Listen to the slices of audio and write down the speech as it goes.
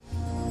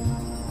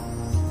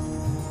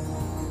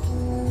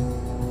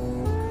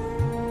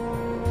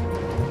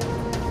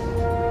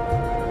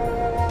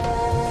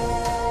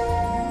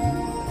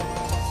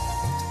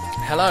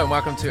Hello and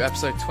welcome to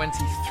episode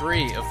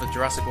 23 of the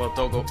Jurassic World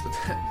Dog Org.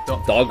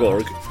 Dog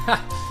Org.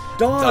 Dogs!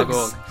 Dog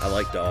Org. I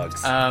like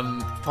dogs.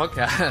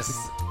 Podcast.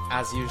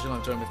 As usual,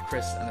 I'm joined with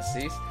Chris and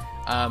Assis.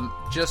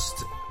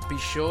 Just be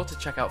sure to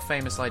check out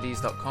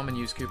famousids.com and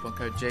use coupon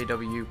code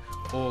JWORG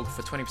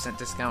for 20%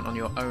 discount on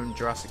your own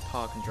Jurassic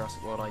Park and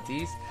Jurassic World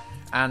IDs.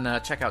 And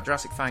check out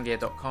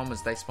JurassicFangear.com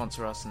as they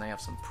sponsor us and they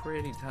have some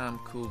pretty damn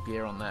cool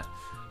gear on there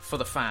for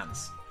the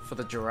fans. For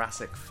the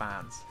Jurassic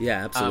fans.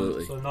 Yeah,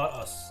 absolutely. So not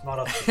us.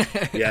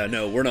 Yeah,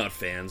 no, we're not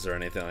fans or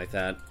anything like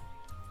that.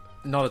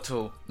 Not at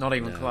all. Not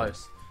even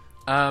close.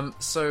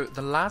 So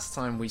the last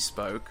time we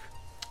spoke,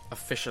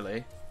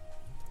 officially,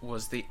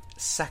 was the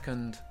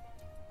 2nd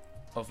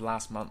of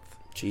last month.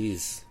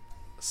 Jeez.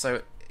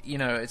 So,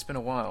 it's been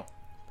a while.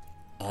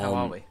 How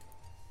are we?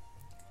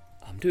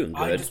 I'm doing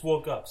good. I just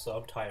woke up, so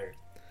I'm tired.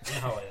 You know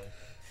how I am.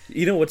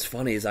 You know what's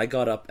funny is I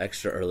got up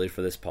extra early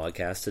for this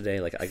podcast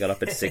today. Like, I got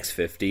up at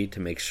 6:50 to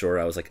make sure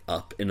I was, like,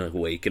 up and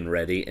awake and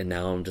ready, and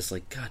now I'm just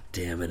like, God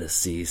damn it,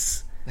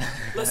 Assis.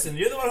 Listen,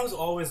 you're the one who's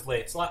always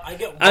late, so I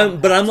get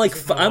I'm like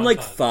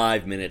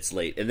 5 minutes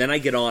late, and then I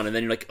get on, and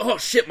then you're like, oh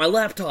shit, my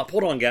laptop,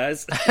 hold on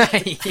guys.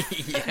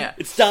 Yeah.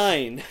 It's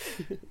dying.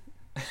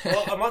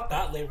 Well, I'm not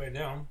that late right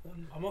now.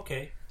 I'm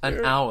okay.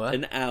 An hour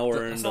and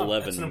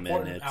 11 That's an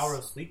important minutes. hour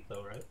of sleep,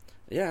 though, right?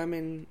 Yeah, I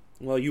mean,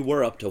 well, you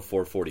were up till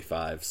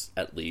 4:45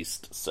 at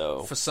least,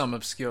 so for some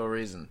obscure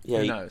reason. Yeah,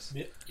 Who knows?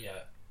 Yeah.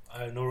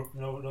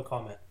 No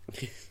comment.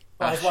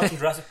 I was watching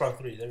Jurassic Park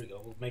 3. There we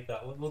go. We'll make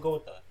that. We'll go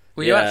with that.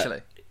 Were you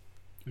actually?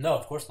 No,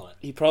 of course not.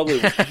 He's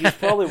probably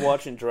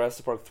watching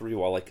Jurassic Park 3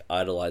 while, like,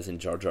 idolizing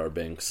Jar Jar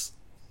Binks.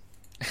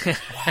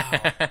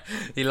 Wow.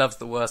 He loves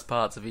the worst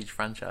parts of each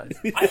franchise.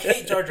 I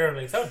hate Jar Jar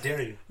Binks. How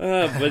dare you?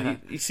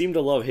 But you seem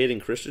to love Hayden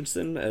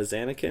Christensen as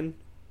Anakin.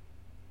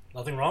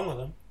 Nothing wrong with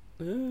him.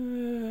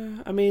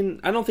 I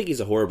mean, I don't think he's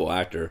a horrible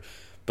actor,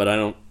 but I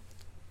don't.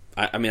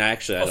 I mean, I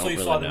don't So you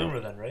really saw the know. rumor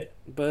then, right?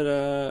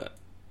 But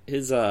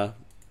his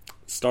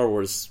Star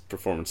Wars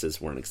performances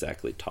weren't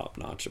exactly top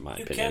notch, in my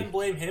You opinion. can't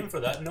blame him for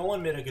that. No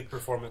one made a good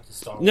performance in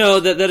Star Wars. No,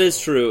 that is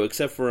true,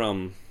 except for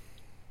Obi-Wan.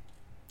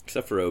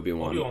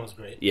 Obi-Wan was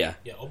great. Yeah,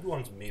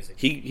 Obi-Wan's amazing.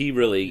 he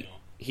really.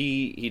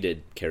 He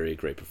did carry a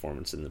great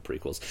performance in the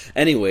prequels.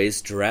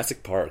 Anyways,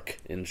 Jurassic Park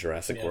in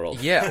Jurassic World.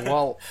 Yeah,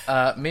 well,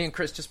 me and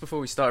Chris, just before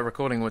we started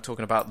recording, we were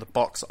talking about the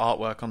box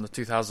artwork on the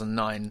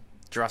 2009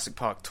 Jurassic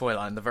Park toy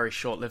line, the very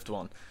short-lived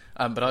one.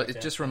 But it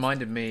just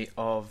reminded me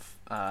of,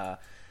 I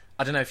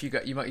don't know if you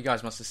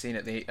guys must have seen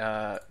it,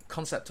 the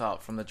concept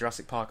art from the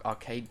Jurassic Park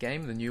arcade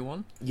game, the new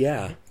one.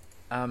 Yeah.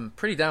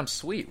 Pretty damn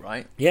sweet,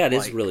 right? Yeah, it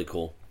is really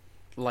cool.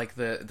 Like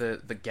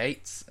the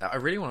gates. I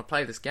really want to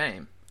play this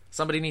game.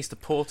 Somebody needs to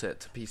port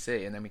it to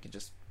PC, and then we can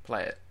just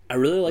play it. I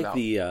really like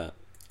the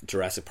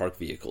Jurassic Park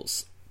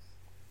vehicles.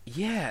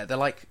 Yeah, they're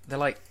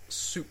like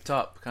souped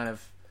up, kind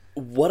of.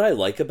 What I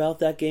like about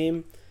that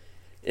game,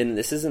 and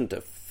this isn't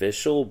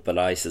official, but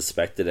I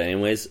suspect it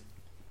anyways,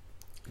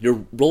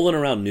 you're rolling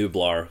around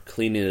Nublar,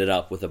 cleaning it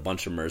up with a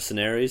bunch of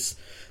mercenaries.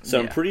 So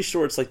I'm pretty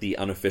sure it's like the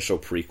unofficial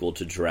prequel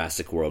to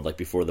Jurassic World, like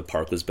before the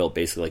park was built,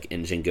 basically like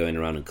InGen going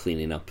around and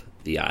cleaning up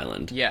the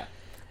island. Yeah.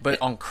 But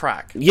on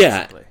crack.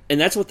 Yeah, basically. And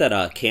that's what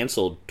that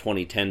canceled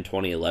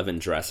 2010-2011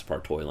 Jurassic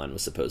Park toy line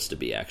was supposed to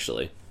be,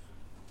 actually.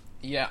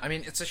 Yeah, I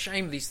mean, it's a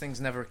shame these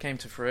things never came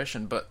to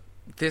fruition, but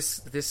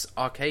this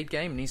arcade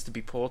game needs to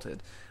be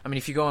ported. I mean,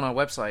 if you go on our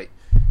website,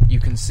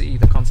 you can see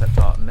the concept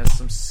art, and there's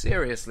some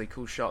seriously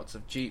cool shots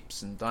of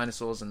jeeps and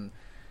dinosaurs and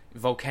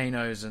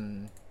volcanoes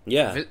and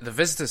the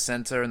visitor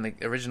center and the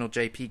original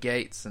JP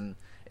Gates, and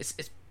it's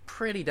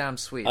pretty damn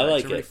sweet. I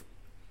like it.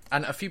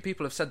 And a few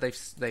people have said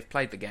they've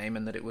played the game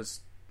and that it was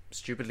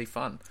stupidly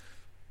fun.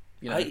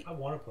 I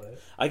want to play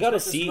it. I gotta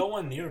There's see. no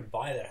one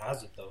nearby that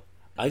has it though.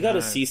 I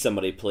gotta see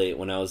somebody play it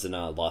when I was in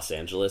Los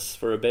Angeles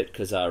for a bit,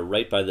 because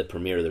right by the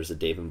premiere there's a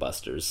Dave and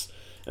Buster's,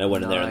 and I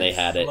went in there and they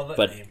had it.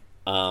 But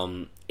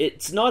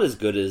it's not as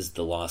good as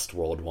the Lost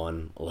World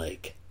one,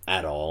 like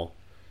at all.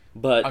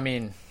 But I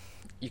mean,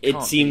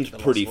 it seemed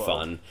pretty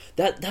fun.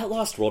 That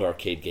Lost World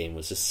arcade game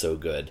was just so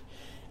good.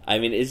 I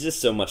mean, it's just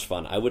so much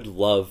fun. I would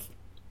love.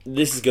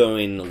 This is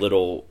going a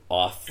little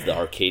off the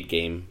arcade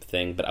game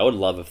thing, but I would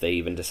love if they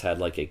even just had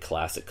like a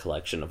classic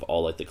collection of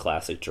all like the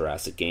classic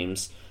Jurassic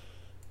games,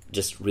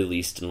 just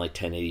released in like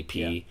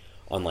 1080p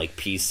on like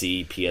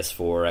PC,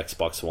 PS4,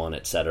 Xbox One,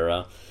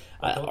 etc.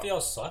 Don't they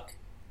all suck?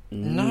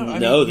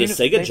 No, the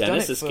Sega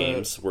Genesis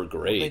games were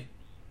great.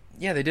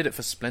 They did it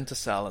for Splinter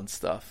Cell and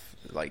stuff.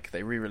 Like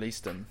they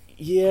re-released them.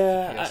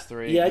 Yeah,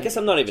 PS3, I guess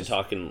I'm not even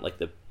talking like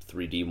the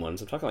 3D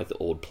ones. I'm talking like the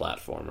old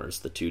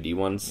platformers, the 2D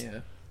ones.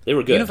 Yeah. They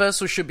were good.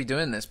 Universal should be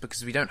doing this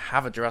because we don't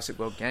have a Jurassic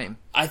World game.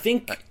 I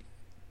think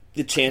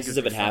the chances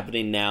of it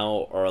happening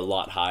now are a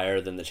lot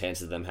higher than the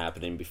chances of them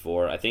happening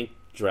before. I think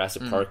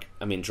Jurassic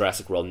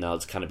World now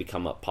has kind of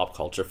become a pop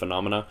culture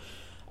phenomena.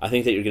 I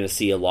think that you're going to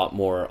see a lot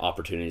more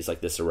opportunities like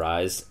this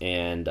arise,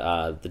 and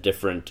the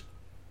different,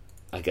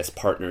 I guess,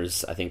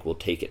 partners, I think, will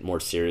take it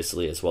more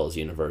seriously, as well as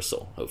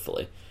Universal,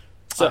 hopefully.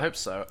 So, I hope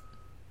so.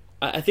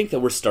 I think that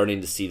we're starting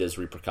to see those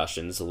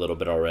repercussions a little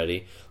bit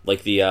already.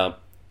 Like the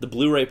the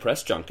Blu-ray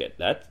press junket.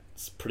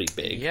 That's pretty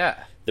big.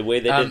 Yeah. The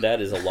way they did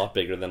that is a lot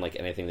bigger than like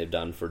anything they've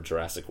done for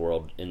Jurassic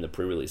World in the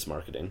pre-release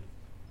marketing.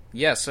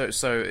 Yeah, so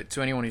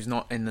to anyone who's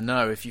not in the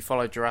know, if you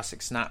follow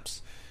Jurassic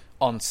Snaps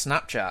on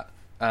Snapchat,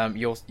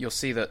 you'll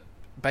see that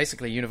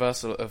basically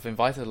Universal have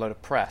invited a load of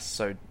press.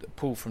 So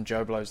Paul from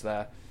Joe Blow's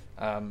there,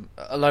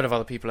 a load of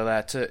other people are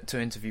there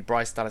to interview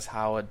Bryce Dallas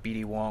Howard,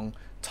 BD Wong,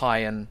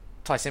 Ty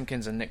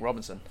Simpkins, and Nick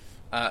Robinson,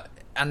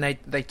 and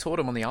they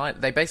toured him on the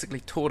island. They basically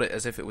toured it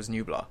as if it was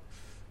Nublar.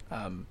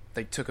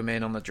 They took him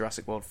in on the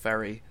Jurassic World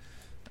ferry.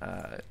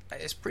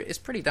 It's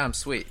pretty damn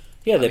sweet.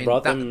 Yeah, they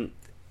brought them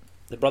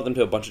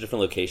to a bunch of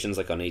different locations,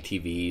 like on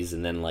ATVs,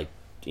 and then like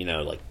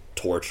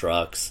tour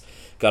trucks.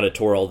 Got to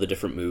tour all the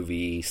different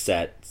movie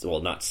sets.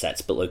 Well, not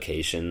sets, but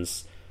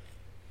locations.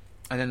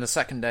 And then the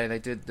second day, they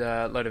did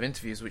a load of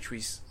interviews, which we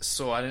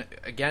saw.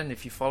 Again,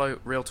 if you follow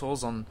Real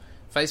Tours on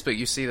Facebook,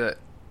 you see that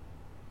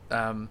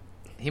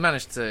he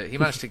managed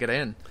to get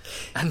in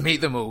and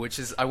meet them all. Which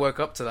is, I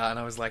woke up to that and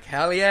I was like,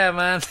 hell yeah,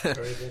 man! Very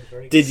good,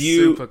 very good.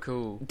 Super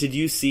cool. Did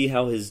you see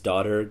how his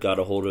daughter got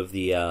a hold of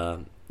the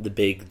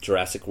big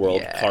Jurassic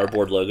World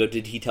cardboard logo?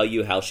 Did he tell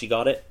you how she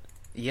got it?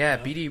 Yeah,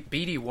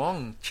 BD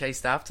Wong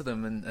chased after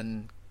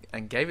them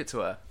and gave it to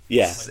her.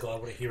 Yes. Oh my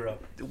god, what a hero!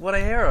 What a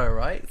hero,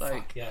 right? Like,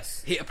 fuck,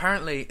 yes. He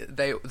apparently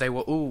they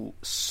were all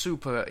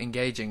super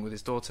engaging with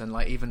his daughter, and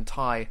like even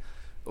Ty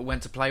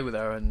went to play with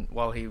her, and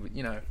while he,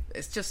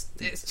 it's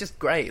just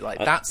great. Like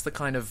that's the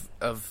kind of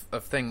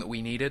thing that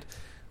we needed.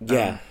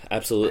 Yeah,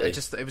 absolutely.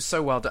 It was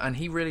so well done, and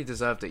he really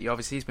deserved it.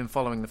 Obviously, he's been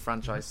following the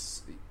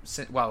franchise,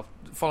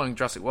 following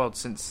Jurassic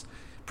World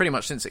pretty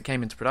much since it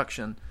came into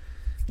production.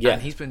 Yeah,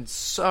 and he's been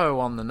so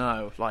on the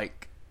know.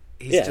 Like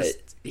he's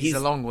been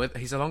along with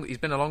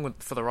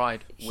for the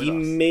ride. He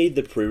made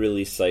the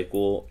pre-release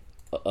cycle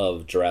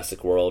of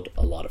Jurassic World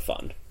a lot of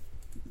fun.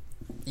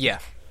 Yeah,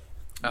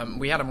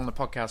 we had him on the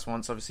podcast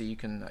once. Obviously, you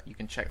can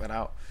check that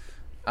out.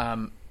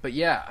 But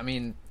yeah, I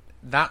mean,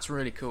 that's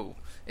really cool.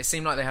 It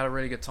seemed like they had a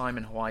really good time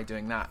in Hawaii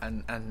doing that,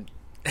 and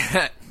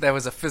there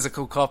was a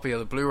physical copy of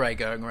the Blu-ray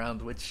going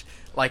around, which,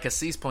 like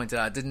Assis pointed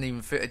out,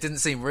 it didn't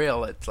seem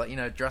real. It's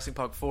like, Jurassic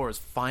Park 4 has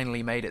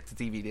finally made it to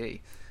DVD.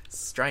 It's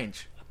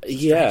strange.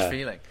 Strange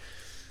feeling.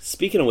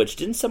 Speaking of which,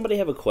 didn't somebody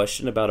have a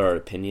question about our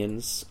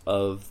opinions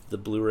of the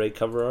Blu-ray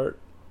cover art?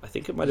 I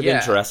think it might have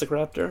been Jurassic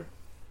Raptor.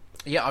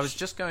 Yeah, I was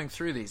just going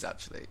through these,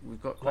 actually.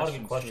 We've got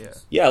questions here.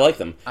 Yeah, I like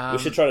them. We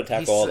should try to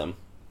tackle all of them.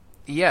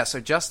 Yeah, so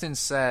Justin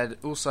said,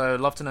 also,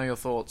 love to know your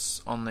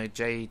thoughts on the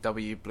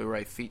JW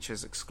Blu-ray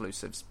Features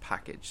Exclusives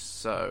package.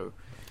 So,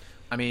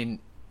 I mean,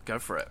 go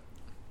for it.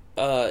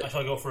 I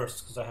shall go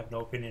first, because I have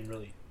no opinion,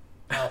 really.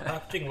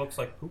 Packaging looks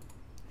like poop.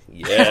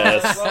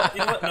 Yes. Well, you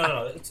know what?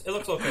 No. It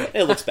looks okay.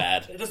 It looks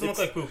bad. It doesn't look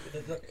like poop.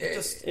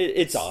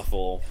 It's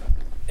awful.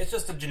 It's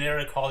just a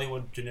generic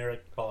Hollywood,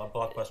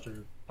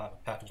 blockbuster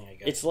packaging, I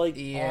guess. It's like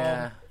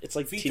it's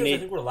like features. I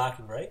think we're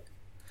lacking, right?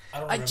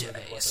 I don't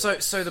remember.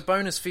 So the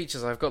bonus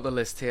features, I've got the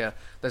list here.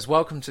 There's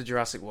Welcome to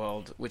Jurassic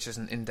World, which is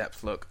an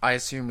in-depth look. I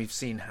assume we've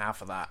seen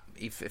half of that,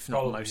 if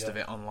not most of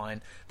it,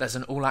 online. There's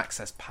an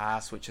all-access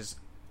pass, which is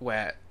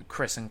where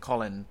Chris and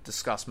Colin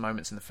discuss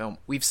moments in the film.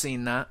 We've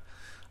seen that.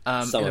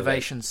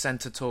 Innovation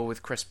Center Tour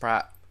with Chris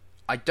Pratt.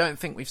 I don't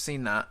think we've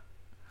seen that.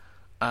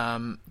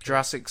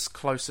 Jurassic's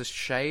Closest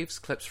Shaves,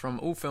 clips from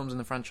all films in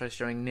the franchise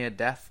showing near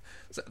death.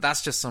 So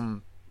that's just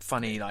some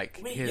funny, like...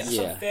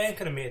 some fan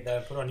could have made that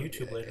and put it on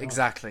YouTube later.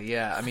 Exactly,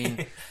 yeah. I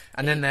mean,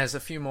 and then there's a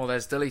few more.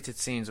 There's deleted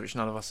scenes, which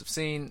none of us have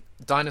seen.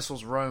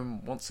 Dinosaurs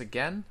roam once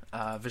again,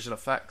 visual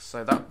effects,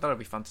 so that'll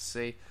be fun to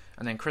see.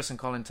 And then Chris and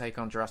Colin take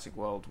on Jurassic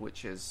World,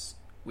 which is...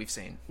 we've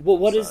seen. Well,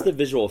 what is the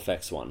visual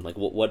effects one? Like,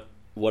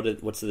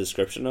 what's the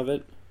description of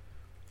it?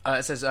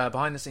 It says,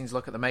 behind the scenes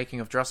look at the making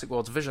of Jurassic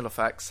World's visual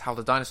effects, how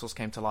the dinosaurs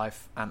came to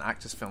life, and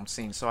actors filmed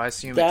scenes. So I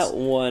assume that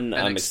one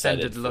I'm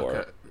excited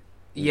for.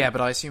 Yeah,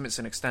 but I assume it's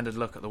an extended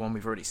look at the one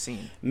we've already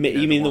seen.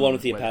 You mean the one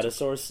with the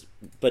Apatosaurus?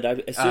 But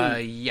I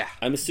assume... yeah.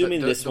 I'm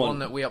assuming this one... The one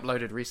that we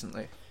uploaded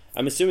recently.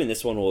 I'm assuming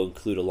this one will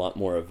include a lot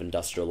more of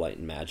Industrial Light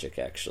and Magic,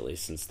 actually,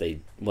 since they...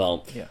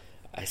 Well,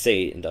 I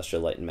say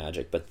Industrial Light and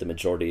Magic, but the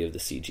majority of the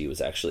CG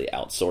was actually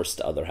outsourced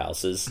to other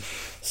houses.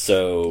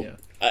 So...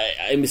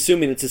 I'm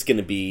assuming it's just going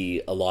to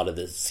be a lot of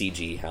the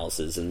CG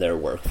houses and their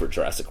work for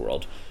Jurassic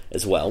World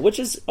as well, which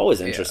is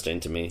always interesting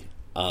to me.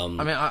 I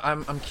mean,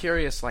 I'm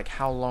curious, like,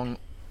 how long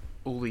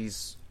all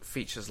these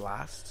features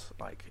last.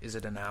 Like, is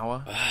it an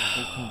hour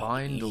all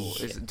combined, or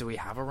do we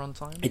have a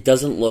runtime? It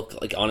doesn't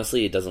look like,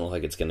 honestly, it doesn't look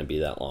like it's going to be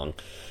that long.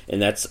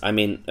 And that's, I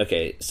mean,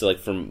 okay, so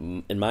like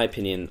in my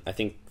opinion, I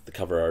think the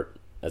cover art,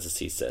 as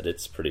Assis said,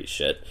 it's pretty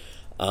shit.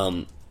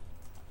 I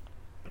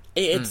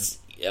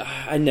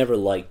never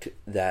liked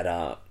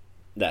that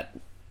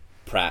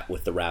Pratt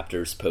with the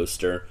Raptors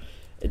poster.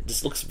 It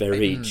just looks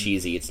very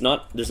cheesy.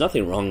 There's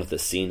nothing wrong with the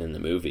scene in the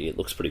movie. It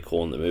looks pretty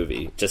cool in the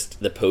movie. Just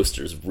the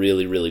poster's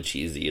really, really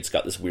cheesy. It's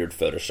got this weird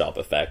Photoshop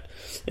effect.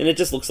 And it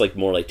just looks like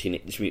more like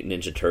Teenage Mutant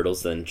Ninja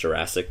Turtles than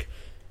Jurassic.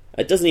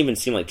 It doesn't even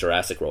seem like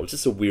Jurassic World. It's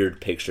just a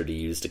weird picture to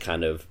use to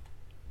kind of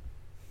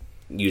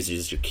use it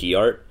as your key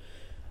art.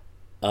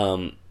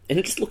 And and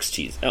it just looks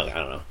cheesy. Oh, I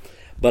don't know.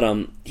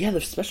 But yeah, the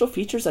special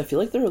features, I feel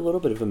like they're a little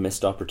bit of a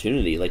missed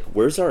opportunity. Like,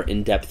 where's our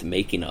in-depth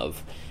making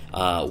of?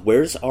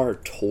 Where's our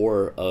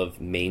tour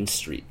of Main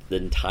Street, the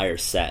entire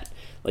set?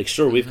 Like,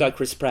 sure, we've got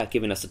Chris Pratt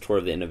giving us a tour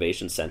of the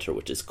Innovation Center,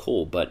 which is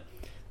cool, but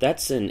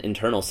that's an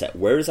internal set.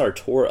 Where's our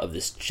tour of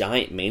this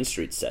giant Main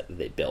Street set that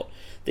they built?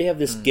 They have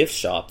this gift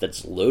shop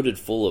that's loaded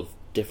full of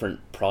different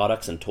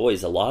products and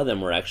toys. A lot of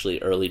them were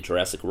actually early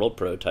Jurassic World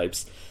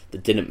prototypes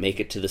that didn't make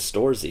it to the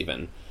stores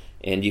even.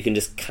 And you can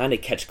just kind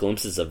of catch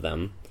glimpses of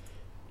them.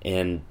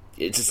 And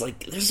it's just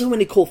like, there's so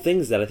many cool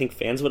things that I think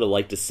fans would have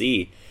liked to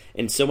see,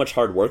 and so much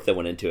hard work that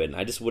went into it. And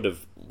I just would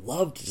have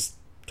loved to just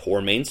tour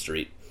Main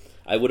Street.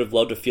 I would have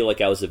loved to feel like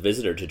I was a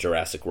visitor to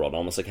Jurassic World,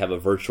 almost like have a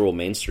virtual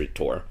Main Street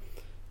tour.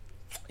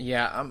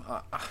 Yeah,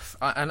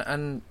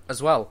 and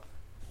as well,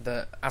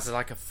 as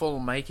like a full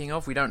making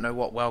of, we don't know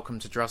what Welcome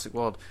to Jurassic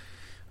World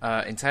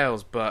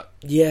entails, but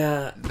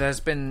yeah, there's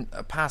been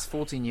a past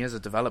 14 years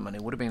of development.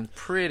 It would have been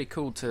pretty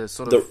cool to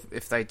sort of,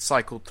 if they'd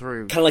cycled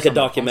through, kind of like a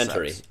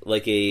documentary,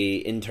 like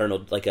a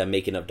internal, like a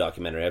making of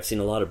documentary. I've seen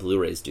a lot of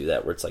Blu-rays do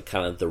that, where it's like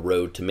kind of the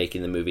road to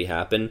making the movie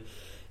happen.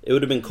 It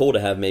would have been cool to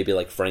have maybe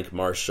like Frank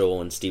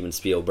Marshall and Steven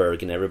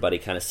Spielberg and everybody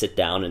kind of sit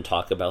down and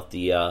talk about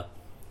the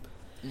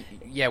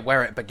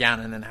where it began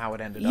and then how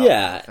it ended up.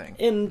 Yeah,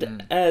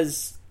 and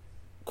as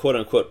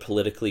quote-unquote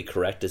politically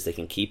correct as they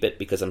can keep it,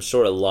 because I'm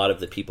sure a lot of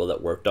the people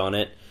that worked on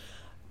it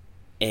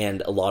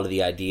and a lot of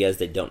the ideas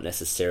they don't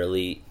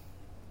necessarily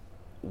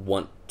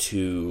want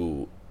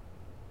to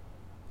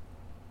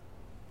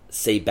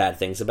say bad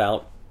things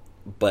about,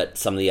 but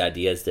some of the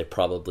ideas they're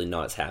probably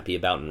not as happy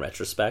about in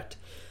retrospect,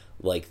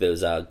 like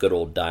those good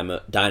old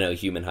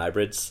dino-human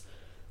hybrids.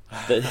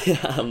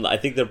 I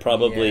think they're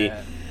probably...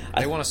 Yeah.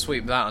 They want to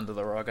sweep that under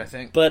the rug, I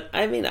think. But,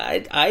 I mean,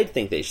 I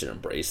think they should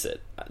embrace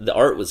it. The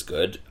art was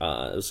good. It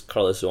was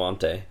Carlos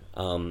Huante.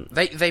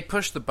 They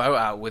pushed the boat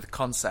out with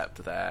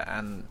concept there,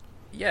 and,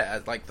 yeah,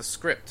 like, the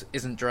script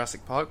isn't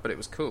Jurassic Park, but it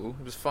was cool.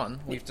 It was fun.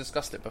 We've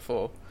discussed it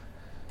before.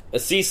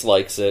 Assis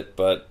likes it,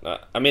 but,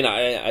 I mean,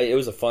 it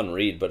was a fun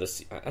read, but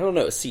I don't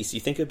know, Assis, you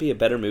think it would be a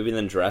better movie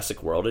than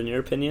Jurassic World, in your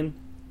opinion?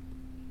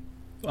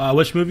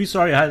 Which movie?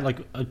 Sorry, I had, like,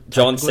 a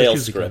John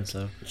Sayles' script.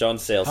 John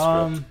Sayles'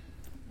 script.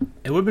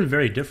 It would have been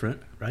very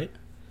different, right?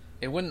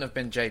 It wouldn't have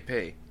been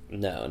JP.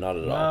 No, not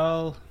at all.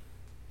 Well,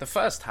 the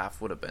first half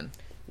would have been.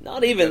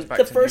 Not even.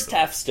 The first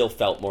half still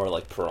felt more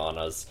like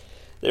Piranhas.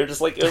 They were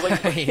just like, it was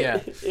like yeah.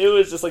 It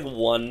was just like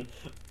one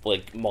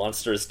like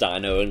monstrous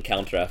dino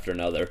encounter after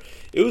another.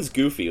 It was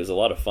goofy. It was a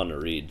lot of fun to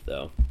read,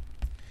 though.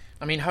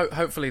 I mean,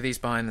 hopefully these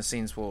behind the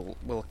scenes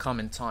will come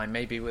in time,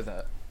 maybe with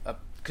a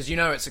because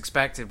it's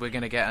expected we're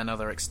going to get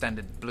another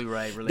extended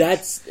Blu-ray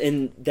release.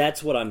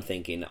 That's what I'm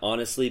thinking,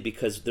 honestly,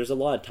 because there's a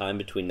lot of time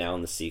between now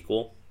and the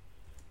sequel.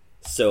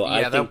 So I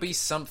think there'll be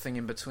something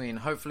in between.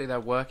 Hopefully they're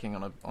working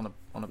on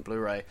a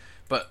Blu-ray.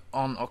 But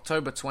on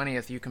October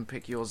 20th you can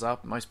pick yours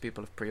up. Most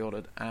people have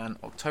pre-ordered, and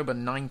October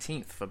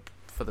 19th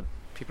for the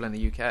people in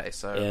the UK.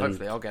 So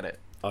hopefully I'll get it.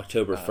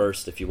 October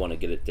 1st if you want to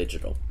get it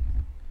digital.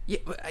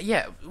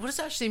 Yeah. What does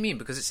that actually mean?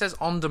 Because it says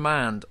on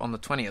demand on the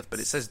 20th, but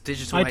it says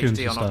digital iTunes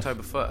HD on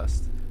October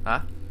 1st.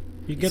 Huh?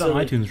 You get on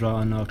iTunes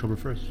on October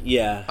 1st.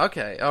 Yeah.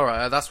 Okay,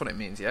 alright, that's what it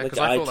means, yeah? Because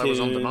I thought that was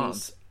on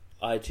demand.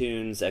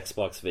 iTunes,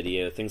 Xbox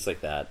Video, things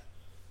like that.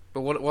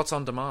 But what's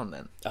on demand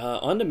then?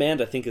 On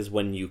demand, I think, is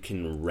when you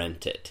can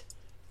rent it.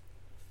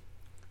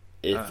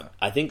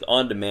 I think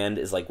on demand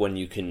is like when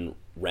you can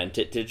rent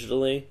it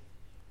digitally,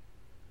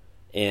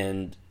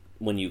 and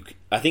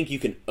I think you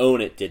can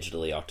own it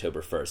digitally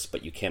October 1st,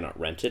 but you cannot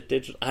rent it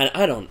digitally.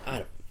 I don't.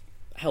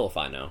 Hell if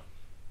I know.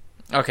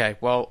 Okay,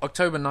 well,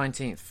 October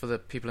 19th for the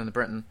people in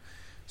Britain.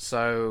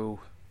 So,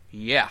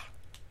 yeah.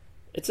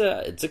 It's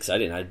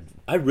exciting.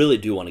 I really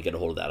do want to get a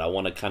hold of that. I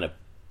want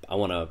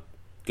to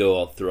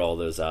go through all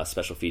those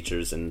special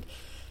features, and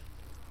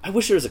I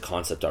wish there was a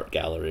concept art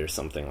gallery or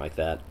something like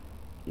that.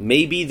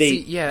 Maybe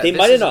they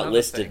might have not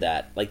listed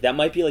that. Like, that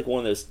might be like one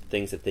of those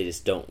things that they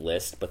just don't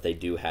list, but they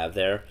do have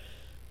there.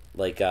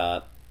 Like,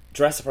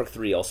 Jurassic Park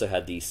 3 also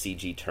had the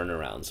CG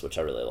turnarounds, which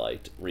I really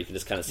liked, where you could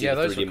just kind of see the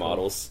 3D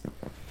models.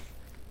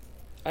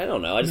 I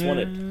don't know.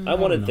 I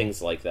wanted things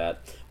like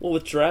that. Well,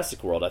 with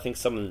Jurassic World, I think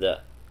some of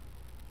the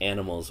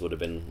animals would have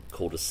been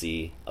cool to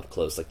see up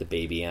close, like the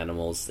baby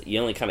animals. You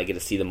only kind of get to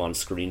see them on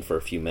screen for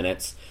a few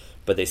minutes,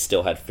 but they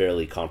still had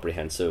fairly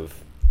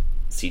comprehensive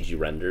CG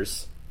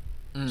renders.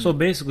 So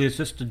basically, it's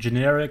just a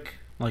generic,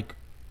 like,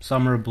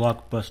 summer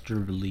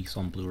blockbuster release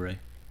on Blu-ray.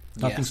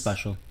 Nothing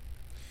special.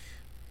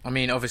 I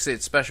mean, obviously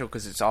it's special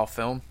because it's our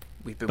film.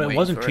 We've been waiting for it. But it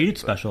wasn't treated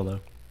special, though.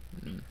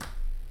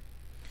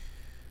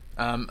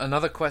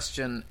 Another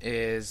question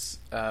is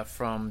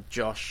from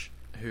Josh,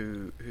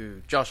 who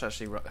Josh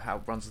actually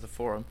runs the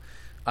forum.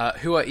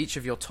 Who are each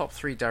of your top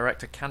 3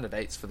 director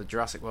candidates for the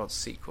Jurassic World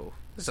sequel?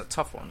 This is a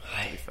tough one,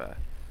 to be fair.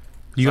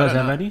 Do you guys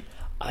have any?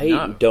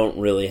 I don't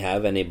really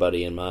have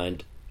anybody in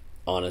mind,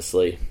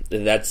 honestly.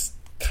 That's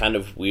kind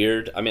of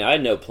weird. I mean, I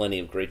know plenty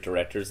of great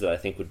directors that I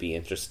think would be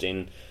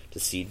interesting to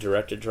see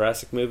direct a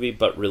Jurassic movie,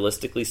 but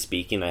realistically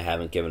speaking, I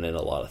haven't given it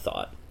a lot of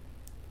thought.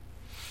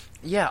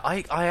 Yeah,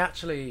 I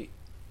actually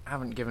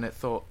haven't given it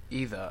thought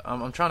either.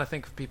 I'm trying to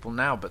think of people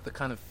now, but the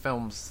kind of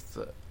films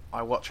that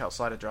I watch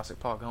outside of Jurassic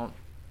Park are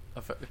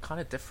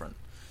kind of different.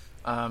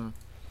 I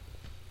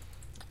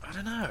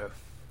don't know.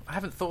 I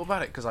haven't thought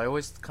about it because I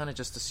always kind of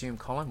just assume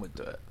Colin would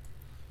do it.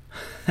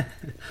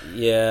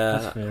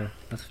 Yeah,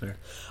 That's fair.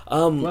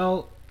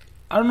 Well,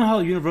 I don't know how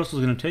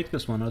Universal's going to take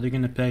this one. Are they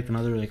going to pick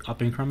another like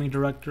up and coming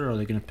director? Or are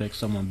they going to pick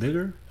someone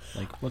bigger?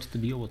 Like, what's the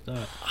deal with that?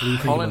 What do you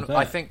think about that?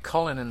 I think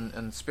Colin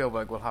and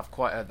Spielberg will have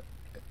quite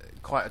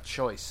a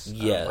choice.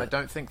 Yeah. I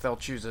don't think they'll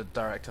choose a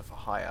director for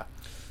hire.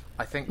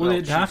 I think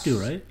They'd have to,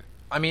 right?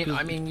 I mean,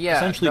 yeah.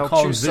 Essentially They'll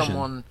Colin's choose vision.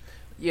 someone.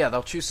 Yeah,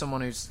 they'll choose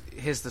someone who's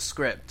here's the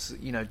script.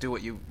 Do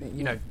what you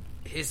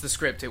here's the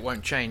script. It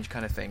won't change,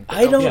 kind of thing. But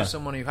I they'll don't- choose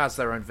someone who has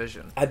their own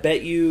vision. I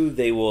bet you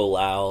they will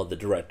allow the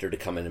director to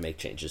come in and make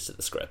changes to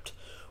the script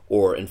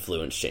or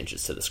influence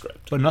changes to the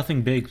script. But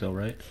nothing big, though,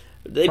 right?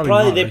 They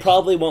Probably not, right?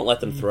 probably won't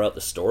let them throw out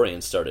the story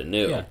and start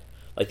anew. Yeah.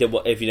 Like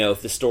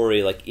if the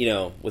story, like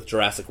with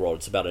Jurassic World,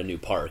 it's about a new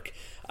park.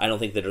 I don't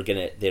think they're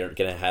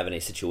gonna have any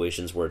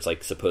situations where it's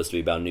like supposed to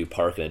be about a new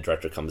park and a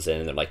director comes in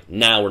and they're like,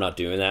 "Nah, we're not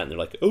doing that," and they're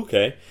like,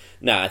 "Okay."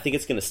 Nah, I think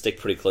it's gonna stick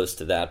pretty close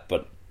to that.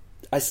 But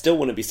I still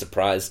wouldn't be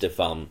surprised if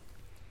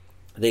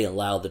they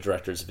allow the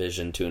director's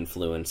vision to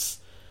influence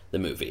the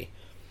movie.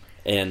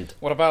 And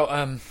What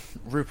about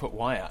Rupert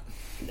Wyatt,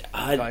 the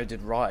guy who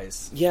did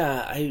Rise?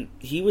 yeah,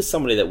 he was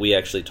somebody that we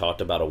actually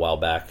talked about a while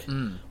back,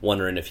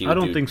 wondering if he would I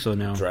don't do think so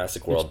now.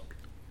 Jurassic World.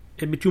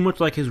 It'd be too much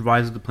like his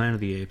Rise of the Planet of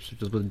the Apes,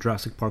 just with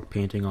Jurassic Park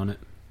painting on it.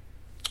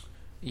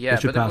 Yeah,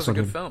 should but it pass was a on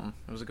good him. film.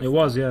 It was a good. It film.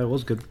 was, yeah, it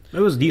was good. It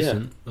was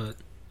decent, but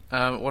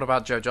What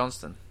about Joe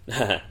Johnston?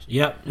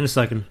 yeah, in a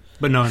second.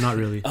 But no, not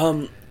really.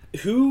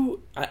 Who,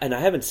 and I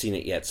haven't seen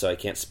it yet, so I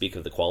can't speak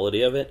of the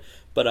quality of it,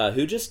 but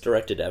who just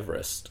directed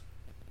Everest?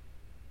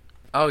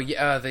 Oh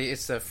yeah,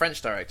 it's the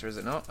French director, is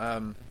it not?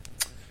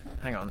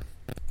 Hang on.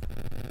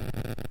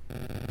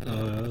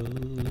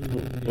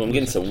 Well, I'm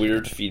getting some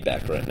weird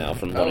feedback right now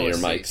from one of your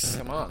mics.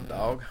 Come on,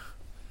 dog.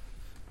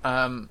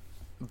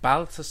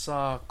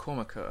 Baltasar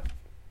Kormakur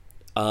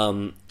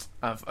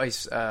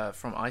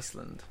from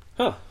Iceland.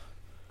 Huh.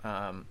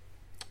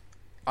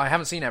 I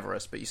haven't seen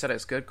Everest, but you said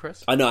it's good,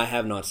 Chris. I know I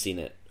have not seen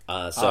it,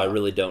 so I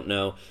really don't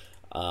know.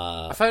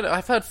 I've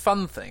heard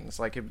fun things.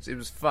 Like it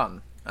was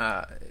fun.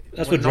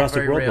 That's what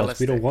Jurassic World was.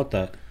 We don't want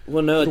that.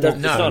 Well, no, it's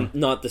No.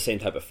 not the same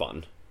type of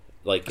fun.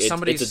 Like it's a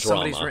drama.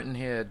 Somebody's written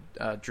here.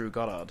 Drew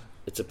Goddard.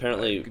 It's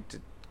apparently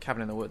Did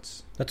Cabin in the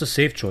Woods. That's a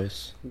safe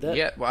choice. that.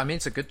 Yeah, well, I mean,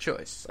 it's a good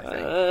choice. I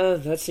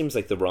think That seems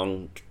like the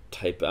wrong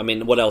type. I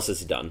mean, what else has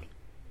he done?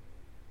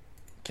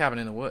 Cabin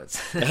in the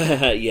Woods.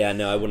 Yeah,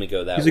 no, I wouldn't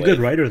go that way. He's a good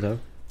writer, though.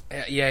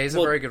 Yeah, he's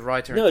a very good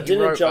writer. No, He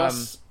didn't wrote,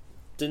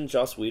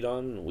 Joss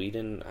Whedon?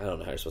 I don't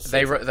know how you're supposed to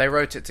They say it. they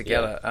wrote it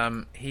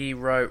together. He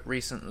wrote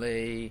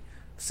recently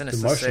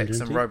Sinister Martian, Six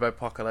didn't and he?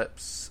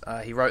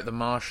 Robopocalypse. He wrote The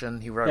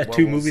Martian. He wrote Yeah, World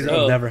two War movies Z. that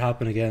will Oh. never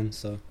happen again,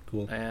 so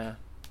cool. Yeah,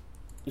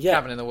 Yeah,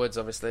 Cabin in the Woods,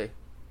 obviously.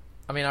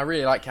 I mean, I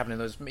really like Cabin in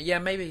the Woods. Yeah,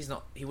 maybe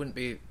he wouldn't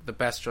be the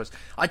best choice.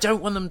 I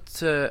don't want them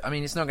to. I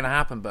mean, it's not going to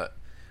happen, but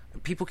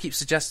people keep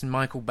suggesting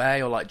Michael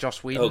Bay or like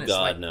Joss Whedon. Oh, It's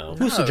God, like, no.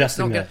 Who's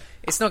suggesting it's not that?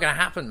 It's not going to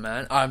happen,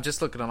 man. I'm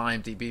just looking on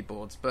IMDb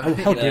boards, but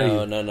How dare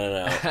you?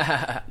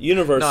 No.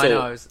 Universal.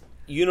 No, I know.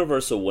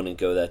 Universal wouldn't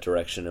go that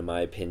direction, in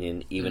my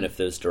opinion, even if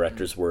those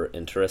directors were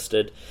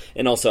interested.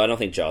 And also, I don't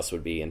think Joss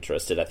would be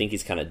interested. I think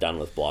he's kind of done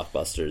with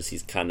blockbusters.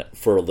 He's kind of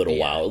for a little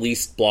Yeah. while, at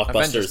least blockbusters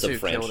Avengers of 2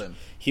 French. killed him.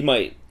 He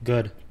might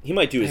Good.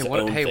 do his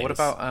own things.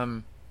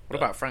 What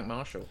about Frank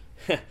Marshall?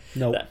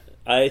 No.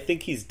 I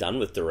think he's done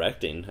with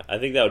directing. I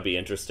think that would be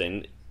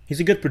interesting. He's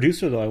a good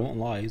producer, though, I won't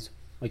lie. He's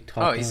like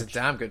top Oh, he's a notch.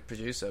 damn good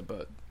producer,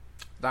 but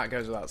that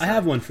goes without I saying.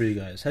 have one for you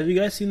guys. Have you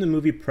guys seen the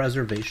movie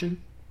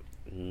Preservation?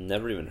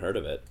 Never even heard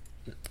of it.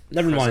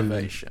 Never mind then.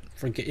 Preservation.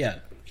 Forget. Yeah,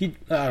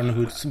 I don't know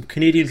who. Some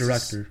Canadian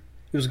director.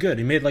 It was good.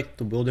 He made like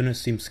the wilderness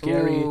seem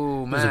scary. Ooh,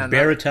 It was man, a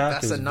bear that- attack.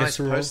 That's It was a nice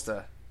visceral.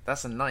 poster.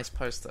 That's a nice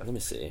poster. Let me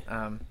see.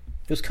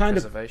 It was kind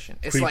of Preservation.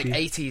 It's like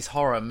creepy. 80s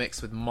horror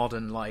mixed with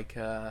modern, like.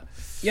 yeah.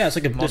 It's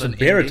like there's a modern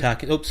bear indie.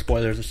 attack. Oh,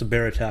 spoilers! There's a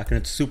bear attack, and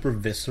it's super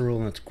visceral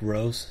and it's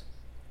gross.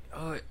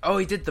 Oh,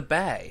 he did The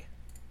Bay.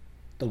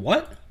 The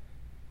what?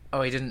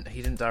 Oh, he didn't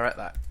direct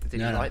that. Did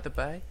No, he no. write The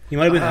Bay? He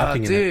might have been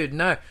acting in it. Dude,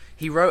 no.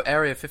 He wrote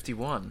Area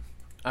 51.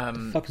 What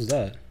the fuck is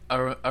that?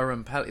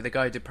 Oren Peli, the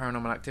guy who did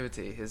Paranormal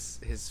Activity, his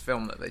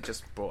film that they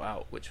just brought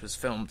out, which was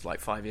filmed like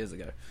 5 years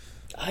ago.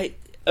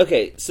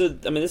 Okay, so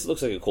I mean, this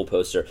looks like a cool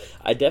poster.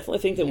 I definitely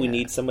think that we Yeah.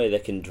 need somebody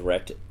that can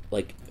direct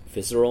like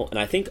visceral, and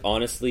I think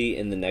honestly,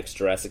 in the next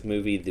Jurassic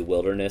movie, the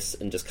wilderness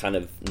and just kind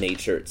of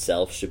nature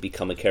itself should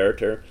become a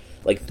character.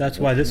 Like That's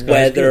why this guy's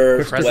weather,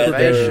 good. Christopher weather,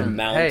 Preservation. Hey,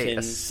 mountains.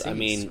 Assis, I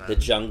mean, man. the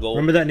jungle.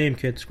 Remember that name,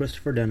 kids?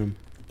 Christopher Denham.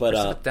 but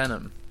Christopher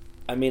Denham.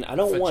 I mean, I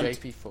don't for want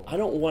JP4. I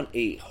don't want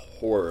a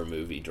horror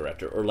movie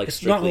director or like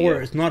It's not strictly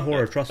horror. It's not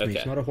horror. Trust me. Okay.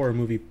 It's not a horror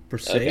movie per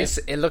se.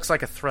 Okay. It looks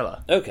like a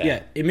thriller. Okay.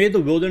 Yeah, it made the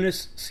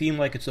wilderness seem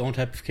like its own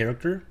type of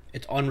character.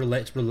 It's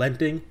it's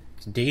relenting.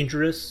 It's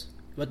dangerous.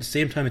 But at the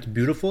same time, it's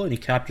beautiful, and he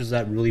captures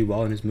that really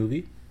well in his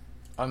movie.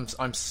 I'm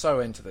so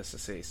into this,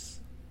 Assis.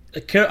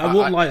 I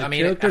won't lie. I The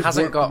mean, it characters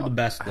hasn't work got the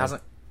best.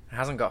 it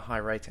hasn't got high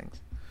ratings.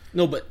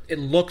 No, but it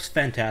looks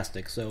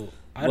fantastic. So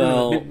I don't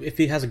know if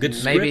he has a good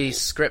script. Maybe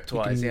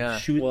script-wise, yeah.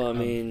 Well, I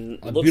mean,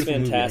 a it looks beautiful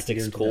movie, fantastic. I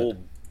It's can get cool,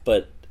 into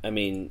but I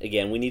mean,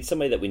 again, we need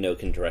somebody that we know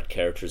can direct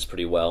characters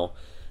pretty well,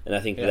 and I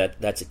think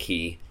that's a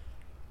key.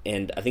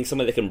 And I think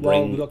somebody that can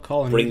bring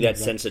that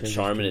sense of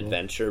charm and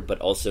adventure, but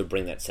also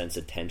bring that sense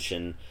of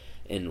tension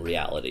and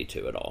reality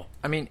to it all.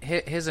 I mean,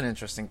 here's an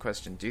interesting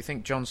question. Do you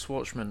think John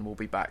Schwartzman will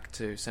be back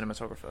to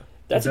cinematographer?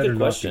 That's a good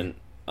question.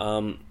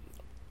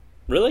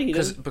 Really?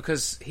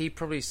 Because he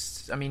probably...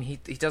 I mean, he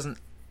doesn't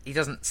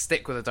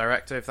stick with a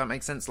director, if that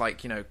makes sense.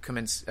 Like, you know,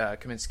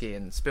 Kaminsky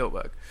and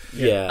Spielberg.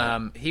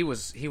 Yeah. He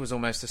was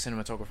almost a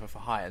cinematographer for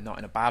hire, not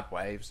in a bad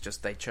way. It was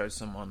just they chose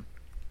someone.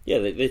 Yeah,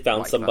 they found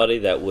like somebody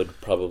that would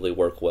probably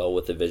work well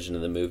with the vision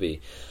of the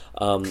movie.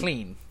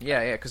 Clean.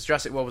 Yeah, because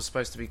Jurassic World was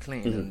supposed to be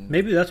clean. Mm-hmm. And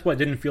Maybe that's why it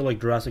didn't feel like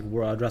Jurassic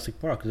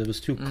Park, because it was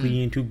too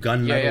clean, too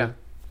gunmetal,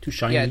 too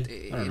shiny. Yeah,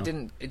 it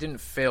didn't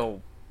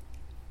feel...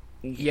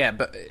 Yeah,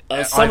 but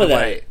some of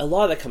that, a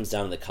lot of that comes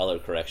down to the color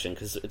correction,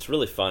 because it's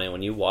really funny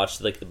when you watch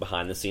like the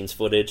behind the scenes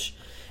footage,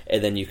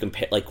 and then you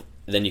compare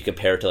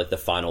it to like the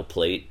final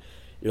plate.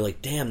 You're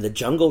like, damn, the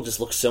jungle just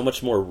looks so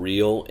much more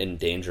real and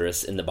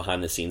dangerous in the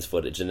behind the scenes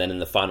footage, and then in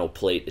the final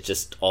plate, it's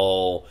just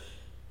all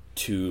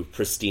too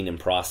pristine and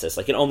processed.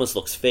 Like, it almost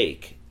looks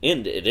fake,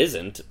 and it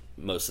isn't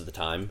most of the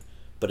time,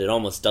 but it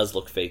almost does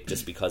look fake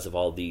just because of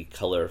all the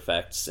color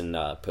effects and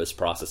post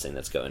processing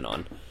that's going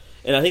on.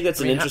 And I think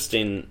that's an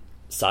interesting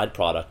side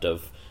product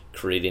of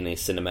creating a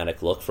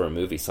cinematic look for a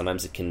movie.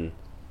 Sometimes it can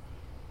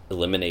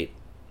eliminate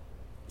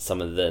some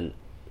of the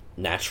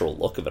natural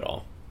look of it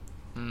all.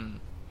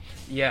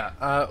 Yeah,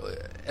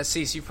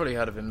 Assis, you've probably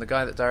heard of him, the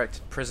guy that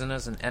directed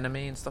Prisoners and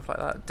Enemy and stuff like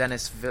that.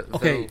 Dennis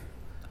Okay,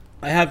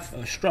 I have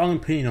a strong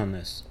opinion on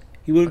this.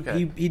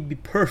 He'd be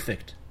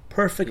perfect,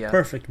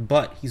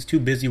 but he's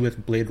too busy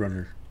with Blade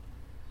Runner.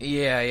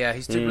 Yeah,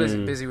 he's too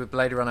busy with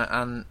Blade Runner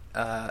and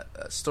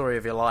Story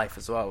of Your Life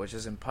as well, which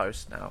is in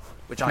post now,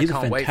 which I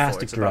can't wait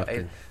for. It's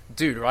director.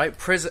 Dude, right?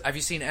 Have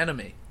you seen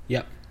Enemy?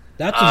 Yep,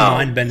 that's a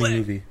mind-bending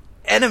movie.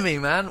 Enemy,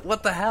 man,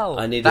 what the hell?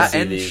 I need to see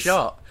end these.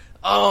 shot.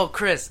 Oh,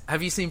 Chris,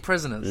 have you seen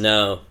Prisoners?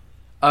 No.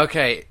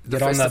 Okay, the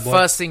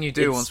first thing you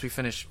do once we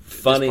finish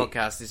this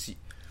podcast is...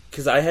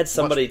 Because I had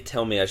somebody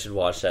tell me I should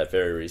watch that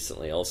very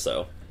recently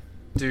also.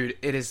 Dude,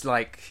 it is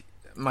like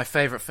my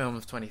favourite film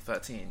of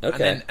 2013.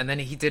 Okay. And then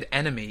he did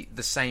Enemy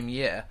the same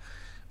year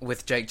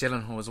with Jake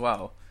Gyllenhaal as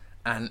well.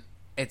 And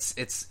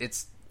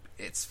it's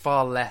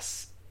far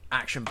less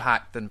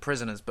action-packed than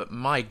Prisoners, but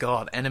my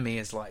God, Enemy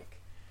is like...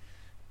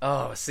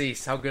 Oh,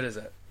 Cease, how good is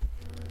it?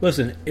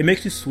 Listen, it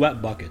makes you sweat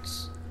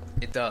buckets.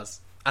 It does.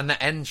 And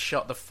the end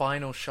shot, the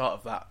final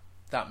shot of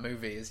that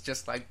movie is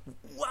just like,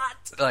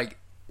 what? Like,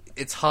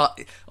 it's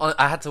hard.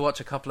 I had to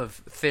watch a couple of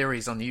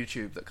theories on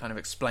YouTube that kind of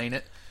explain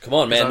it. Come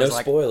on, man, no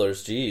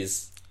spoilers,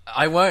 jeez.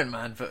 I won't,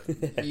 man,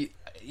 but,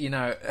 you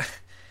know,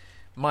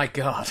 my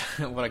God,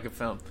 what a good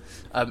film.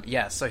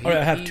 Yeah, so All right,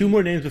 I have two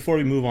more names before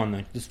we move on,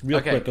 then. Just real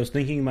quick, I was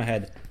thinking in my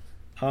head.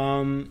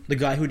 The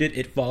guy who did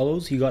It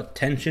Follows, he got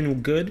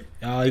tension good.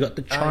 He got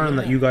the charm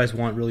that you guys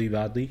want really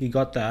badly. He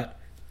got that.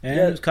 And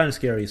it was kind of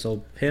scary,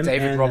 so him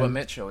David and Robert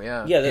Mitchell,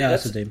 yeah. Yeah,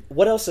 that's the name.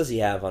 What else does he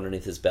have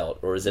underneath his belt?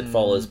 Or is It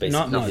Follows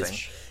basically nothing?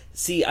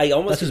 See, I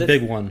almost that's his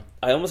big one.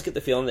 I almost get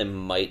the feeling they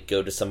might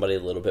go to somebody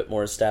a little bit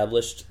more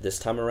established this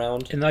time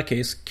around. In that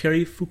case,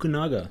 Cary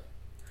Fukunaga.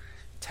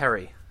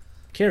 Cary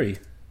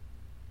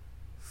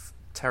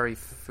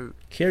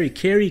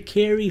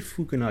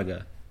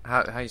Fukunaga.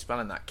 How are you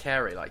spelling that?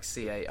 Cary, like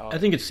C-A-R? I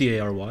think it's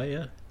C-A-R-Y,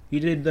 yeah. He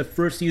did the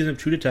first season of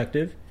True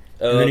Detective.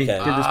 Oh, and then he okay.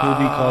 did this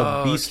movie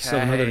called Beasts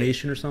of Another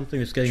Nation or something.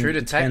 It's getting True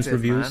intense Detective,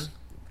 reviews. man.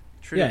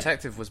 True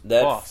Detective was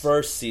that boss.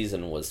 first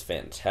season was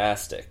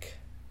fantastic.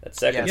 That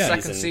second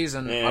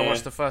season, I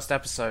watched the first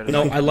episode.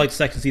 No, I liked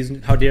second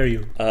season. How dare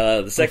you?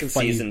 The second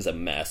season's a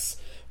mess.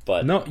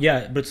 But no,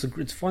 yeah, but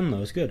it's fun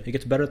though. It's good. It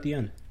gets better at the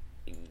end.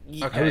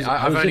 Okay,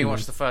 I've only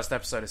watched the first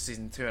episode of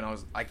season 2,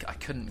 and I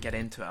couldn't get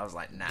into it. I was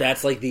like, nah.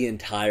 That's like the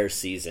entire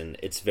season.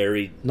 It's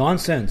very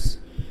nonsense.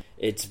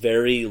 It's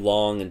very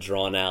long and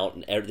drawn out,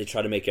 and they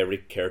try to make every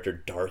character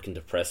dark and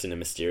depressing and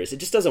mysterious. It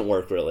just doesn't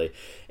work, really.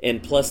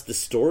 And plus, the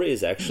story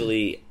is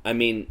actually... I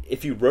mean,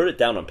 if you wrote it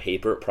down on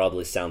paper, it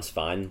probably sounds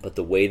fine, but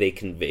the way they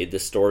conveyed the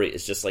story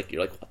is just like,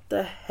 you're like, what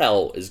the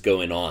hell is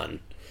going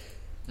on?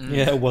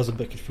 Yeah, it was a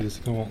bit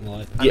confusing, I won't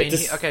lie. I mean,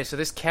 so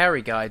this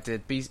Cary guy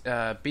did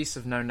Beasts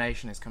of No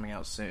Nation is coming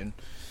out soon.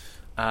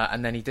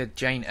 And then he did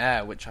Jane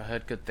Eyre, which I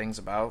heard good things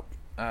about.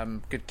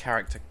 Good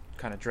character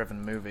kind of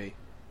driven movie.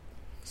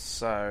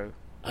 So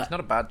it's not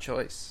a bad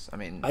choice. I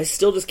mean, I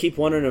still just keep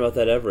wondering about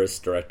that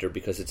Everest director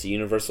because it's a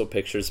Universal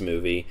Pictures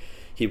movie.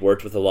 He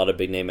worked with a lot of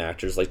big name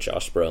actors like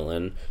Josh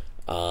Brolin.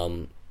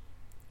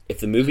 If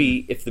the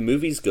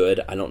movie's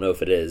good, I don't know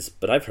if it is,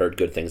 but I've heard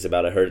good things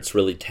about it. I heard it's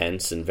really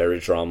tense and very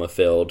drama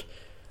filled.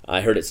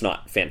 I heard it's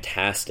not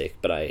fantastic,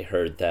 but I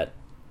heard that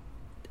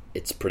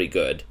it's pretty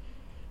good.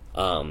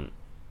 I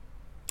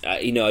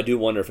do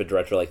wonder if a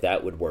director like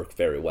that would work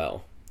very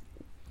well.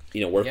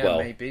 work well.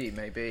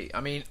 Maybe.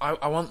 I mean,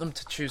 I want them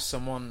to choose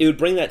someone. It would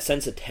bring that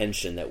sense of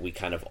tension that we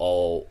kind of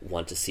all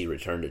want to see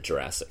return to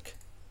Jurassic.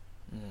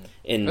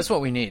 And that's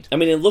what we need. I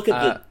mean, and look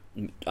at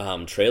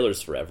the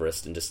trailers for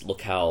Everest, and just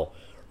look how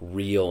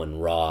real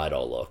and raw it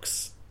all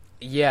looks.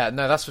 Yeah,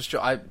 no, that's for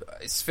sure.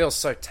 It feels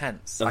so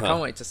tense. I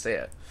can't wait to see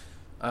it.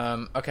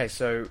 Okay,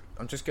 so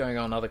I'm just going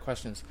on other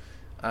questions.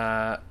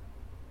 I'm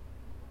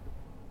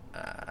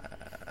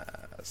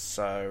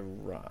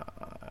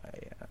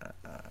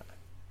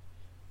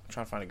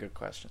trying to find a good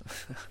question.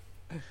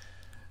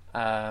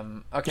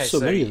 Okay, so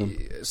many of them.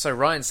 So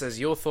Ryan says,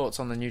 your thoughts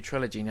on the new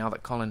trilogy now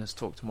that Colin has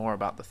talked more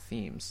about the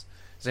themes.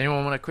 Does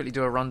anyone want to quickly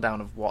do a rundown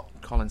of what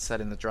Colin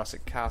said in the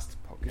Jurassic Cast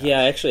podcast?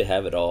 Yeah, I actually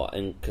have it all,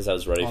 and because I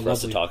was ready for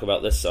us to talk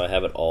about this, so I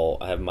have it all.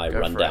 I have my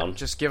rundown.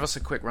 Just give us a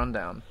quick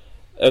rundown.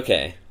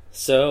 Okay,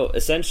 so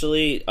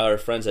essentially, our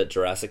friends at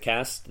Jurassic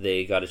Cast,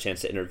 they got a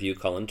chance to interview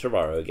Colin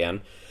Trevorrow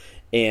again,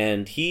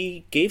 and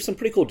he gave some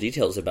pretty cool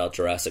details about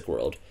Jurassic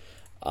World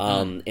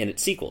and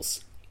its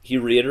sequels. He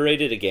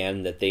reiterated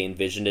again that they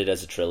envisioned it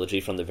as a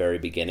trilogy from the very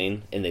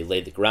beginning, and they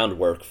laid the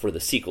groundwork for the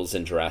sequels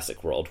in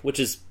Jurassic World,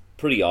 which is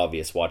pretty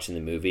obvious watching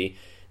the movie.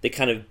 They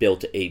kind of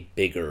built a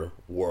bigger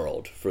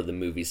world for the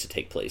movies to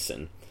take place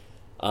in.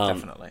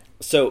 Definitely.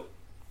 So,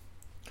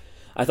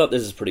 I thought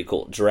this is pretty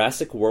cool.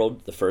 Jurassic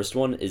World, the first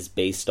one, is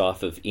based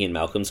off of Ian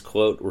Malcolm's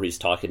quote where he's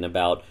talking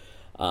about,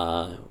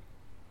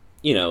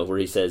 where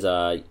he says,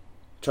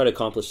 try to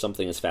accomplish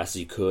something as fast as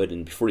you could,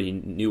 and before you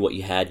knew what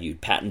you had, you'd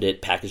patent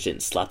it, packaged it,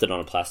 and slapped it on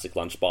a plastic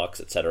lunchbox,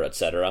 etc.,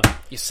 etc.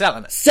 You're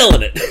selling it.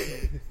 Selling it!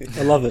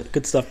 I love it.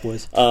 Good stuff,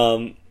 boys.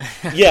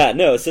 Yeah,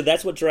 no, so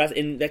that's what Jurassic...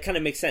 And that kind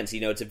of makes sense.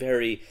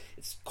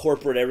 It's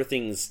corporate,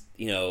 everything's,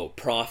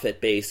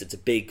 profit-based, it's a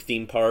big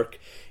theme park,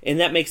 and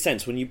that makes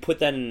sense. When you put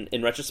that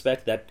in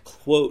retrospect, that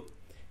quote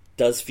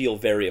does feel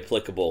very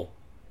applicable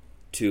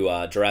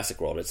to Jurassic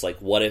World. It's like,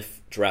 what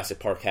if Jurassic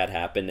Park had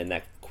happened, and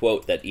that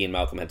quote that Ian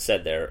Malcolm had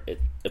said there, it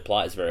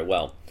applies very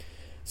well.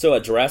 So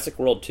Jurassic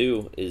World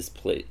 2 is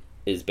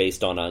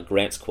based on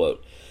Grant's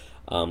quote,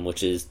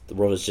 which is, the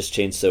world has just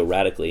changed so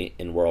radically,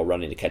 and we're all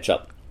running to catch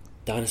up.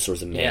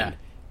 Dinosaurs and man, Yeah.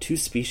 two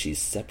species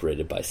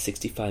separated by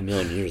 65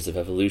 million years of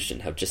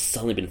evolution, have just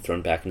suddenly been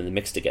thrown back into the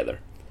mix together.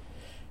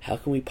 How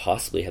can we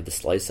possibly have the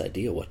slightest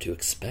idea what to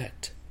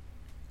expect?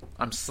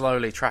 I'm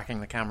slowly tracking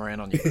the camera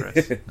in on you,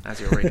 Chris, as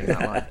you're reading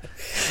that line.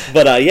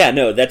 But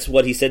that's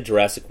what he said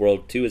Jurassic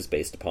World 2 is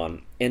based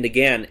upon. And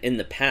again, in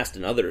the past,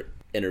 in other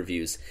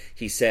interviews,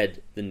 he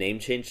said the name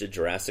change to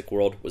Jurassic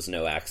World was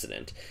no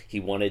accident.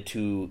 He wanted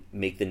to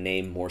make the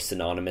name more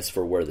synonymous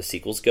for where the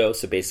sequels go,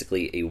 so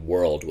basically a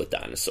world with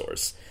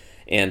dinosaurs.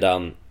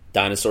 And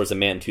dinosaurs and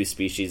man, two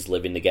species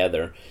living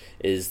together,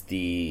 is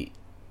the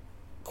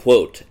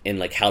quote,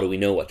 and how do we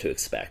know what to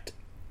expect?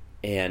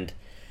 And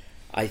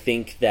I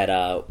think that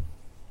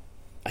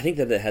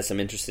that has some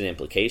interesting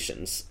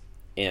implications,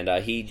 and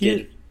he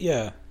did.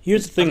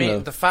 Here's the thing, though.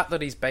 The fact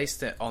that he's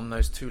based it on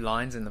those two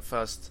lines in the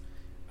first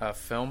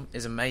film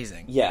is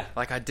amazing. Yeah,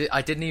 I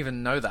didn't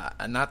even know that,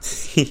 and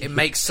it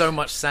makes so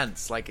much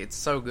sense. It's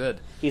so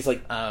good. He's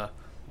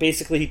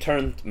basically he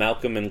turned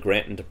Malcolm and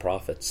Grant into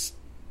prophets.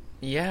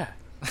 Yeah.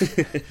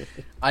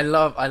 I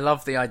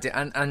love the idea,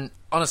 and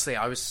honestly,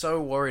 I was so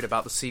worried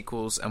about the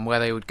sequels and where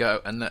they would go,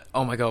 and that,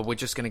 oh my god, we're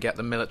just going to get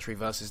the military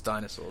versus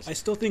dinosaurs. I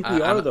still think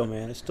we are, though,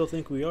 man. I still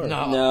think we are.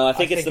 No, I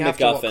think it's the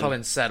after MacGuffin. What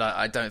Colin said,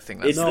 I don't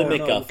think that's the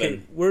MacGuffin.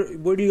 Okay.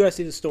 Where do you guys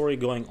see the story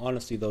going?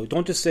 Honestly, though,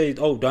 don't just say,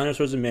 "Oh,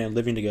 dinosaurs and man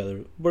living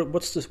together."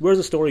 Where's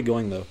the story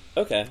going, though?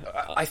 Okay,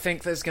 I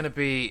think there's going to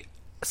be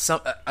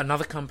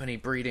another company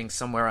breeding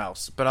somewhere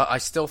else, but I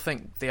still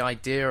think the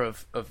idea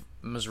of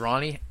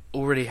Masrani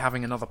already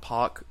having another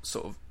park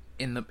sort of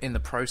in the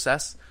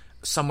process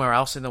somewhere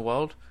else in the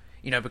world,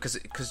 because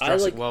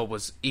Jurassic World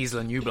was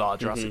Isla Nublar,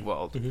 Jurassic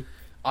World.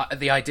 Mm-hmm.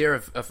 The idea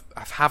of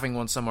having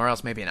one somewhere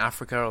else, maybe in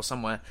Africa or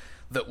somewhere,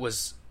 that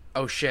was,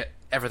 oh shit,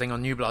 everything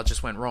on Nublar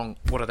just went wrong.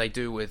 What do they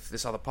do with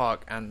this other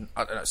park? And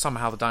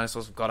somehow the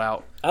dinosaurs have got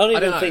out. I don't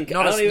even think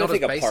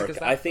a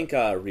park. I think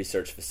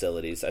research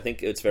facilities. I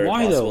think it's very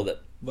possible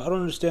that. But I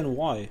don't understand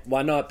why.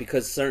 Why not?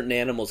 Because certain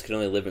animals can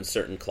only live in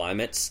certain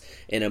climates,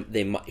 and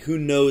who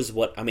knows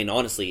what? I mean,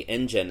 honestly,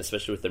 InGen,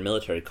 especially with their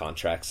military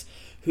contracts,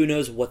 who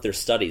knows what their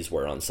studies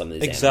were on some of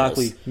these animals?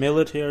 Exactly,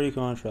 military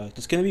contract.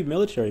 It's going to be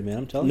military, man.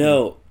 I'm telling you.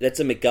 No, that's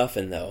a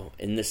MacGuffin, though,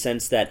 in the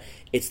sense that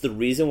it's the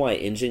reason why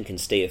InGen can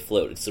stay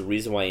afloat. It's the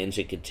reason why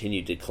InGen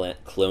continued to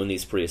clone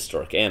these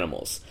prehistoric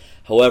animals.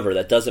 However,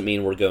 that doesn't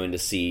mean we're going to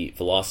see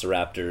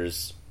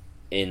velociraptors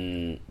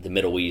in the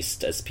Middle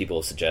East, as people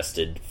have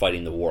suggested,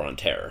 fighting the war on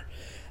terror.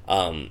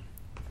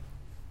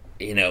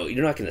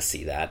 You're not going to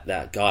see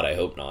that. God, I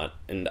hope not.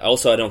 And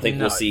also, I don't think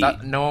we'll see.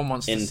 No one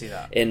wants to see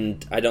that.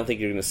 And I don't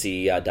think you're going to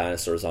see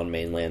dinosaurs on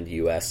mainland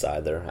U.S.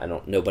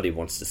 either. Nobody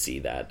wants to see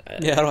that.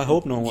 Yeah, I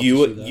hope no one wants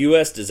to see that.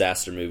 U.S.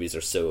 disaster movies are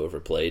so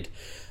overplayed.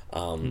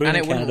 And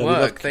it wouldn't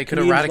work. They could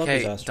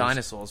eradicate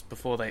dinosaurs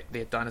before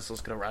the dinosaurs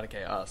could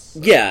eradicate us.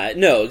 So. Yeah,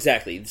 no,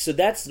 exactly. So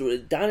that's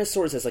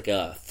dinosaurs as like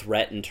a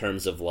threat in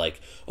terms of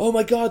like, oh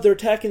my god, they're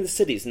attacking the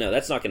cities. No,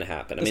 that's not going to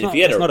happen. If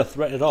you had not a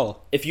threat at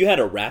all. If you had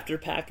a raptor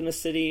pack in a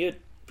city,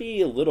 it'd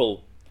be a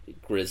little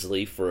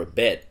grisly for a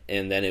bit,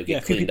 and then it would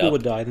get cleaned up. People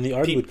would die, and the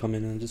army would come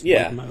in and just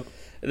wipe them out.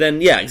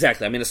 Then, yeah,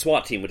 exactly. I mean, a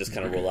SWAT team would just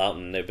kind of roll out,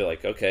 and they'd be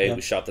like, okay, we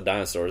shot the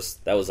dinosaurs.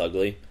 That was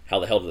ugly. How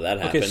the hell did that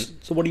happen? Okay,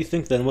 so what do you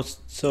think, then?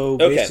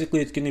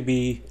 Basically, it's going to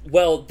be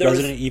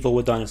Resident Evil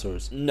with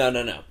dinosaurs.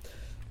 No.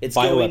 It's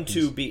going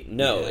to be...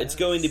 No, it's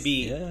going to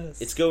be...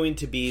 Yes. It's going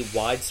to be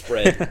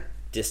widespread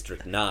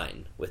District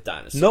 9 with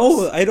dinosaurs.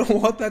 No, I don't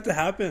want that to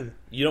happen.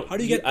 How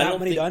do you get that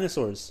many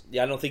dinosaurs?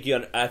 Yeah, I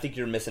think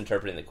you're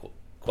misinterpreting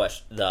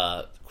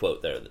the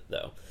quote there,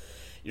 though.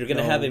 You're going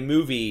to have a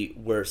movie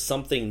where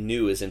something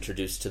new is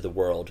introduced to the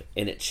world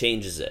and it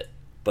changes it,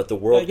 but the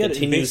world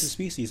continues.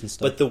 Species and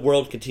stuff. But the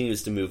world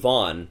continues to move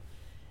on.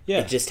 Yeah,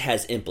 it just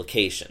has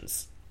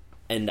implications,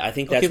 and I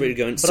think that's where you're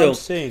going. But I'm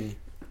saying,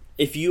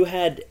 if you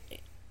had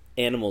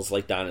animals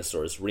like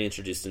dinosaurs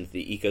reintroduced into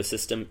the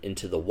ecosystem,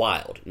 into the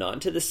wild, not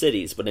into the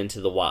cities, but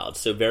into the wild,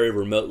 so very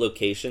remote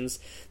locations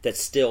that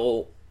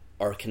still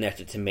are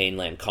connected to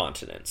mainland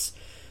continents,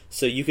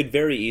 so you could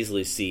very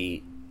easily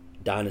see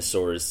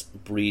dinosaurs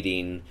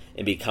breeding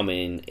and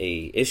becoming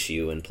a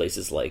issue in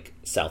places like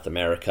South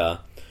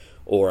America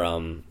or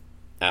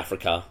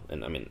Africa.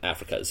 And I mean,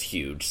 Africa is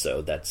huge,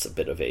 so that's a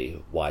bit of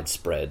a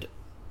widespread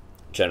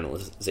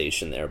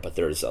generalization there. But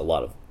there are a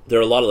lot of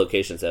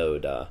locations that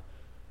would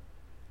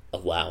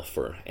allow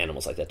for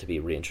animals like that to be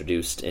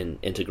reintroduced and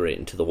integrate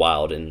into the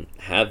wild and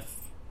have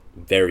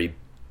very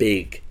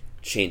big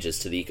changes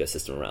to the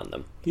ecosystem around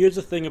them. Here's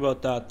the thing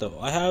about that, though.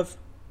 I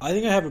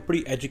think I have a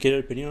pretty educated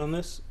opinion on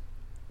this.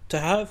 To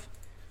have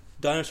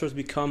dinosaurs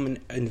become an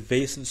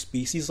invasive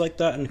species like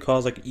that and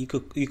cause like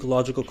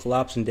ecological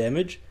collapse and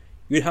damage,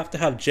 you'd have to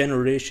have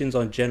generations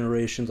on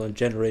generations on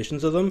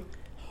generations of them.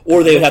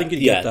 Or they would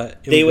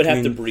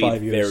have to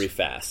breed very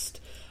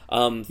fast.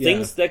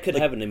 Things that could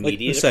have an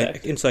immediate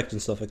effect. Insects and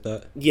stuff like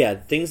that. Yeah,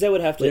 things that would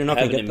have to have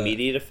an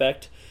immediate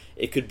effect.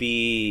 It could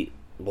be,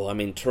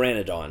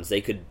 pteranodons.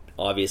 They could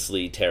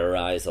obviously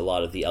terrorize a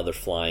lot of the other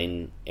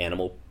flying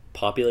animal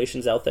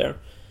populations out there.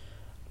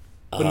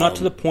 But not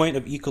to the point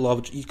of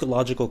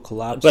ecological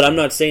collapse. But I'm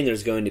not saying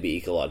there's going to be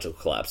ecological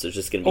collapse. There's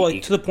just going to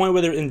be... to the point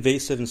where they're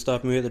invasive and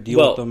stuff, and we have to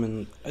deal with them.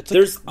 And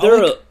there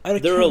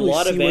are a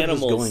lot of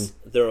animals.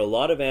 There are a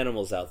lot of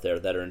animals out there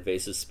that are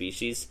invasive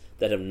species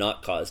that have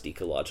not caused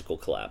ecological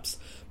collapse.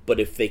 But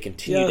if they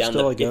continue down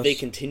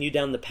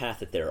the path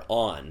that they're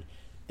on,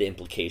 the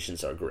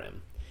implications are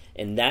grim.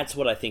 And that's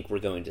what I think we're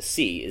going to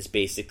see. Is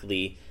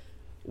basically,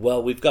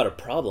 we've got a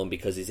problem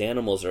because these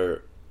animals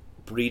are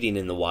breeding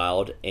in the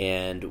wild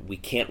and we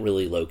can't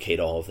really locate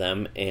all of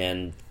them,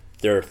 and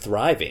they're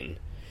thriving,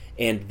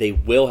 and they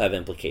will have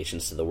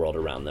implications to the world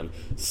around them.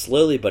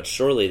 Slowly but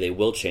surely they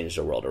will change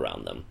the world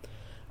around them.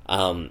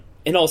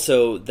 And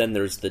also then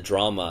there's the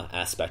drama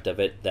aspect of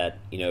it, that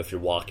if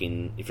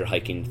you're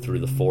hiking through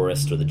the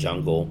forest or the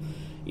jungle,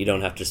 you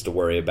don't have just to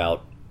worry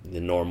about the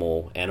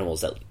normal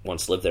animals that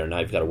once lived there. Now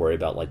you've got to worry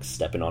about like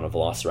stepping on a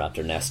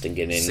velociraptor nest and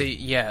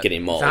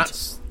getting mauled.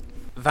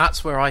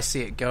 That's where I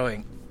see it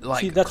going.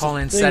 Like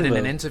Colin said in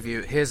an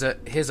interview,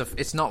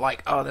 it's not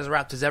like, oh, there's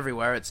raptors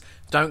everywhere. It's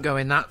don't go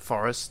in that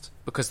forest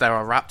because there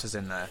are raptors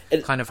in there.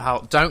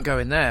 Don't go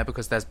in there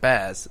because there's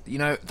bears.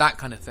 That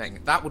kind of thing.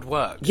 That would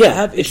work. Yeah, I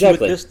have issue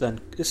with this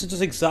then. This is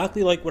just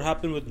exactly like what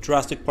happened with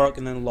Jurassic Park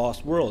and then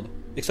Lost World.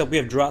 Except we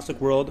have Jurassic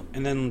World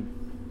and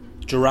then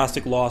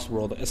Jurassic Lost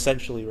World,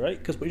 essentially, right?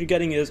 Because what you're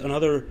getting is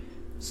another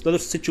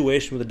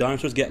situation where the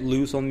dinosaurs get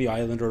loose on the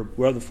island or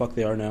wherever the fuck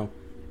they are now.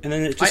 And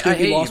then it's just going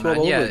to be Lost World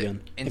all over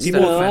again.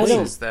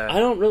 I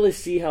don't really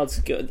see how it's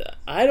good.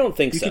 I don't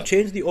think so. You could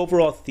change the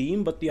overall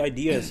theme, but the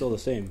idea is still the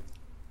same.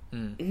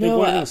 They're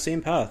going down the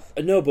same path.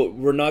 No, but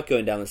we're not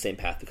going down the same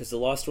path because the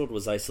Lost World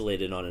was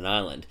isolated on an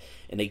island.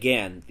 And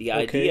again, the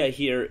idea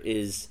here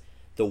is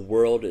the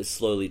world is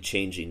slowly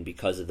changing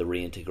because of the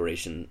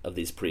reintegration of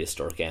these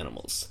prehistoric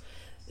animals.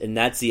 And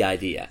that's the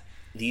idea.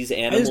 These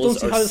animals I just don't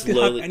see how this could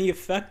have any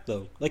effect,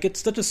 though. Like, it's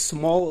such a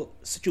small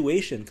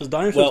situation, because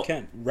dinosaurs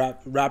can't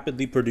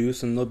rapidly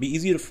produce, and they'll be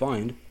easy to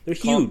find. They're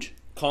huge.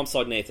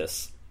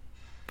 Compsognathus.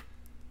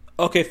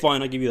 Okay,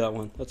 fine, I'll give you that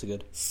one. That's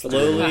good.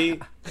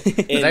 Slowly...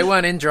 they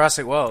weren't in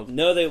Jurassic World.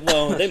 No, they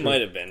might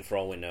have been, for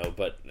all we know,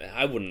 but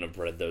I wouldn't have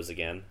bred those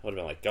again. I would have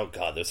been like, oh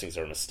god, those things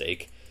are a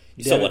mistake.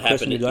 You saw what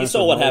happened to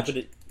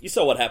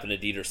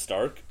Dieter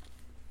Stark.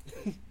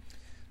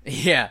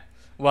 Yeah.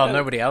 Well,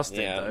 nobody else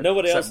did, though.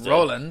 Nobody else did.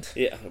 Roland.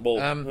 Yeah, well,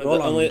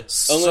 only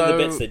the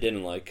bits they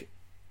didn't like.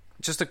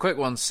 Just a quick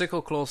one.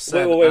 Sickleclaw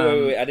said...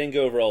 Wait. I didn't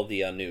go over all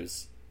the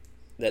news.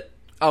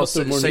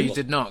 So you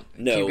did not?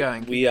 No. Keep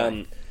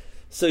going.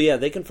 So, yeah,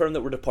 they confirmed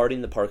that we're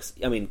departing the parks.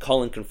 I mean,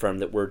 Colin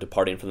confirmed that we're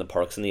departing from the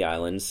parks and the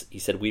islands. He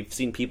said, we've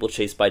seen people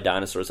chased by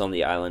dinosaurs on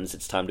the islands.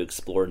 It's time to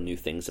explore new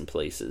things and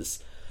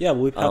places. Yeah,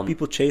 we've had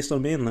people chased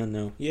on mainland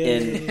now.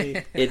 Yay!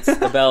 And it's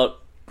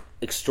about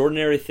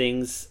extraordinary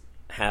things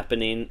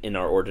happening in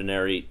our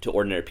ordinary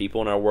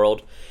people in our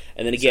world.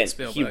 And then again,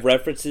 he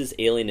references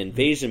alien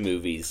invasion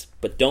movies,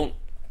 but don't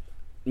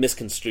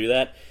misconstrue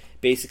that.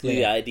 Basically,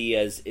 the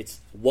idea is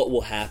it's what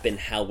will happen,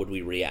 how would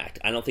we react.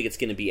 I don't think it's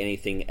going to be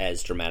anything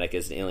as dramatic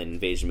as an alien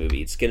invasion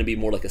movie. It's going to be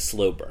more like a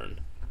slow burn,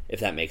 if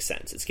that makes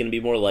sense. It's going to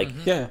be more like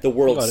the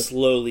world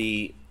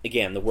slowly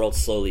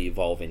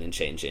evolving and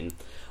changing.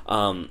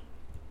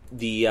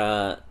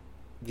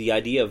 The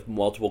idea of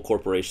multiple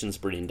corporations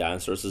breeding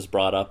dinosaurs is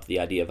brought up, the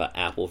idea of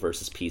Apple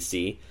versus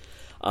PC.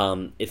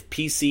 If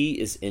PC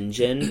is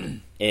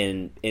InGen,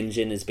 and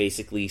InGen is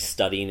basically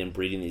studying and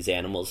breeding these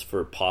animals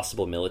for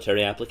possible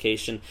military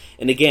application,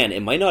 and again,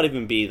 it might not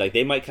even be, like,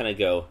 they might kind of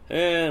go,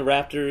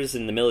 raptors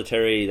in the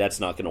military, that's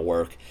not going to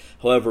work.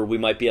 However, we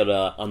might be able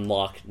to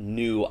unlock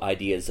new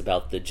ideas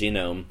about the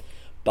genome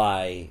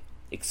by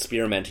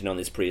experimenting on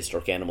these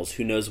prehistoric animals.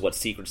 Who knows what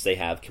secrets they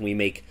have? Can we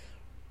make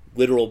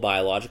literal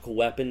biological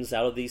weapons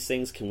out of these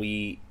things? Can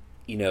we,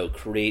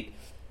 create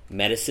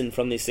medicine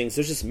from these things?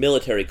 There's just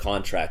military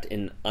contract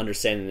in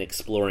understanding and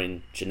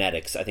exploring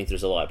genetics. I think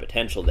there's a lot of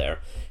potential there,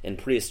 and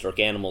prehistoric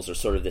animals are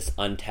sort of this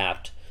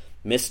untapped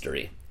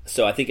mystery.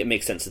 So I think it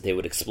makes sense that they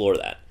would explore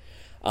that.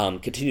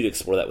 Continue to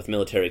explore that with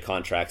military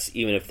contracts,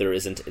 even if there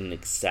isn't an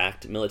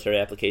exact military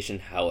application.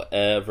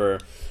 However,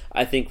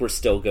 I think we're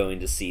still going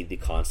to see the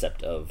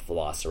concept of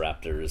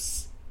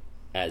velociraptors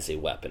as a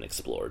weapon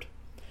explored.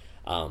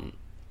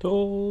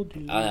 Told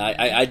you.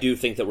 I do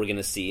think that we're going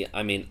to see,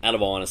 out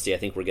of all honesty, I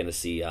think we're going to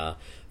see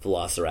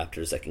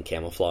velociraptors that can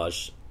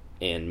camouflage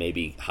and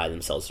maybe hide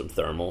themselves from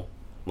thermal,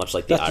 much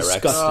like the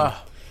Irex.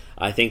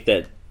 I think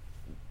that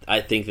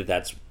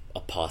that's a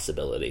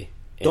possibility.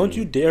 Don't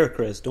you dare,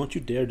 Chris. Don't you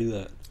dare do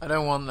that. I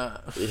don't want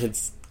that.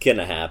 It's going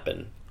to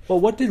happen. Well,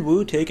 what did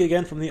Wu take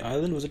again from the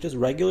island? Was it just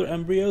regular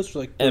embryos, or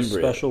like the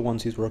special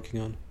ones he's working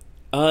on?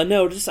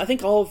 No, I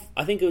think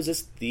it was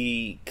just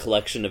the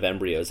collection of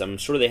embryos. I'm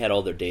sure they had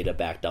all their data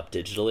backed up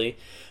digitally,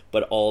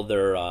 but all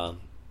their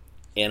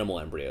animal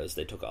embryos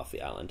they took off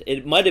the island.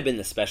 It might have been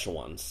the special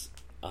ones.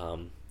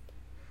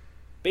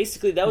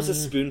 Basically, that was a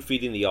spoon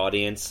feeding the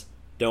audience.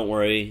 Don't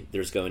worry,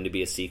 there's going to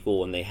be a sequel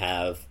when they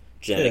have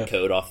genetic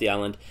code off the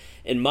island.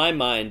 In my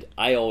mind,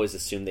 I always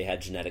assumed they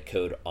had genetic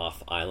code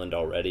off island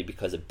already,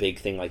 because a big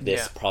thing like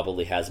this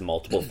probably has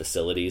multiple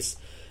facilities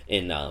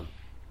in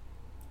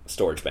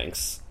storage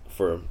banks.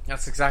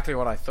 That's exactly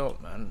what I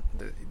thought, man.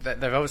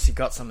 They've obviously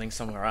got something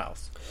somewhere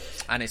else,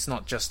 and it's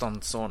not just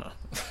on Sorna.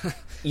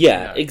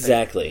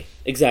 Exactly.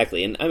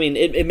 And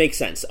it makes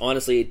sense.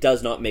 Honestly, it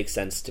does not make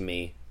sense to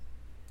me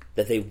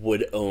that they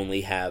would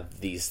only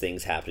have these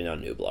things happening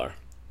on Nublar.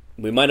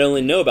 We might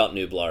only know about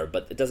Nublar,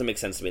 but it doesn't make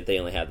sense to me that they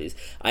only have these.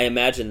 I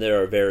imagine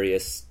there are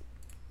various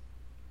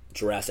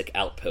Jurassic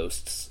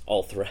outposts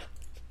all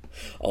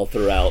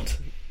throughout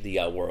the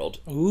world.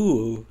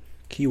 Ooh,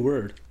 key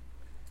word.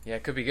 Yeah,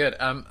 it could be good.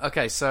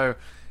 Okay, so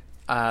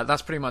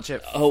that's pretty much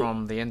it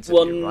from the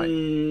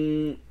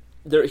interview,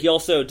 right? He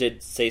also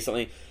did say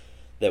something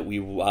that we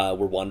were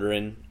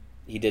wondering.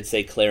 He did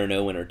say Claire and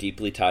Owen are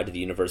deeply tied to the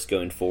universe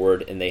going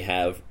forward, and they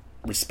have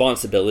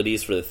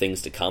responsibilities for the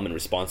things to come and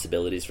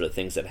responsibilities for the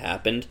things that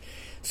happened.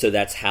 So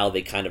that's how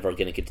they kind of are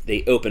going to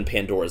they open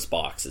Pandora's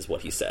box, is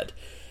what he said.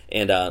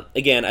 And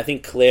again, I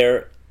think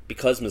Claire,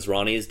 because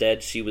Masrani is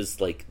dead, she was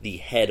like the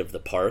head of the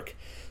park,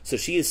 so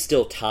she is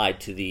still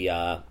tied to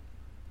the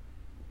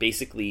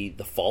basically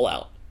the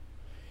fallout,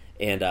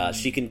 and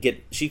she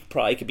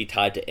probably could be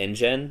tied to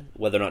InGen,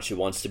 whether or not she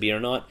wants to be or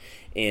not,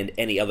 and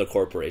any other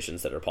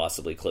corporations that are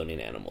possibly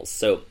cloning animals.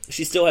 So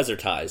she still has her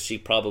ties. She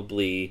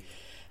probably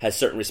has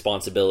certain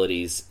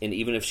responsibilities, and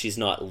even if she's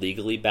not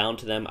legally bound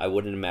to them, I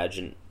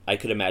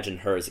could imagine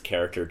her as a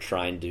character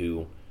trying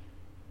to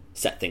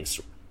set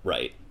things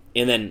right.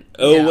 And then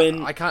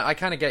Owen, I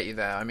kind of get you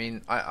there.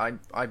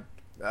 I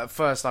at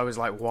first I was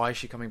like, why is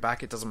she coming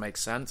back? It doesn't make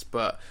sense,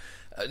 but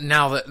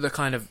now that the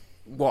kind of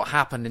what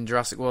happened in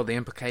Jurassic World, the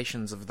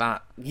implications of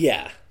that,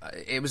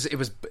 it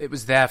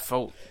was their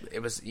fault. It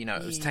was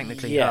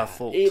technically her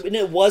fault.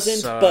 It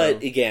wasn't,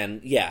 but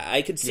again,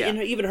 I could see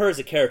even her as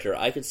a character.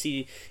 I could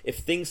see if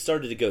things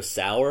started to go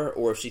sour,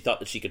 or if she thought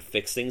that she could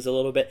fix things a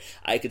little bit,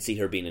 I could see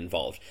her being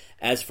involved.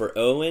 As for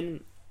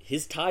Owen,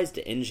 his ties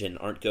to InGen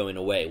aren't going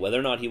away. Whether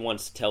or not he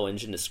wants to tell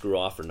InGen to screw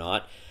off or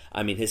not,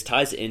 his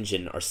ties to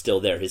InGen are still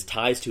there. His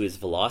ties to his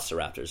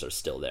velociraptors are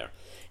still there.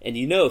 And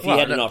if he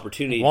had an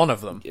opportunity... One of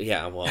them.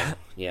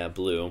 Yeah,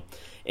 Blue.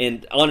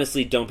 And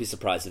honestly, don't be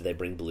surprised if they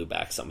bring Blue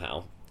back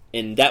somehow.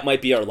 And that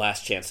might be our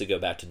last chance to go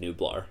back to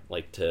Nublar,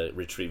 to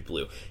retrieve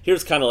Blue.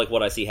 Here's kind of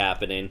what I see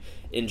happening.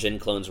 InGen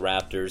clones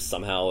raptors.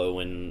 Somehow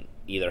Owen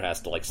either has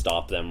to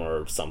stop them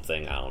or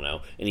something, I don't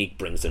know. And he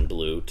brings in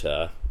Blue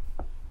to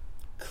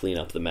clean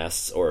up the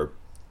mess, or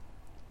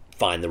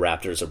find the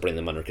raptors or bring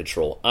them under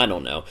control. I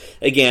don't know.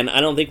 Again, I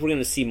don't think we're going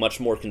to see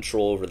much more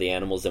control over the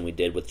animals than we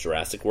did with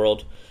Jurassic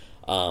World.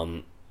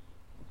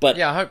 But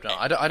I hope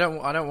not. I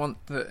don't want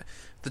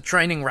the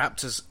training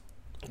raptors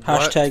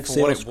hashtag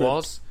for what it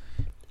was.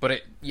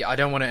 But I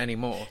don't want it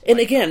anymore. And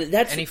again,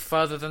 that's any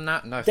further than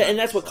that. No, and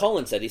that's what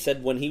Colin said. He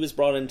said when he was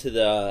brought into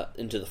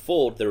the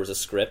fold, there was a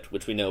script,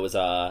 which we know was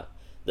the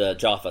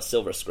Jaffa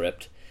Silver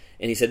script,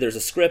 and he said there's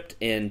a script,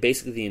 and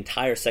basically the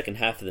entire second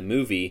half of the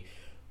movie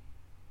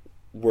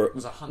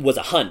was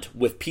a hunt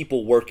with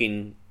people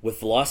working with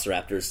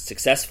velociraptors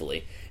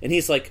successfully. And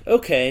he's like,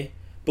 okay,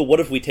 but what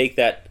if we take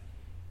that,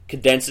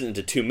 condense it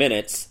into 2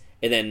 minutes,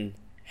 and then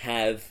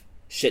have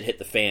shit hit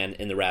the fan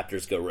and the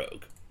raptors go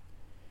rogue?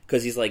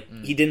 Because he's like,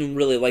 he didn't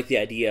really like the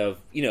idea of,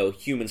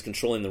 humans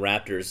controlling the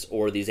raptors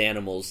or these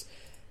animals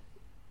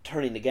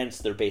turning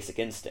against their basic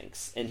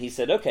instincts. And he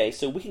said, okay,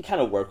 so we can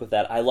kind of work with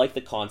that. I like the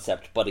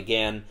concept, but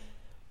again,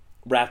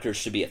 raptors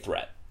should be a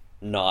threat,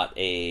 not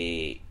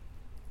a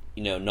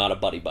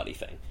buddy-buddy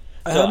thing.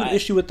 I have an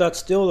issue with that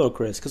still, though,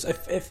 Chris, because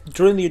if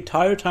during the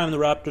entire time the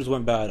Raptors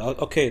went bad,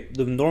 okay,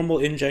 the normal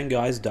InGen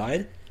guys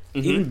died,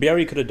 even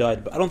Barry could have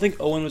died, but I don't think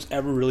Owen was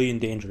ever really in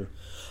danger.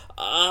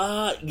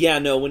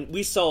 When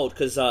we saw,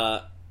 because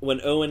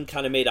when Owen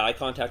kind of made eye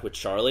contact with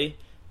Charlie,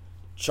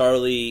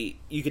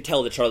 you could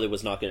tell that Charlie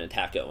was not going to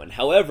attack Owen.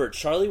 However,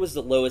 Charlie was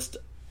the lowest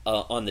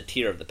on the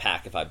tier of the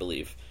pack, if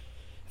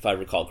I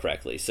recall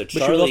correctly. So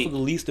Charlie, but she was also the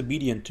least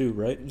obedient too,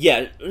 right?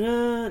 Yeah, I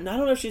don't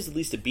know if she's the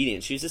least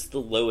obedient. She was just the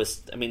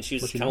lowest. I mean, she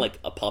was kind of like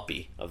a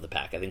puppy of the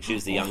pack. I think she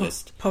was the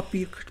youngest.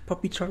 Puppy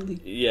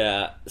Charlie.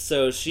 Yeah,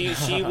 so she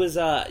was.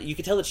 You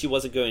could tell that she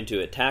wasn't going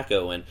to attack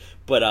Owen.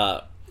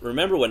 But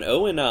remember when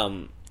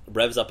Owen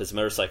revs up his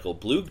motorcycle,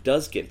 Blue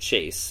does give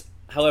chase.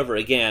 However,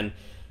 again,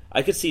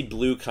 I could see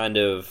Blue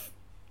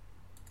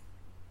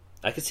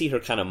I could see her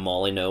kind of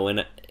mauling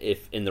Owen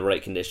if in the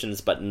right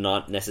conditions, but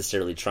not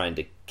necessarily trying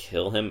to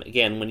kill him.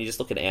 Again, when you just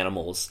look at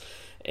animals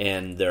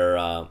and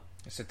their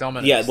it's a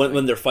dominance. Yeah,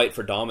 when they're fight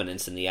for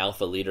dominance and the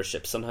alpha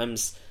leadership,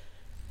 sometimes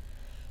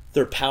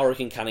their power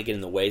can kind of get in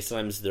the way.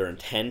 Sometimes their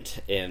intent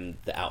and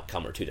the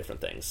outcome are two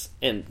different things.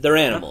 And they're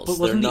animals. But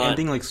wasn't the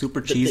ending like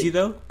super cheesy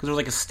though? Because there was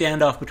like a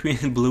standoff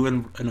between Blue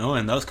and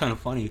Owen. That was kind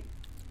of funny.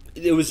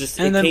 It was just,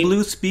 and then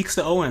Blue speaks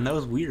to Owen. That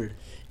was weird.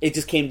 It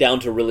just came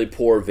down to really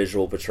poor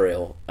visual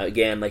portrayal.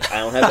 Again, like I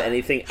don't have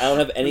anything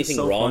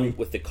so wrong funny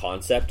with the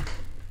concept,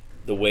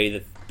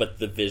 but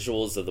the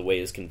visuals of the way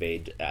it's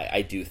conveyed.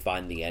 I do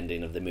find the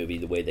ending of the movie,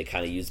 the way they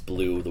kind of use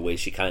Blue, the way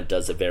she kind of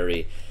does a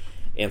very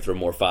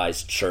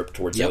anthropomorphized chirp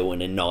towards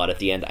Owen and nod at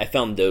the end. I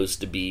found those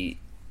to be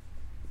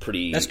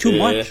pretty. That's too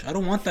much. I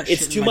don't want that.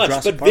 It's shit too in my much,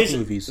 Jurassic but Park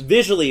movies.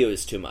 Visually it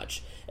was too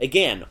much.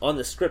 Again, on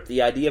the script,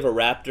 the idea of a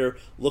raptor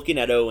looking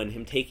at Owen,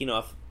 him taking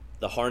off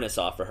the harness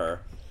off of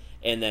her,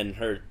 and then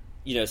her,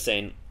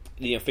 saying,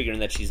 figuring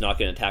that she's not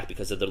going to attack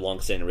because of their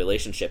long-standing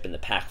relationship and the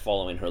pack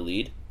following her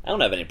lead. I don't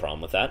have any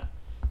problem with that.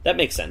 That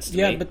makes sense to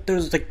me. Yeah, but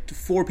there's like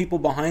 4 people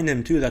behind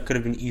him too that could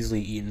have been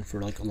easily eaten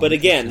for like a long But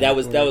again, that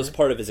was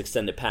part of his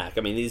extended pack.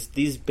 I mean, these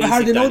basic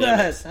how do you know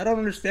dynamics, that? I don't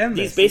understand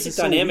these this. Basic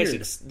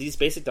dynamics. These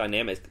basic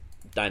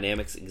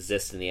dynamics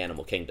exist in the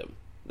animal kingdom,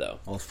 though.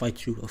 I'll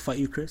fight you,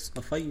 Chris.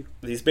 I'll fight you.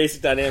 These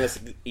basic dynamics,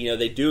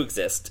 they do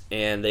exist,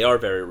 and they are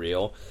very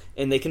real.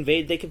 And they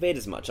conveyed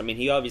as much. I mean,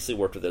 he obviously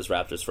worked with those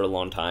raptors for a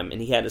long time,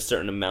 and he had a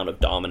certain amount of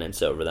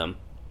dominance over them.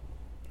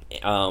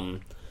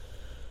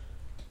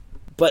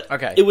 But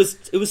okay. it was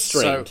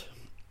strained.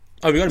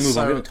 We gotta move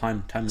on. We have a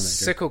time limit.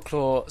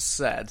 Sickleclaw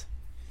said,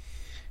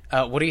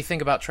 what do you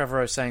think about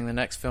Trevorrow saying the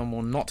next film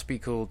will not be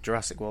called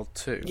Jurassic World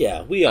 2?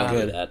 Yeah, we all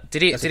know that.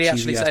 Did he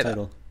actually say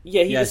that?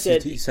 Yeah, he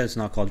said it's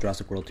not called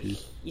Jurassic World 2.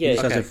 Yeah, he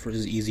says it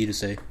is easy to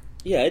say.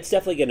 Yeah, it's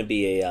definitely going to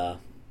be a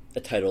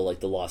title like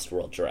The Lost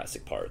World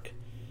Jurassic Park.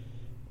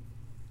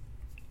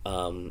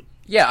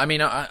 Yeah, I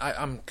mean,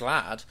 I'm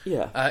glad.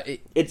 Yeah,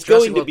 it's Jurassic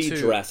going to World be 2.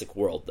 Jurassic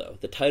World, though.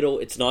 The title,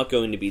 it's not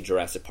going to be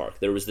Jurassic Park.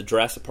 There was the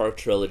Jurassic Park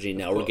trilogy.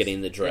 Now we're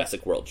getting the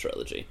Jurassic World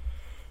trilogy.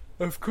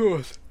 Of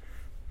course.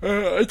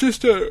 I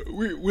just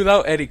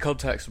without any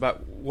context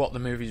about what the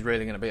movie's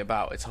really going to be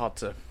about, it's hard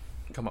to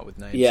come up with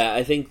names. Yeah,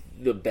 I think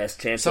the best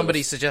chance.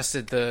 Somebody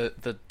suggested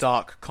the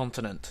Dark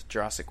Continent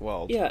Jurassic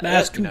World. Yeah,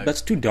 that's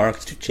too dark.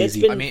 It's too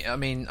cheesy. I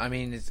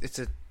mean,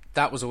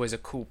 that was always a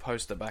cool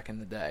poster back in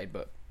the day,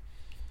 but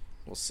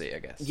we'll see, I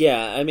guess.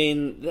 Yeah, I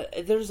mean,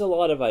 there's a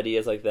lot of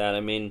ideas like that.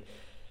 I mean,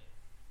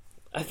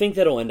 I think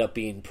that'll end up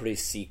being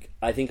pretty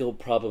I think it'll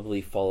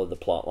probably follow the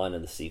plot line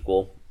of the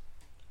sequel.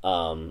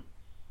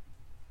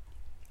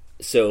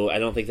 So I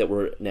don't think that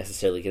we're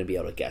necessarily going to be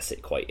able to guess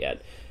it quite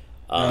yet.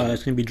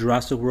 It's going to be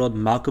Jurassic World.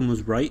 Malcolm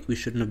was right. We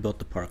shouldn't have built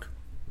the park.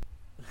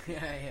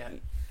 Yeah.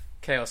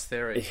 Chaos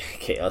Theory.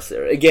 Chaos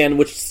Theory. Again,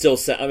 which still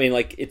I mean,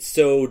 like, it's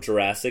so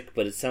Jurassic,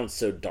 but it sounds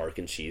so dark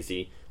and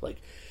cheesy.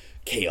 Like,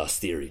 Chaos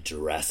Theory,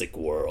 Jurassic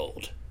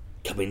World.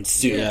 Coming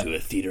soon to a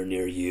theater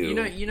near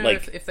you. You know,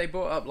 like, if they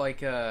brought up,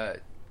 like,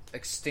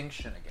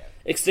 Extinction again.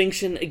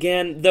 Extinction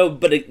again, though,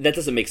 but that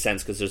doesn't make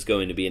sense because there's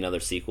going to be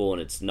another sequel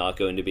and it's not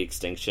going to be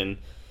Extinction.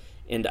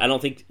 And I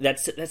don't think that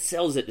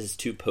sells it as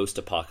too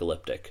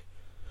post-apocalyptic.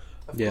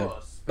 Of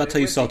course. That's how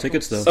you sell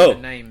tickets, though. The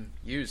name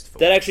used for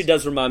that actually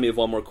does remind me of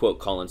one more quote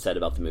Colin said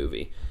about the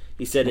movie.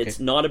 He said, It's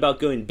not about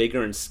going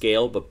bigger in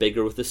scale, but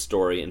bigger with the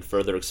story and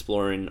further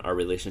exploring our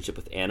relationship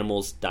with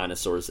animals,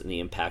 dinosaurs, and the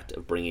impact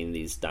of bringing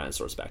these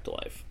dinosaurs back to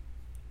life.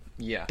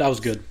 Yeah. That was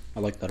good. I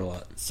like that a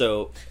lot.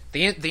 So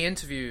The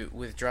interview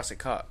with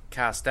Jurassic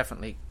Cast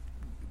definitely,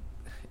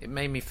 it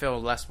made me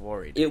feel less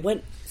worried. it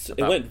went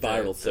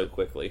viral so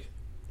quickly.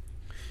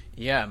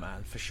 Yeah,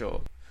 man, for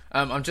sure.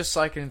 I'm just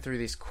cycling through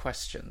these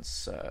questions.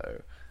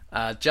 So,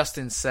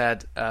 Justin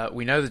said,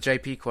 we know the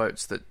JP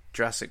quotes that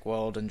Jurassic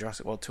World and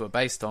Jurassic World 2 are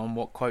based on.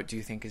 What quote do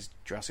you think is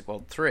Jurassic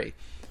World 3?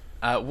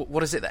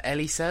 What is it that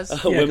Ellie says?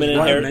 Women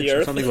inherit the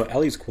earth. Something about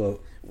Ellie's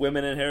quote.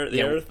 Women inherit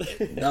the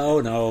earth. No.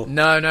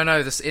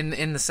 No. This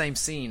in the same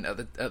scene at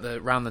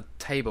the around the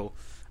table.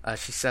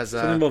 She says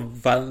Something about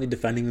violently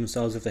defending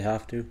themselves if they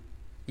have to.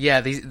 Yeah,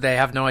 they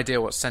have no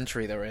idea what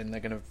century they're in. They're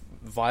going to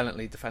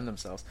violently defend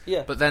themselves.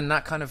 Yeah. But then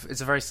that kind of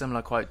is a very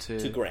similar quote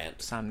to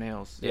Grant. Sam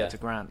Neill's. Yeah. To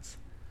Grant's.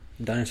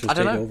 Dinosaurs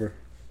take over.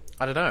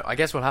 I don't know. I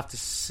guess we'll have to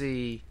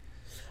see.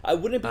 I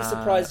wouldn't be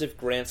surprised if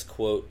Grant's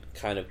quote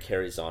kind of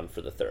carries on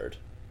for the third,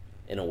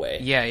 in a way.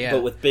 Yeah.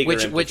 But with bigger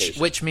implications.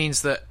 Which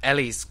means that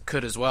Ellie's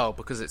could as well,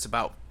 because it's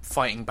about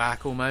fighting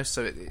back almost.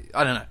 So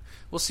I don't know.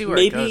 We'll see where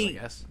it goes, I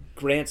guess.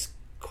 Grant's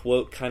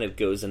quote kind of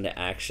goes into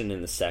action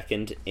in the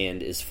second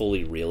and is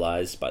fully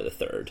realized by the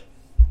third.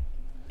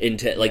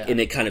 And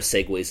it kind of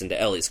segues into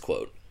Ellie's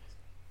quote.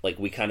 Like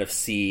we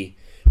see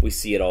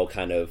it all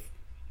kind of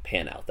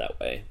pan out that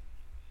way.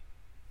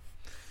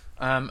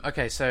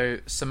 Okay, so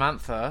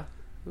Samantha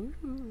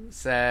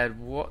said,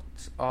 "What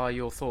are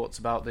your thoughts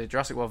about the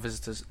Jurassic World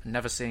visitors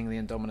never seeing the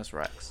Indominus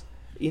Rex?"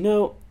 You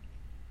know,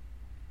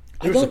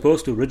 they were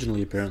supposed to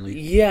originally, apparently.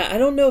 Yeah, I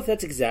don't know if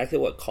that's exactly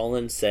what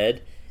Colin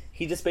said.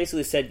 He just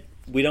basically said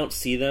we don't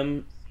see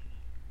the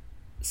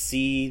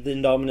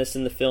Indominus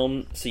in the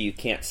film, so you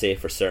can't say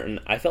for certain.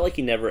 I felt like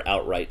he never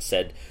outright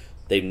said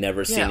they've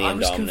never seen the Indominus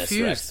Rex. I was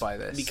confused by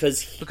this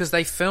because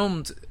they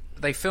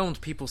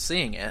filmed people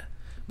seeing it,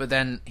 but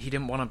then he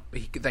didn't want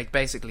to. They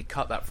basically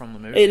cut that from the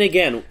movie. And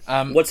again,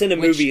 what's in the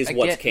movie is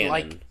what's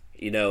canon.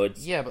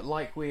 It's but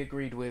like we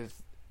agreed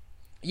with,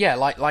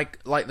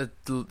 like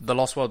the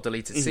Lost World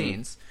deleted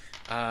scenes,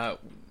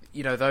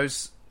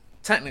 those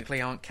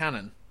technically aren't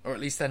canon. Or at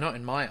least they're not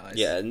in my eyes.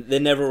 Yeah, they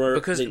never were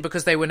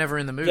because they were never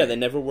in the movie. Yeah, they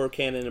never were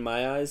canon in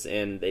my eyes,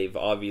 and they've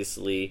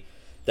obviously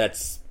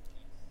that's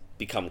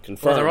become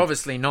confirmed. Well, they're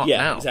obviously not now.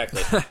 Yeah,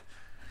 exactly.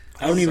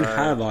 I don't even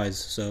have eyes,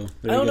 so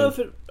I don't know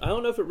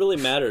if it really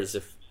matters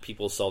if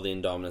people saw the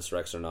Indominus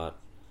Rex or not.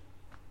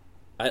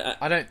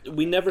 I don't.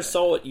 We never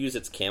saw it use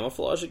its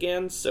camouflage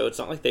again, so it's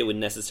not like they would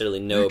necessarily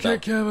know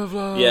about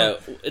camouflage. Yeah,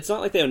 it's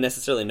not like they would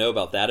necessarily know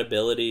about that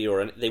ability,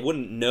 or they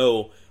wouldn't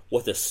know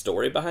what the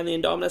story behind the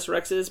Indominus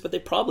Rex is, but they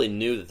probably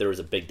knew that there was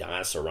a big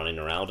dinosaur running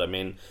around. I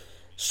mean,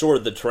 sure,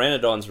 the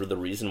Pteranodons were the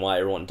reason why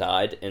everyone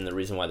died and the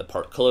reason why the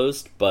park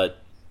closed, but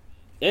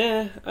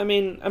I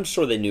mean, I'm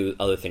sure they knew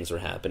other things were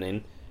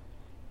happening.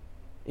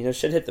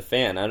 Shit hit the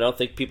fan. I don't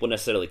think people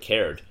necessarily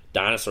cared.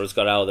 Dinosaurs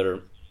got out of their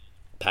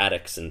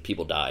paddocks and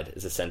people died,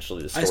 is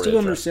essentially the story. I still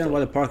don't understand why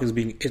the park is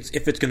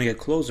if it's going to get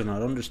closed or not. I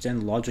don't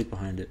understand the logic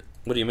behind it.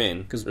 What do you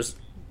mean? Because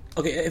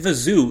okay, if a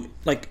zoo,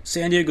 like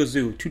San Diego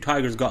Zoo, 2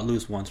 tigers got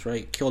loose once,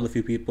 right? Killed a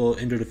few people,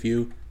 injured a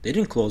few. They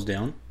didn't close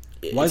down.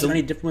 Why is it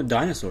any different with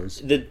dinosaurs?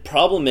 The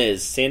problem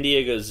is, San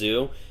Diego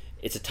Zoo,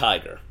 it's a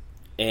tiger.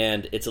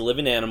 And it's a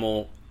living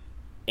animal.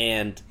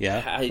 And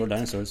for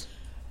dinosaurs.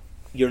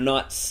 You're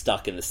not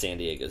stuck in the San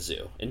Diego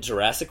Zoo. In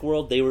Jurassic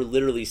World, they were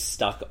literally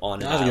stuck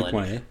on an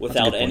island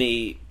without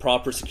any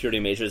proper security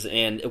measures.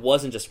 And it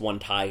wasn't just one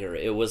tiger.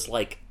 It was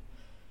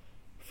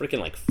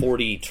freaking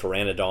 40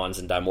 pteranodons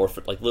and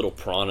dimorphic, little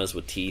piranhas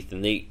with teeth,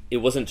 and it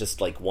wasn't just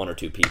 1 or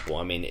 2 people.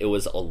 I mean, it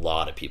was a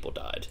lot of people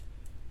died.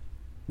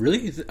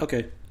 Really?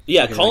 Okay.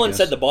 Yeah, Colin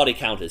said the body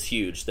count is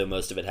huge, though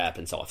most of it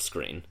happens off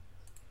screen.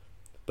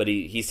 But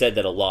he said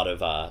that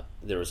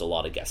there was a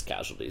lot of guest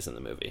casualties in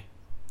the movie.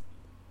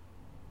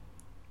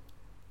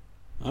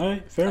 All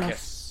right, fair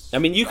enough. I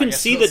mean, you can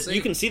see the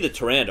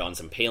pteranodons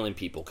impaling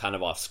people kind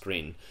of off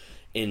screen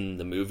in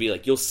the movie.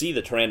 You'll see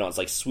the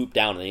pteranodons swoop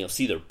down, and then you'll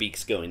see their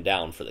beaks going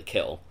down for the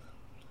kill.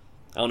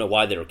 I don't know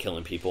why they were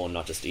killing people and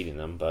not just eating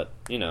them, but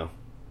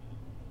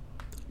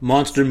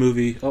monster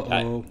movie.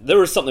 There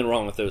was something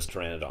wrong with those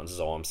pteranodons, is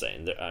all I'm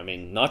saying. I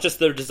mean, not just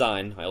their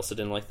design. I also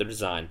didn't like their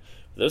design.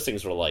 Those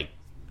things were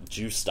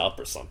juiced up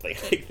or something.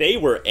 They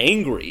were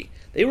angry.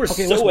 They were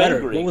so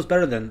angry. What was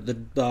better then,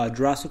 the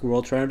Jurassic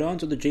World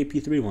pteranodons or the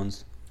JP3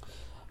 ones?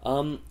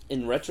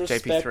 In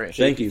retrospect,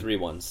 JP3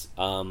 ones.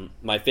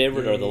 My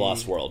favorite are the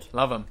Lost World.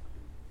 Love them.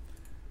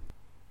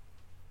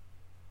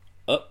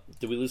 Oh,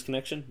 did we lose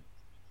connection?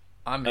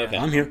 I'm here. Okay.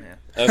 I'm here.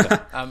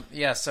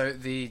 Okay. So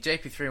the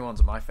JP3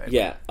 ones are my favorite.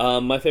 Yeah,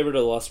 my favorite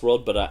are the Lost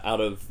World, but out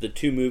of the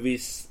 2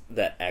 movies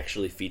that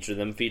actually feature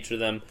them,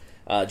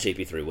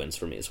 JP3 wins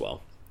for me as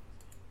well.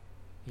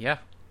 Yeah.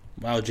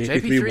 Wow,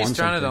 JP3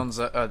 pteranodons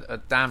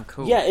are damn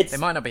cool. Yeah, they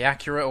might not be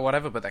accurate or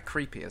whatever, but they're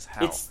creepy as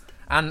hell. It's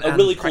a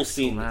really cool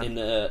scene in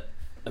a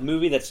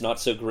movie that's not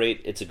so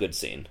great. It's a good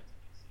scene.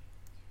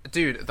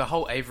 Dude, the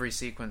whole Avery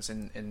sequence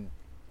in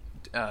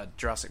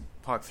Jurassic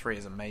Park 3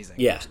 is amazing.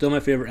 Yeah, still my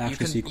favorite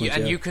action sequence.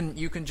 And you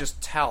can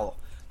just tell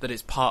that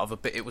it's part of a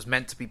bit. It was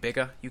meant to be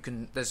bigger. You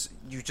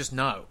just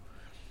know.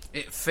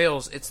 It's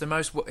the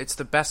most. It's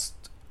the best.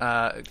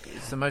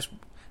 It's the most.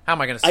 How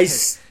am I going to say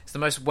this? It's the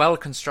most well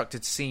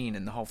constructed scene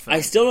in the whole film.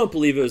 I still don't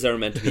believe it was ever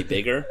meant to be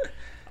bigger.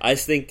 I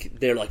think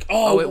they're like,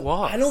 it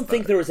was. I don't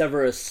think there was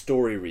ever a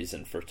story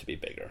reason for it to be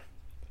bigger.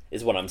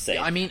 Is what I'm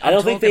saying. I mean, I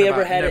don't think they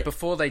ever had it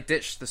before they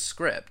ditched the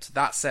script.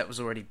 That set was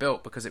already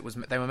built because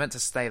they were meant to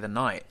stay the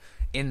night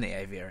in the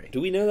aviary.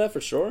 Do we know that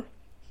for sure?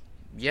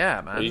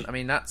 Yeah, man. I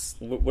mean, that's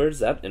where's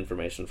that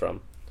information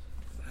from?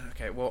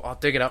 Okay, well, I'll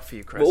dig it up for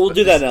you, Chris. We'll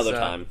do that another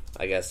time,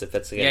 I guess, if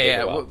it's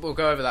we'll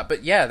go over that.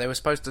 But yeah, they were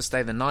supposed to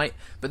stay the night,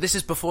 but this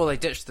is before they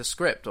ditched the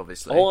script,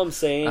 obviously. All I'm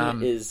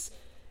saying is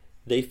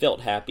they felt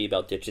happy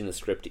about ditching the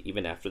script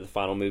even after the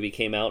final movie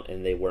came out,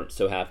 and they weren't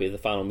so happy with the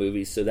final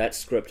movie, so that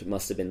script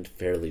must have been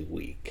fairly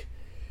weak.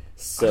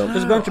 So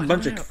there's a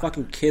bunch of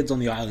fucking kids on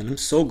the island. I'm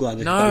so glad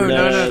they No,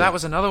 that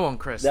was another one,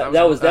 Chris. That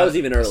was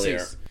even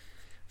earlier.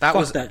 That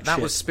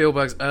was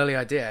Spielberg's early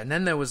idea, and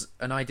then there was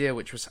an idea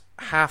which was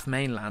half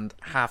mainland,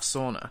 half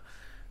sauna.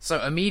 So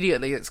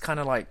immediately it's kind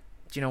of like,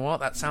 do you know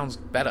what? That sounds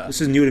better.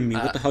 This is new to me.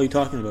 What the hell are you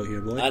talking about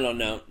here, boy? I don't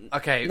know.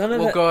 Okay,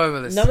 we'll go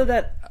over this. None of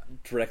that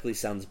directly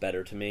sounds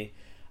better to me.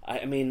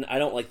 I mean, I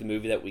don't like the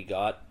movie that we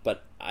got,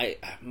 but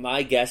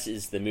my guess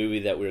is the movie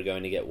that we were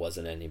going to get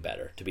wasn't any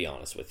better, to be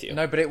honest with you.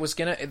 No, but it was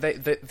gonna.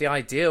 The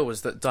idea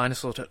was that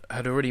dinosaurs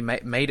had already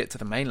made it to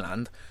the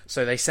mainland,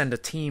 so they send a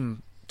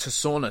team to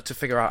Sauna to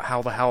figure out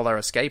how the hell they're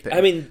escaping.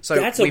 I mean, so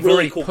that's a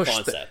really cool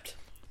concept.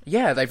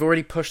 They've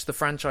already pushed the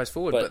franchise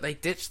forward, but they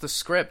ditched the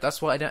script.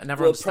 That's why I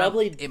never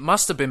understand. It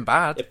must have been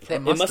bad.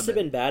 It must have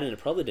been bad, and it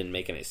probably didn't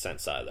make any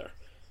sense either.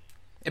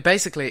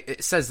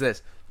 It says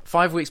this.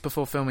 5 weeks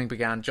before filming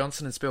began,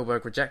 Johnson and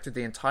Spielberg rejected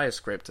the entire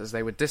script as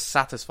they were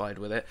dissatisfied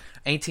with it.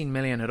 $18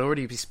 million had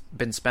already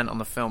been spent on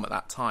the film at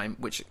that time,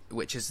 which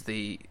is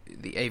the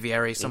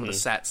aviary, some of the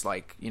sets,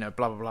 like, blah,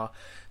 blah, blah.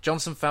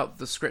 Johnson felt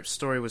the script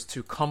story was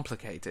too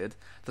complicated.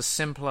 The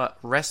simpler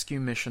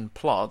rescue mission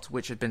plot,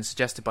 which had been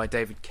suggested by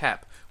David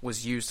Koepp,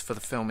 was used for the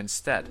film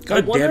instead.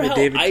 God damn it,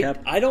 David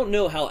Koepp. I don't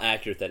know how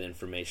accurate that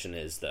information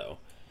is, though.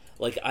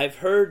 Like, I've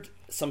heard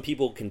some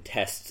people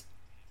contest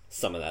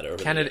some of that over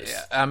Kennedy. The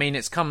years. I mean,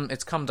 it's come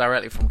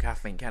directly from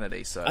Kathleen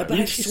Kennedy. So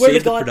I swear to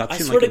God, a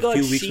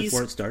few weeks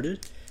before it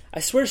started.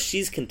 I swear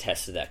she's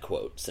contested that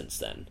quote since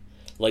then.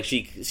 Like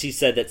she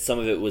said that some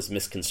of it was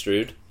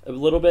misconstrued a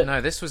little bit.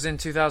 No, this was in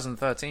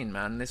 2013,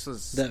 man. This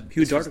was that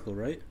huge article,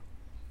 right?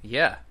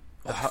 Yeah,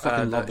 I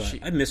fucking love that.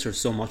 I miss her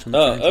so much on the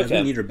franchise. Okay.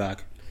 We need her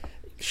back.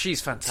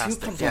 She's fantastic.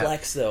 Too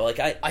complex though.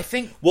 Like I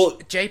think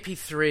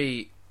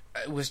JP3.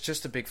 It was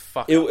just a big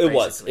fuck up. It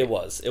was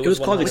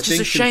called which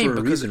is a shame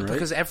reason, right?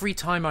 because every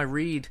time I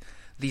read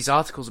these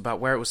articles about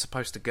where it was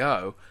supposed to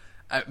go,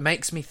 it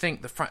makes me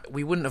think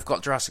we wouldn't have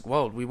got Jurassic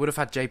World. We would have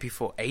had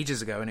JP4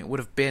 ages ago, and it would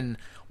have been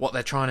what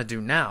they're trying to do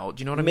now.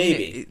 Do you know what I mean?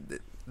 Maybe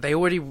they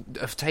already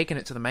have taken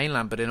it to the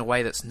mainland, but in a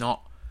way that's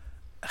not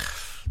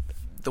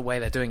the way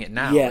they're doing it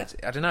now. Yeah.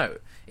 I don't know.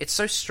 It's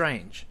so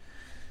strange.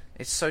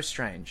 It's so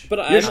strange.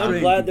 But I'm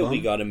glad that we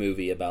got a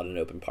movie about an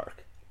open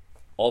park.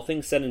 All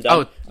things said and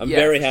done, I'm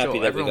very happy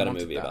that we got a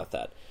movie about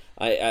that.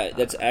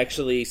 That's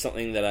actually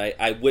something that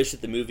I wish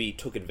that the movie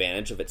took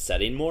advantage of its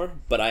setting more,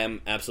 but I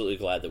am absolutely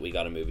glad that we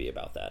got a movie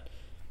about that.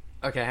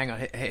 Okay, hang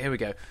on. Here we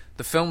go.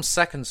 The film's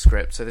second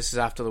script, so this is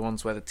after the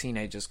ones where the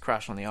teenagers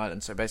crash on the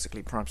island, so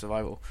basically prime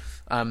survival,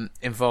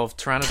 involved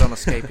Pteranodon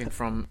escaping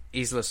from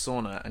Isla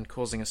Sorna and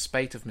causing a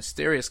spate of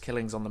mysterious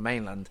killings on the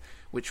mainland,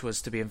 which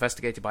was to be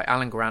investigated by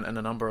Alan Grant and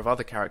a number of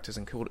other characters,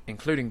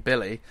 including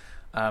Billy,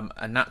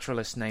 a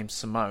naturalist named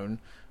Simone,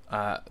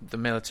 the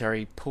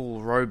military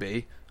Paul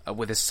Roby,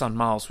 with his son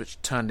Miles, which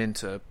turned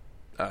into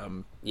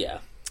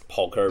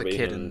Paul Kirby the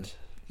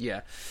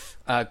kid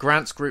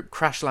Grant's group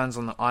crash lands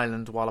on the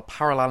island while a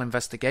parallel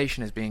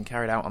investigation is being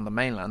carried out on the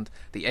mainland.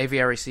 The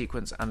aviary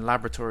sequence and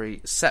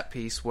laboratory set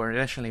piece were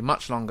initially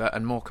much longer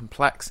and more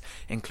complex,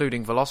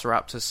 including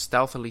velociraptors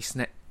stealthily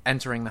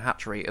entering the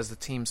hatchery as the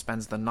team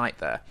spends the night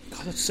there.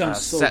 God, that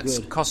sounds so sets,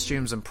 good.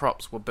 Costumes and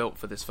props were built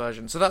for this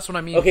version. So that's what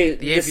I mean. Okay,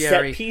 the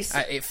aviary, set piece,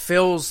 it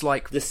feels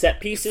like the set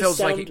pieces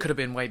like it could have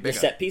been way bigger. The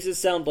set pieces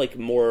sound like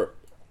more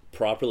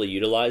properly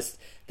utilized.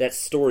 That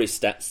story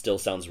still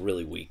sounds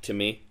really weak to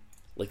me.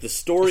 Like the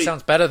story, it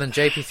sounds better than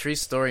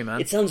JP3's story,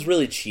 man. It sounds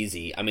really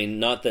cheesy. I mean,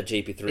 not that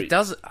JP3. It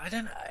doesn't. I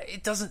don't know.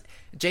 It doesn't.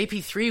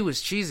 JP3 was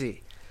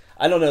cheesy.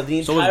 I don't know.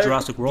 So was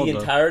Jurassic World. The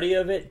entirety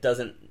of it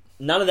doesn't.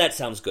 None of that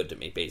sounds good to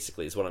me,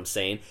 basically, is what I'm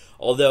saying.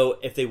 Although,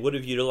 if they would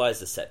have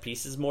utilized the set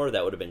pieces more,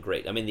 that would have been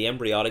great. I mean, the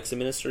Embryonics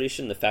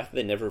Administration, the fact that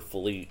they never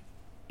fully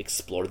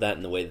explored that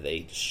in the way that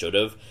they should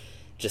have,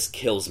 just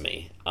kills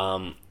me.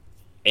 And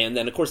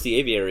then, of course, the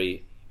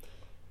aviary,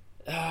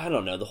 I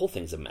don't know, the whole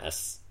thing's a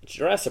mess.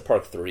 Jurassic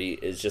Park 3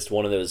 is just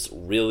one of those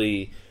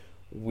really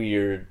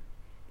weird...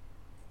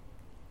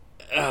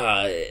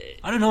 I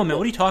don't know, man.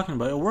 What are you talking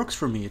about? It works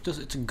for me.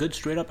 It's a good,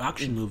 straight-up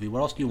action movie.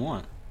 What else do you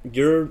want?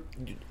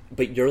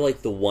 But you're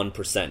like the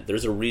 1%.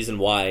 There's a reason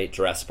why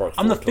Jurassic Park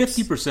 4 I'm the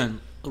 50%.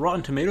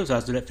 Rotten Tomatoes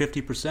has it at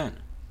 50%.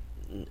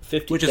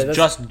 50, which is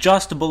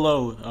just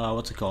below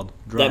what's it called?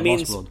 That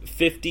means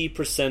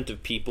 50%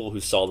 of people who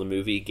saw the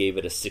movie gave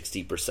it a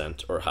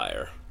 60% or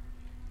higher.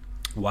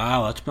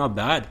 Wow, that's not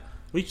bad.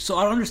 So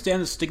I don't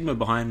understand the stigma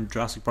behind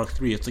Jurassic Park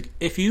 3. It's like,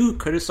 if you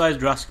criticize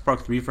Jurassic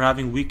Park 3 for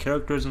having weak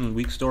characters and a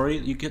weak story,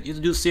 you have to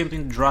do the same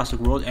thing to Jurassic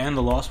World and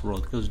The Lost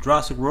World, because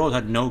Jurassic World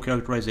had no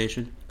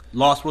characterization.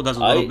 Lost World has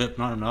a little bit,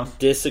 not enough.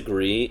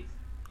 Disagree.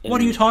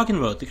 What are you talking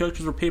about? The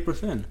characters were paper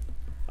thin.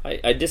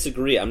 I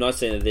disagree. I'm not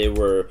saying that they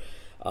were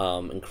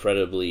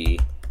incredibly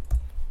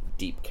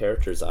deep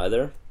characters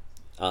either.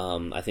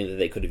 I think that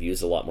they could have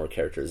used a lot more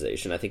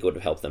characterization. I think it would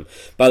have helped them.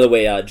 By the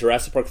way,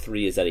 Jurassic Park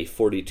 3 is at a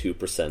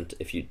 42%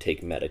 if you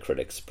take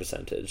Metacritic's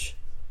percentage.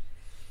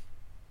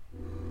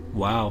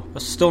 Wow.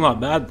 That's still not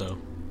bad, though.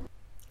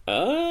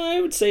 I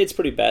would say it's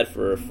pretty bad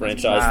for a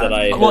franchise that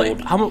I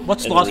hold.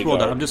 What's Lost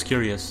World at? I'm just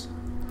curious.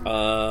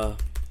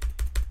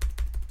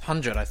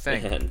 100, I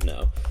think.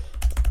 No.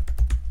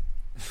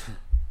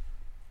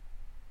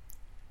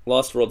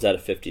 Lost World's at a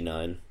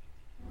 59.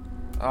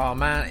 Oh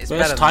man, it's but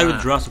better. That's tied than with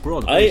that. Jurassic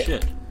World. I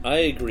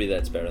agree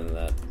that's better than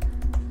that.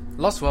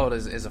 Lost World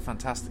is a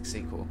fantastic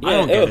sequel. I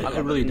don't get it. I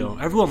really don't.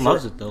 Everyone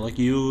loves it though. Like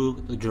you,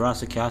 the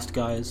Jurassic Cast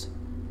guys.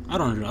 I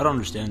don't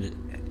understand it.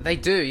 They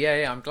do,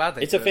 yeah. I'm glad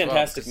they. It's a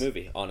fantastic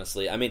movie,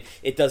 honestly. I mean,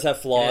 it does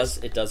have flaws.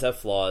 It does have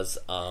flaws.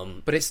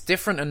 But it's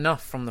different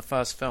enough from the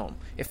first film.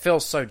 It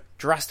feels so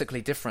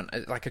drastically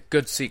different, like a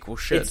good sequel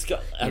should. It's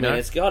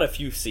got a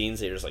few scenes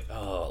that you're just like,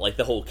 oh, like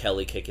the whole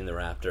Kelly kicking the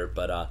raptor.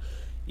 But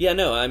yeah,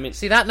 no, I mean,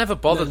 see, that never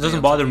bothered me. It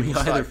doesn't bother me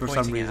either for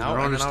some reason. I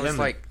don't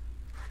understand.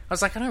 I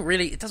was like, I don't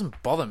really. It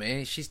doesn't bother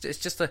me. It's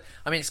just a.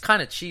 I mean, it's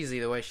kind of cheesy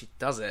the way she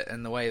does it,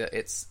 and the way that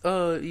it's.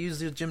 Oh,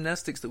 use your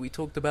gymnastics that we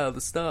talked about at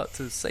the start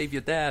to save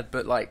your dad,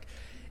 but like,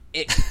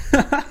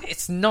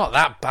 it's not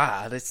that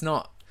bad. It's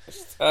not.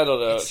 I don't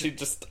know.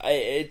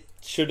 It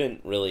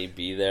shouldn't really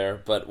be there,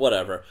 but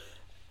whatever.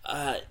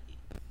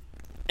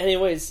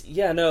 Anyways,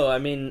 yeah, no. I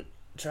mean,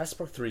 Jurassic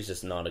Park 3 is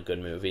just not a good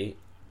movie,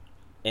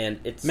 and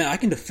it's. Man, I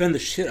can defend the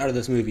shit out of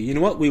this movie. You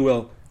know what? We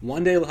will.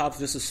 One day we'll have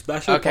just a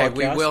special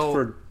podcast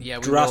for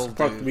Jurassic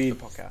Park 3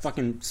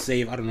 fucking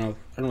save. I don't know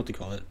what to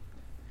call it.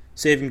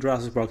 Saving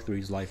Jurassic Park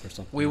 3's life or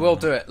something. We will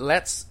do it.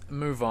 Let's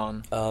move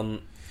on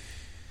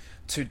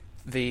to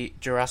the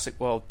Jurassic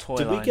World toy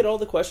line. Did we get all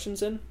the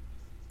questions in?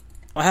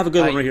 I have a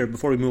good one right here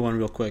before we move on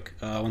real quick.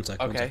 One sec.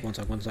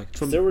 It's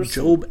from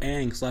Job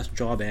Ang /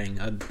 Job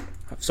Ang. I'm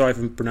sorry if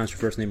I pronounced your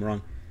first name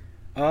wrong.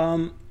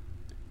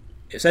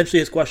 Essentially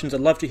his questions,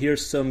 I'd love to hear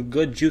some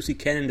good juicy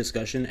canon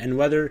discussion and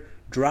whether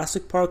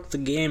Jurassic Park the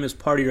game is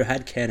part of your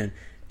head canon.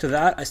 To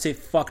that, I say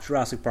fuck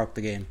Jurassic Park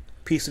the game.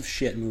 Piece of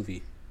shit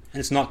movie. And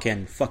it's not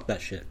canon. Fuck that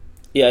shit.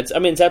 Yeah, it's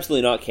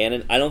absolutely not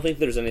canon. I don't think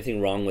there's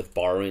anything wrong with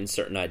borrowing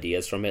certain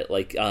ideas from it.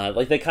 Like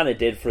they kind of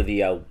did for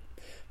the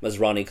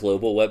Masrani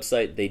Global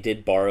website. They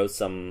did borrow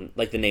some,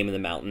 like the name of the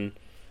mountain.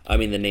 I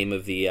mean, the name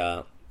of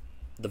the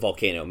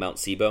volcano, Mount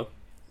Sibo.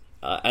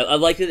 I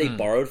like that they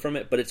borrowed from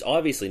it, but it's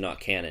obviously not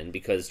canon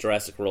because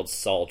Jurassic World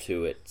saw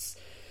to its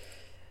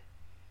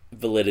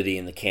validity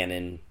in the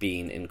canon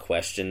being in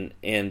question.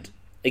 And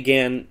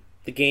again,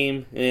 the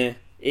game,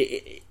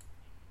 it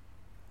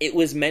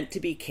was meant to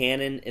be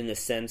canon in the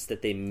sense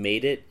that they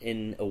made it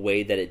in a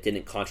way that it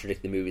didn't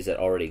contradict the movies that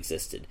already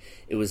existed.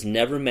 It was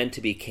never meant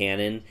to be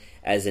canon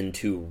as in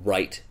to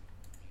write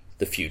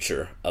the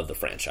future of the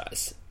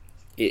franchise.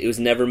 It was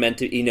never meant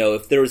to,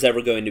 if there was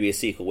ever going to be a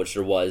sequel, which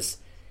there was,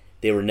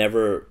 they were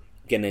never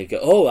going to go,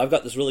 oh, I've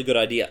got this really good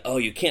idea. Oh,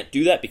 you can't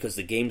do that because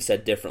the game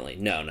said differently.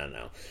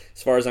 No.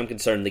 As far as I'm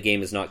concerned, the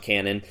game is not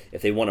canon.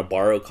 If they want to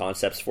borrow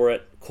concepts for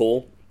it,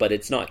 cool, but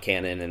it's not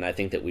canon, and I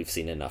think that we've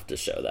seen enough to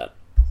show that.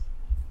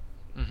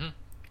 Mm-hmm.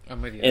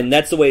 I'm with you. And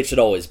that's the way it should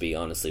always be,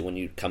 honestly, when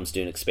it comes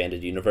to an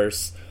expanded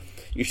universe.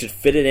 You should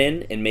fit it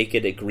in and make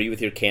it agree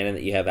with your canon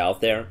that you have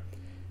out there.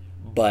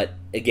 But,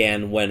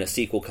 again, when a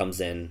sequel comes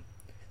in,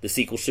 the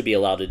sequel should be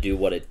allowed to do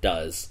what it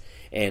does.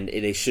 And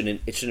it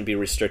shouldn't be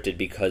restricted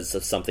because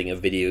of something a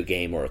video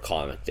game or a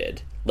comic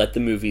did. Let the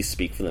movies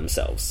speak for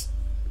themselves.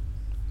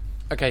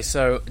 Okay,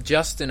 so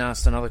Justin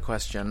asked another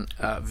question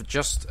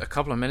just a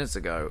couple of minutes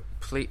ago,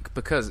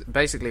 because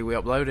basically we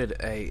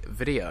uploaded a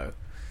video,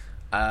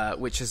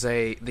 which is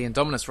the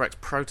Indominus Rex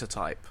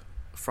prototype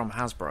from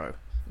Hasbro,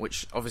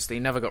 which obviously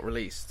never got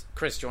released.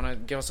 Chris, do you want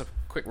to give us a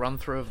quick run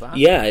through of that?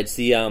 Yeah, it's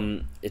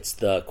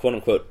the quote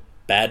unquote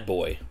bad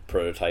boy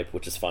prototype,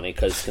 which is funny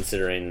because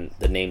considering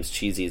the name's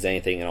cheesy as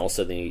anything, and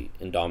also the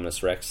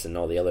Indominus Rex and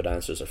all the other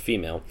dinosaurs are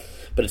female,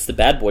 but it's the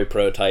bad boy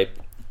prototype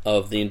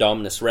of the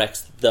Indominus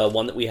Rex, the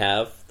one that we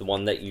have, the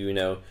one that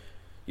you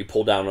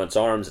pull down on its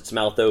arms, its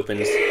mouth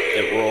opens,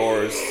 it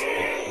roars,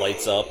 it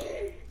lights up.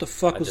 The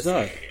fuck was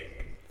that?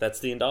 That's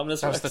the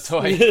Indominus Rex. That was the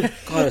toy.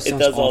 God, it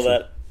does awful. All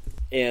that,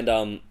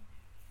 and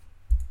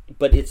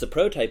but it's a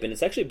prototype, and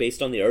it's actually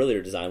based on the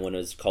earlier design when it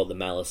was called the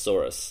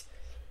Malosaurus,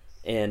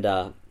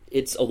 and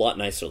it's a lot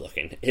nicer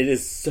looking. It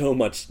is so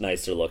much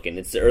nicer looking.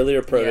 It's the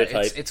earlier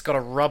prototype. Yeah, it's got a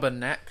rubber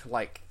neck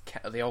like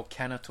the old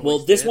Kenner toys. Well,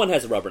 this one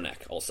has a rubber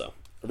neck also.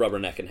 rubber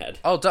neck and head.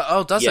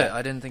 Does Yeah. it?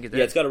 I didn't think it did.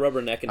 Yeah, it's got a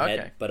rubber neck and Okay.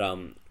 head. But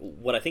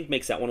what I think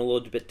makes that one a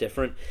little bit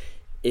different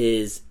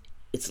is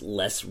it's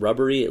less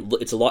rubbery.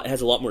 It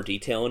has a lot more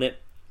detail in it.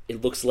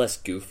 It looks less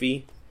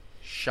goofy.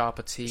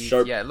 Sharper teeth.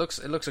 Sharp- Yeah, it looks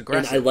And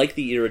aggressive. I like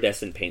the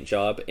iridescent paint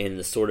job and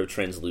the sort of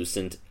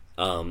translucent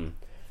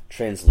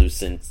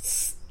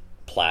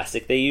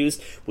plastic they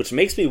used, which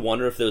makes me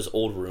wonder if those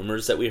old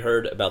rumors that we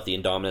heard about the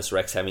Indominus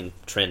Rex having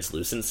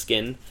translucent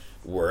skin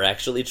were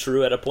actually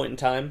true at a point in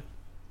time.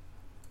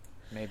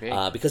 Maybe.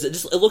 Because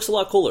it looks a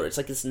lot cooler. It's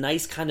like this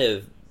nice kind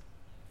of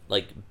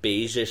like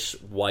beigeish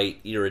white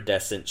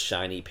iridescent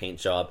shiny paint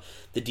job.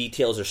 The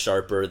details are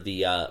sharper.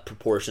 The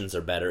proportions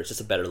are better. It's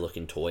just a better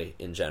looking toy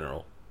in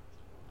general.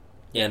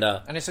 And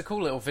it's a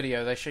cool little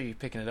video. They show you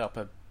picking it up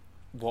at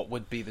what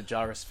would be the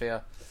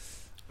gyrosphere.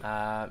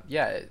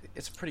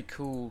 It's a pretty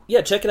cool.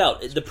 Yeah, check it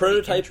out. The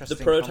prototype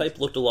interesting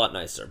looked a lot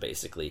nicer,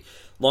 basically.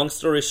 Long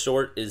story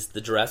short is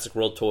the Jurassic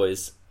World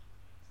toys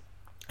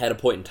at a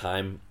point in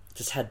time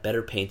just had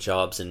better paint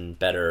jobs and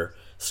better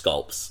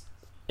sculpts.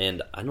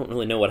 And I don't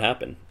really know what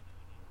happened.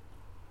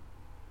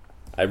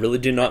 I really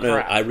do not know.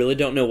 I really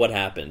don't know what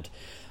happened.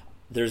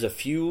 There's a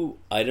few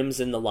items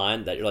in the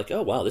line that you're like,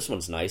 oh wow, this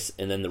one's nice,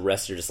 and then the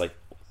rest you're just like,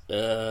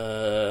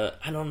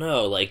 I don't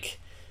know. Like,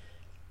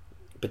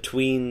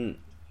 between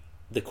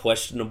the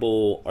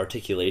questionable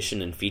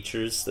articulation and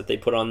features that they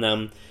put on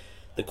them,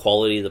 the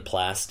quality of the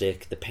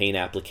plastic, the paint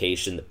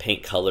application, the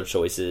paint color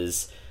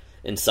choices,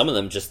 and some of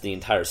them just the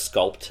entire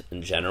sculpt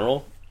in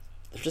general,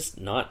 they're just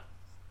not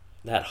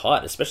that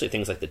hot, especially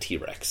things like the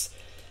T-Rex.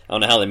 I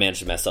don't know how they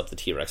managed to mess up the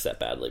T-Rex that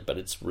badly, but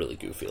it's really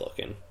goofy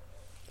looking.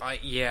 I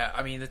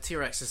mean, the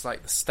T-Rex is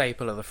like the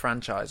staple of the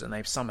franchise, and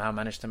they've somehow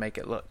managed to make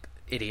it look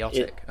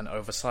idiotic, an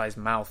oversized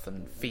mouth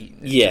and feet.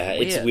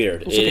 It's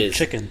weird. Looks like a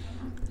chicken.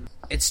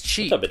 It's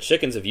cheap. What type of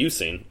chickens have you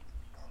seen?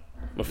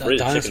 I'm afraid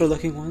of chickens.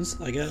 Dinosaur-looking ones,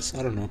 I guess.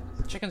 I don't know.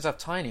 Chickens have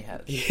tiny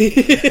heads.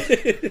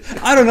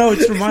 I don't know. It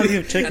just reminds me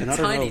of chicken. And I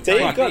don't tiny, know. tiny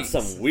They've got beaks.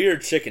 some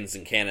weird chickens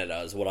in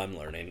Canada, is what I'm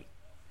learning.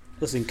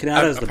 Listen,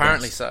 Canada's the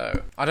Apparently best.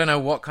 so. I don't know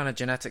what kind of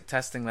genetic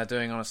testing they're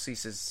doing on a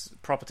Cease's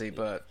property,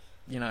 but,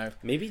 you know.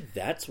 Maybe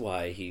that's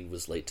why he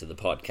was late to the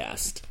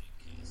podcast.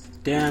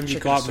 Damn, you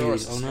got me.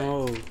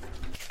 Chickenosaurus.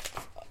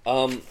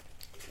 Oh no.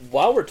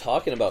 While we're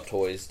talking about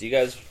toys, do you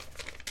guys...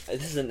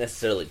 This isn't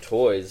necessarily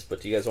toys,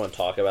 but do you guys want to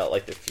talk about,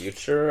 like, the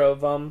future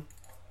of,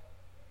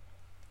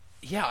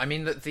 Yeah, I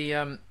mean,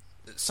 the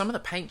some of the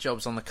paint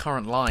jobs on the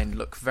current line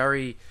look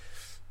very...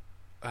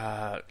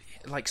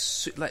 like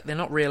they're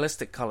not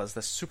realistic colors.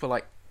 They're super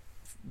like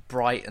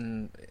bright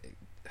and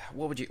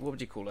what would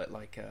you call it?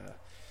 Like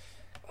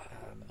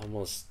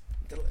almost...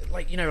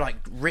 like, you know, like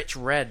rich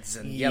reds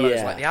and yellows.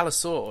 Yeah. Like the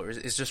Allosaur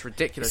is just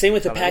ridiculous. Same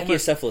with the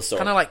Pachycephalosaur.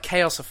 Kind of like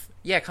chaos.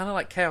 Kind of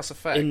like Chaos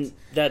Effect. And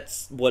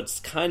that's what's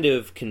kind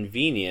of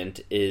convenient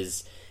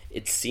is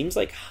it seems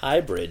like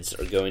hybrids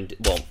are going to...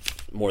 Well,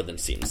 more than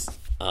seems.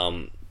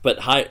 But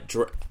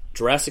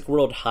Jurassic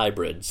World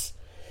hybrids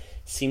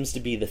seems to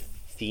be the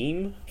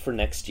theme for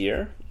next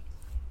year.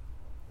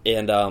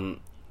 And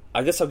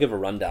I guess I'll give a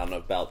rundown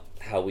about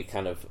how we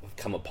kind of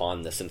come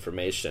upon this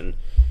information.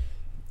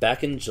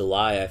 Back in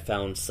July, I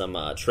found some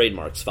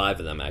trademarks, 5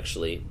 of them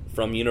actually,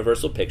 from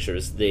Universal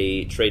Pictures.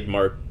 They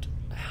trademarked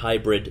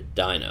Hybrid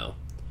Dino.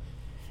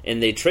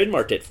 And they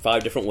trademarked it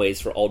 5 different ways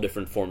for all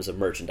different forms of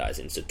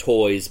merchandising. So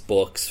toys,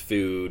 books,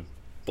 food,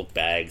 book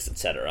bags,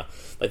 etc.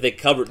 Like they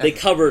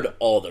covered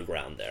all the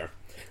ground there.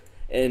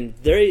 And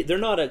they're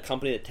not a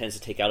company that tends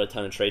to take out a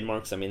ton of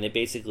trademarks. I mean, they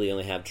basically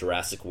only have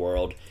Jurassic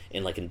World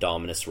and like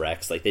Indominus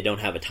Rex. Like they don't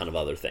have a ton of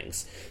other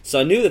things. So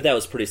I knew that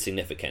was pretty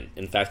significant.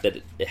 In fact,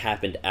 that it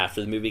happened after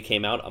the movie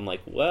came out. I'm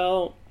like,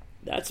 well,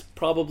 that's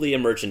probably a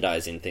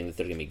merchandising thing that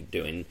they're going to be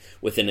doing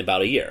within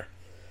about a year.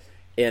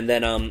 And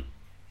then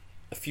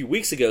a few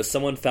weeks ago,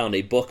 someone found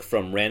a book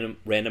from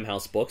Random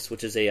House Books,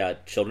 which is a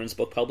children's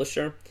book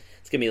publisher.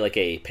 It's going to be like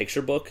a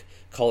picture book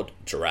called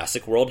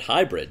Jurassic World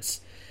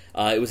Hybrids.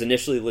 It was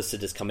initially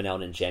listed as coming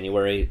out in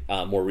January.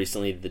 More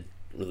recently, the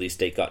release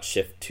date got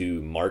shifted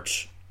to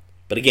March.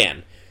 But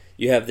again,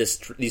 you have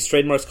these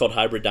trademarks called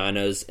Hybrid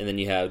Dinos, and then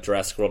you have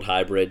Jurassic World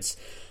Hybrids.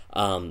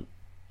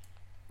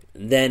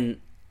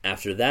 Then,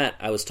 after that,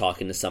 I was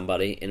talking to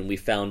somebody, and we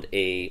found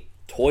a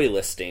toy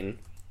listing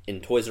in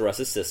Toys R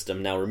Us's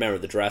system. Now, remember,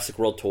 the Jurassic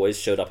World toys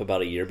showed up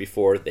about a year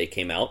before they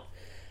came out,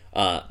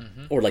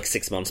 or like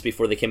 6 months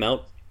before they came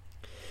out.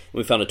 And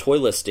we found a toy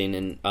listing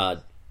in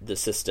the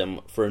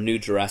system for a new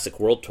Jurassic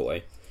World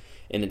toy,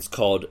 and it's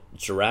called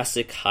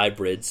Jurassic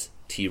Hybrids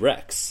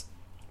T-Rex,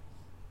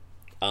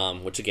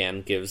 which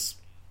again gives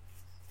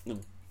a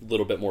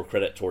little bit more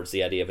credit towards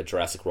the idea of a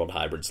Jurassic World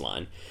Hybrids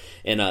line.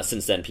 And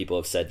since then, people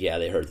have said, yeah,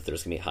 they heard that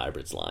there's going to be a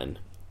Hybrids line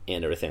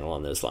and everything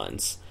along those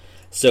lines.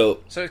 So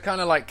it's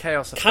kind of like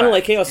Chaos Effect. Kind of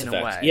like Chaos in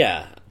Effect, a way.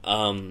 yeah.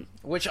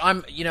 Which I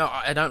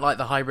don't like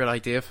the hybrid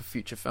idea for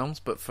future films,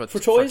 but for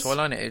toys? for a toy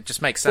line, it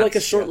just makes sense. Like a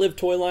short-lived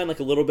toy line,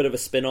 like a little bit of a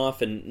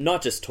spin-off, and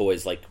not just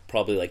toys, like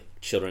probably like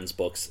children's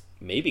books,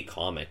 maybe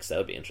comics. That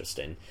would be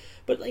interesting.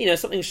 But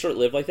something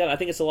short-lived like that, I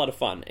think it's a lot of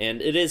fun,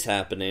 and it is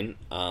happening.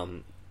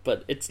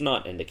 but it's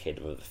not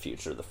indicative of the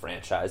future of the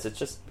franchise. It's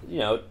just,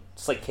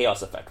 it's like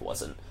Chaos Effect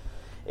wasn't.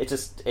 It's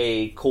just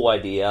a cool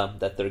idea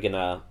that they're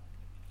gonna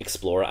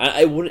explore.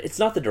 I wouldn't. It's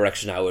not the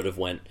direction I would have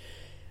went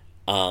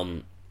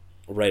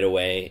right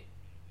away.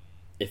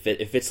 If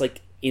it's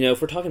like,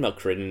 if we're talking about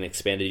creating an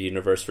expanded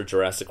universe for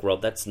Jurassic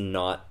World, that's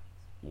not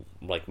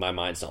like, my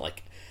mind's not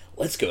like,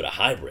 let's go to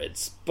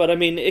hybrids. But I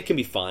mean, it can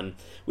be fun.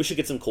 We should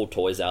get some cool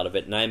toys out of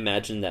it, and I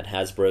imagine that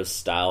Hasbro's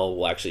style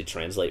will actually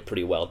translate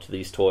pretty well to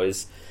these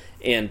toys.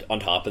 And on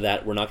top of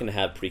that, we're not going to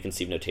have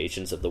preconceived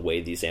notations of the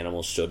way these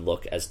animals should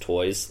look as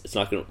toys.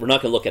 We're not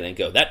going to look at it and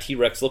go, that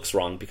T-Rex looks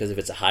wrong, because if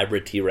it's a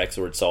hybrid T-Rex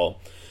where it's all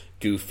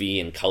goofy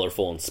and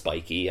colorful and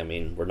spiky, I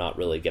mean, we're not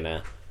really going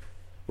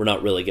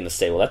to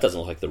say, well, that doesn't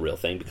look like the real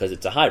thing, because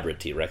it's a hybrid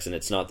T-Rex and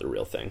it's not the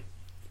real thing.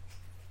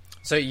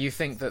 So you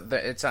think that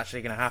it's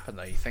actually going to happen,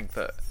 though? You think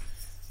that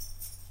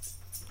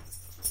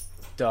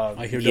Doug?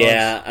 I hear dogs.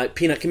 Yeah,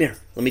 Peanut, come here.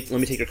 Let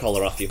me take your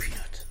collar off you.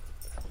 Peanut,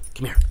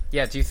 come here.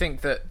 Yeah, do you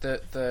think that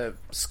the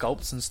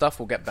sculpts and stuff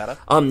will get better?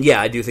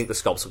 Yeah, I do think the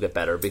sculpts will get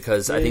better,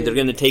 because I think they're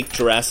going to take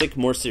Jurassic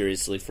more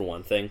seriously, for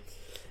one thing.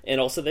 And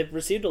also, they've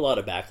received a lot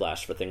of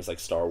backlash for things like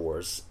Star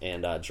Wars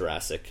and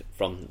Jurassic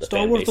from the fan bases.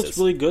 Star Wars looks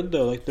really good,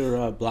 though. Like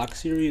their Black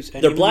Series,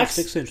 and their even Black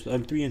 6-inch,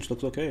 3-inch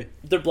looks okay.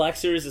 Their Black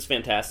Series is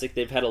fantastic.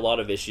 They've had a lot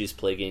of issues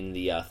plaguing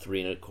the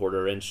 3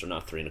 1/4 inch, or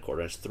not 3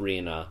 1/4 inch, 3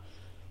 and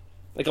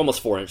like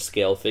almost 4-inch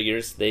scale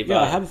figures. They've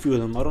I have a few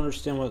of them. I don't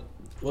understand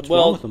what's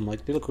wrong with them.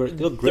 Like they look great.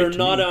 They're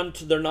not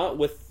they're not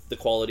with the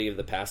quality of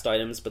the past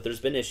items, but there's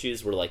been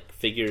issues where like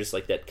figures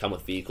like that come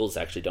with vehicles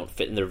actually don't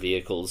fit in their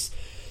vehicles.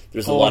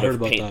 There's a lot of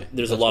paint.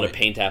 There's a lot of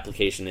paint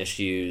application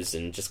issues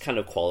and just kind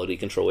of quality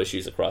control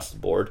issues across the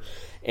board.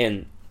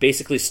 And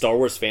basically, Star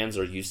Wars fans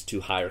are used to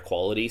higher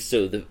quality,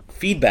 so the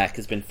feedback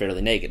has been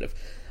fairly negative.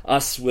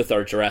 Us with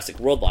our Jurassic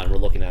World line, we're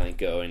looking at it and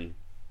going,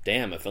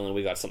 "Damn! If only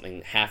we got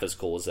something half as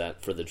cool as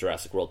that for the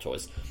Jurassic World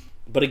toys."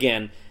 But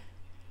again,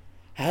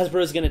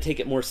 Hasbro is going to take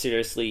it more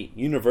seriously.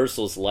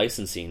 Universal's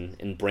licensing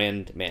and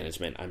brand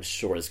management, I'm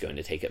sure, is going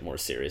to take it more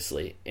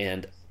seriously.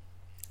 And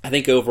I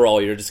think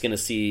overall, you're just going to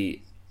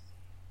see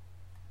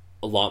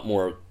a lot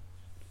more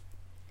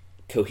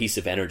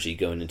cohesive energy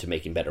going into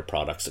making better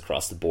products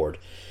across the board.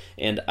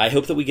 And I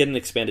hope that we get an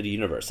expanded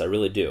universe. I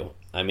really do.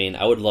 I mean,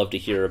 I would love to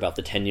hear about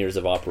the 10 years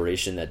of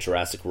operation that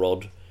Jurassic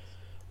World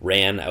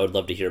ran. I would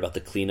love to hear about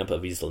the cleanup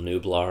of Isla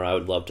Nublar. I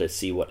would love to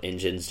see what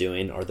InGen's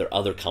doing. Are there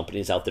other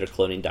companies out there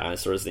cloning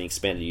dinosaurs in the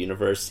expanded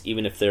universe?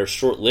 Even if they're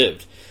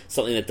short-lived,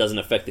 something that doesn't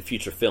affect the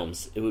future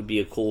films. It would be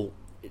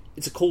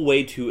it's a cool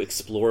way to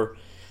explore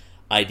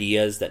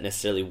ideas that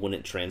necessarily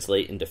wouldn't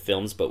translate into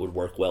films but would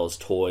work well as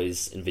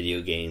toys and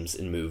video games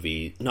and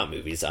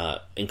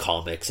in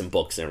comics and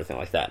books and everything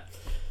like that.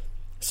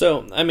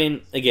 So, I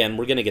mean, again,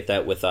 we're going to get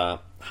that with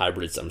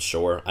hybrids, I'm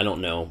sure. I don't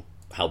know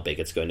how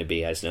big it's going to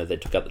be. I just know they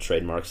took out the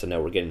trademarks. I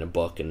know we're getting a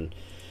book and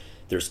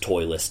there's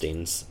toy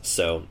listings.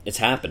 So, it's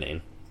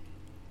happening.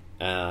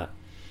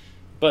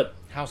 But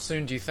how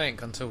soon do you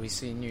think until we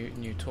see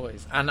new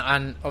toys? And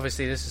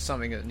obviously this is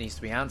something that needs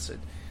to be answered.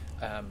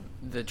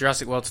 The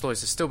Jurassic World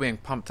toys are still being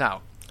pumped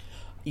out.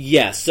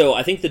 Yeah, so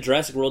I think the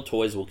Jurassic World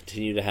toys will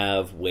continue to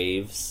have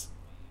waves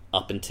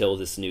up until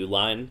this new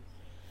line.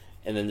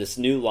 And then this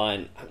new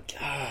line...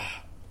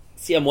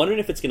 See, I'm wondering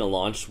if it's going to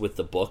launch with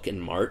the book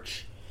in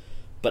March.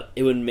 But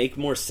it would make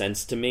more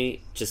sense to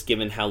me, just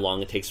given how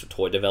long it takes for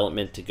toy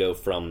development to go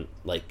from,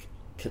 like,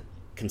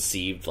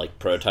 conceived, like,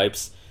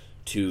 prototypes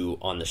to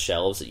on the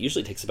shelves. It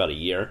usually takes about a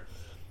year.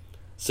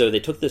 So they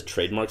took the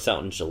trademarks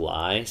out in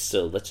July.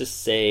 So let's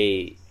just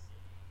say...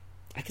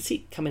 I could see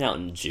it coming out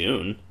in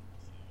June.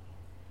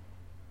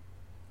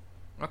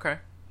 Okay.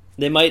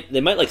 They might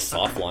like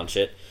soft launch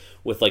it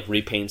with like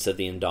repaints of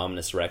the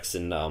Indominus Rex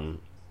and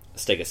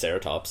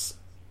Stegoceratops.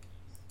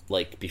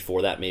 Like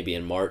before that, maybe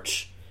in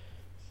March.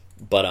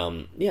 But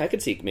yeah, I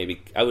could see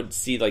I would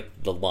see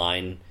like the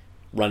line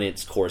run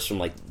its course from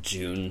like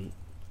June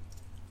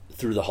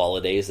through the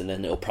holidays, and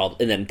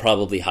then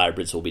probably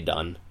hybrids will be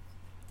done.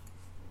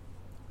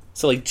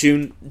 So like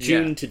June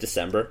to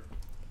December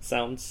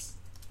sounds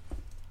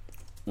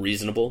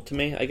reasonable to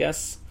me, I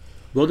guess.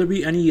 Will there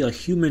be any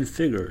human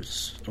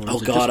figures? Or oh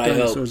is it God, just I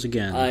dinosaurs hope.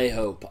 Again? I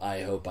hope.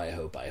 I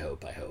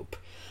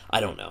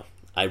don't know.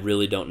 I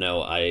really don't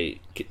know.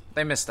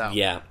 They missed out.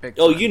 Yeah.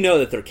 Oh, you know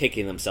that they're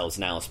kicking themselves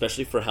now,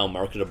 especially for how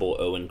marketable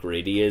Owen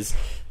Grady is.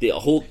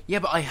 Yeah,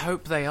 but I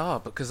hope they are,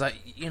 because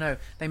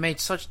they made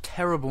such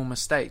terrible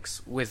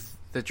mistakes with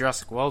the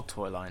Jurassic World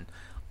toy line.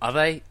 Are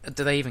they?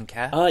 Do they even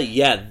care?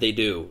 Yeah, they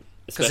do.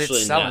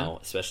 Especially now.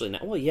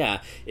 Well,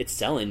 yeah, it's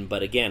selling,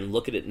 but again,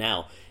 look at it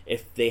now.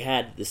 If they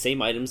had the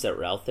same items that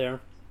were out there,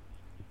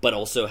 but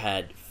also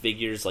had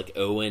figures like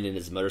Owen and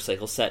his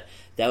motorcycle set,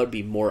 that would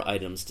be more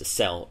items to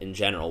sell in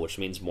general, which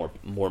means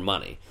more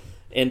money.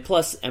 And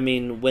plus, I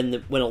mean, when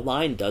a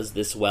line does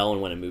this well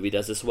and when a movie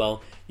does this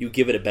well, you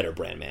give it a better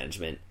brand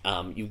management.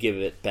 You give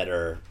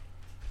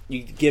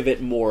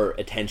it more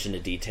attention to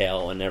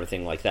detail and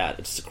everything like that.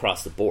 It's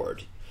across the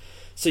board.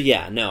 So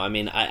yeah, no, I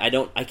mean,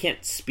 I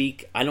can't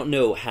speak. I don't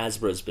know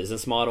Hasbro's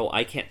business model.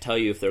 I can't tell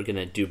you if they're going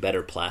to do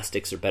better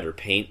plastics or better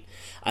paint.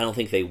 I don't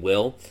think they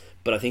will,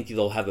 but I think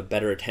they'll have a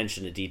better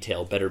attention to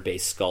detail, better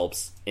base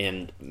sculpts,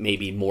 and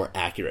maybe more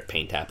accurate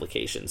paint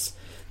applications.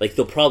 Like,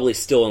 they'll probably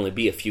still only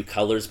be a few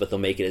colors, but they'll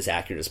make it as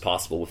accurate as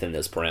possible within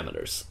those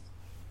parameters.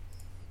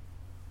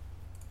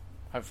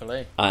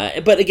 Hopefully.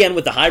 But again,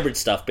 with the hybrid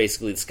stuff,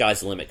 basically the sky's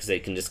the limit because they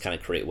can just kind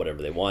of create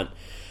whatever they want,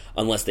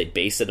 unless they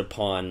base it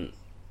upon,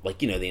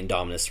 like, you know, the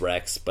Indominus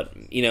Rex. But,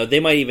 you know, they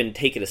might even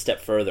take it a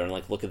step further and,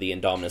 like, look at the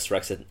Indominus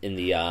Rex in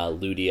the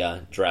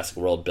Ludia Jurassic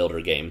World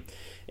Builder game.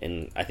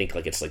 And I think,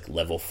 like, it's, like,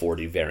 level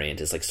 40 variant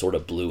is, like, sort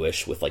of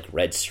bluish with, like,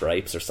 red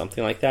stripes or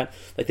something like that.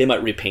 Like, they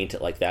might repaint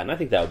it like that, and I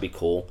think that would be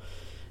cool.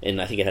 And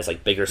I think it has,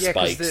 like, bigger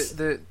spikes.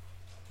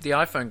 The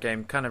iPhone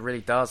game kind of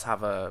really does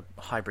have a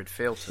hybrid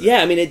feel to it.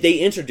 Yeah, I mean, they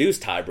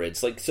introduced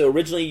hybrids. Like, so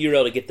originally you were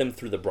able to get them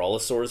through the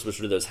Brawlosaurs,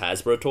 which were those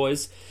Hasbro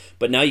toys,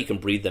 but now you can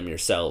breed them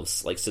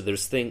yourselves. Like, so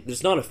there's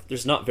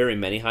not very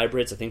many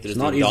hybrids. I think there's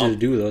it's not easy to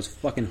do though. It's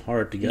fucking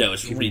hard to get. No,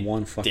 it's even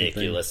one fucking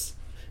ridiculous. Thing.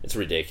 It's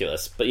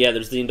ridiculous. But yeah,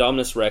 there's the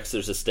Indominus Rex.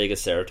 There's the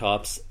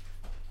Stegoceratops,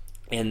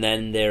 and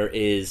then there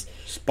is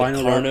the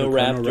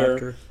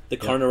Carnoraptor, the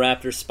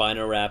Carnoraptor,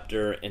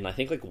 Spinoraptor, and I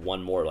think like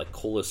one more, like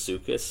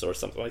Colosuchus or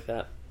something like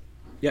that.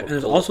 Yeah, and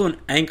there's also an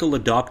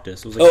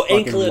Ankylodocus. It was like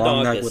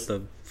Ankylodocus with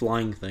the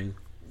flying thing.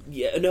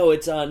 Yeah, no,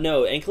 it's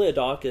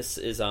Ankylodocus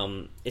is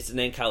it's an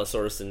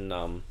Ankylosaurus and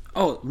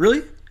Oh,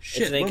 really?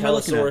 Shit, it's an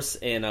Ankylosaurus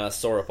and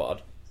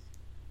Sauropod.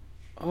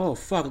 Oh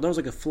fuck, that was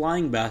like a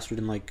flying bastard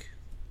and like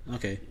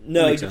okay.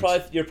 No,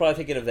 you're probably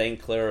thinking of the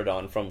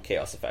Ankylosaurus from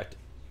Chaos Effect.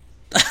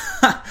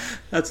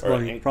 That's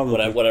funny.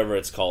 Probably whatever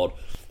it's called.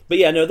 But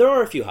yeah, no, there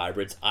are a few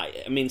hybrids.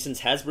 I mean,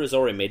 since Hasbro's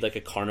already made like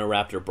a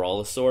Carnoraptor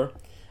Brawlosaur,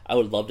 I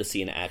would love to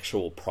see an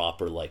actual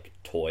proper like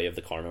toy of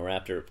the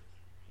Carnoraptor,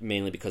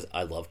 mainly because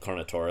I love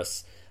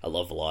Carnotaurus. I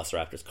love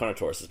Velociraptors.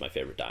 Carnotaurus is my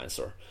favorite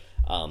dinosaur.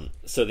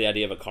 So the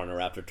idea of a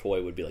Carnoraptor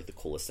toy would be like the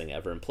coolest thing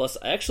ever. And plus,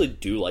 I actually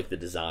do like the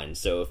design.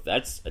 So if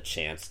that's a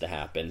chance to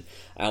happen,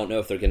 I don't know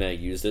if they're going to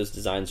use those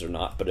designs or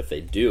not. But if they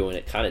do, and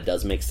it kind of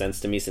does make sense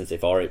to me since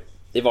they've already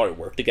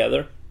worked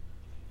together.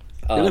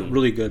 They look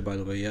really good, by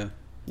the way. Yeah.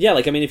 Yeah,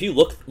 like I mean, if you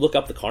look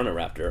up the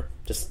Carnoraptor,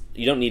 just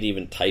you don't need to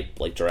even type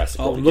like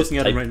Jurassic World. I'm looking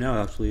at it right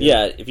now, actually.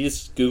 Yeah, if you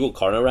just Google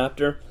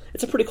Carnoraptor,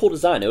 it's a pretty cool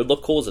design. It would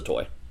look cool as a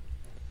toy.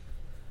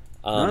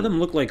 None of them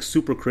look like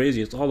super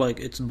crazy. It's all like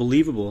it's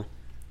believable.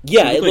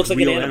 Yeah, it looks like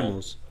an animal.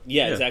 Animals.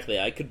 Yeah, exactly.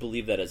 I could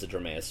believe that as a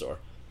Dromaeosaur,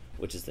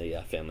 which is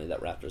the family that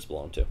raptors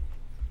belong to.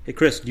 Hey,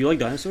 Chris, do you like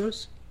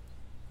dinosaurs?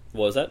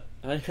 What was that?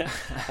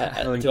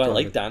 Do I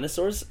like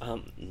dinosaurs?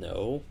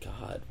 No.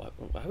 God,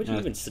 why would you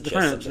even suggest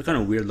such a thing? They're kind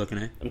of weird looking,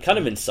 eh? I'm kind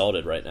of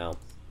insulted right now.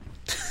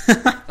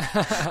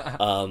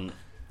 The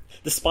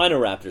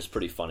Spinoraptor is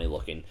pretty funny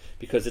looking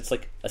because it's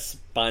like a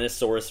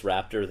Spinosaurus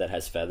raptor that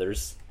has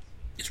feathers.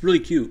 It's really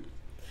cute.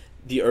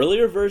 The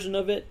earlier version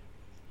of it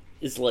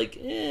is like,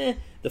 The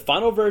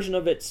final version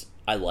of it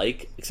I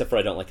like, except for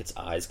I don't like its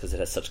eyes because it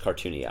has such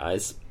cartoony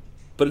eyes.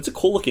 But it's a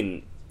cool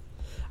looking.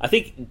 I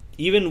think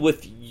even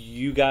with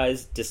you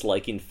guys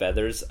disliking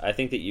feathers, I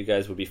think that you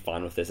guys would be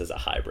fine with this as a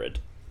hybrid.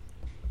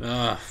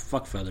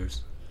 Fuck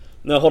feathers.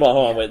 No, hold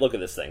on, wait, look at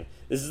this thing.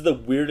 This is the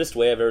weirdest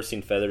way I've ever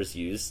seen feathers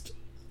used.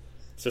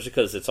 Especially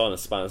because it's on a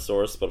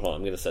Spinosaurus, but hold on,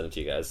 I'm going to send it to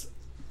you guys.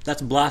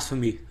 That's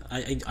blasphemy.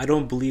 I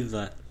don't believe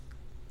that.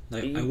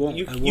 Like,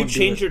 you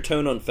change your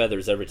tone on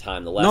feathers every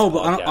time. The last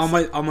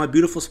podcast. on my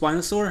beautiful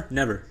Spinosaur,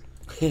 never.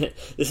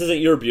 This isn't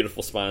your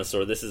beautiful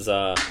Spinosaur. This is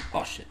oh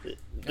shit.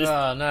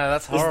 No,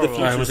 that's horrible.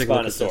 This is the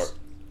future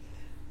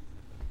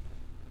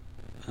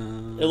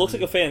Spinosaur. It looks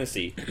like a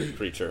fantasy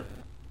creature.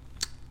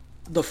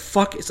 The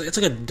fuck? It's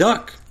like a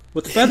duck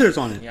with feathers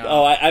on it. Yeah.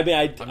 Oh, I mean,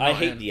 I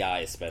hate the eye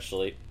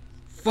especially.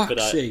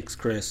 Fuck's sakes,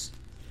 Chris.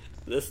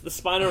 The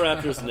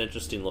Spinoraptor is an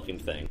interesting looking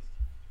thing.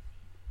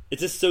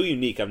 It's just so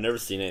unique. I've never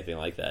seen anything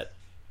like that.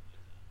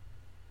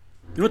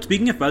 You know what?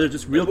 Speaking of feathers,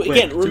 just real quick.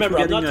 Again, remember,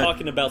 I'm not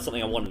talking about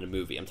something I want in a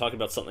movie. I'm talking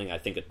about something I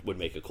think it would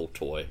make a cool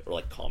toy or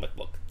like comic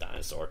book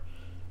dinosaur.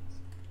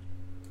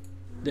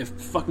 They're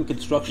fucking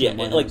construction.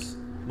 Yeah, like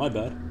my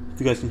bad. If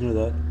you guys can hear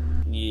that.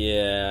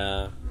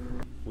 Yeah,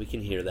 we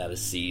can hear that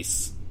as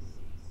cease.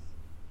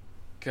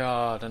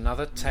 God,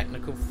 another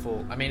technical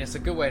fault. I mean, it's a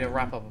good way to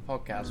wrap up a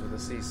podcast with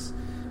Assis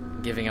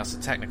giving us a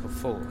technical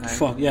fault. Hey?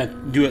 Fuck, yeah,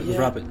 do it. Let's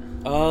wrap it.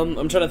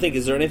 I'm trying to think,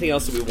 is there anything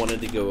else that we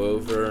wanted to go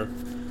over?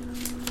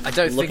 I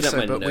don't think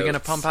so, but we're going to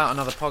pump out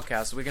another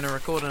podcast. We're going to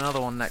record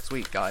another one next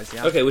week, guys,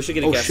 yeah? Okay, we should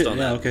get a guest on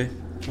that. Okay.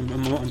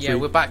 I'm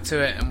we're back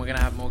to it, and we're going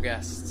to have more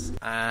guests.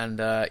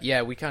 And,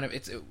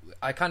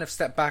 I kind of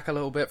stepped back a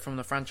little bit from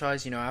the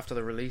franchise, after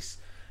the release,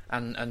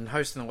 and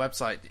hosting the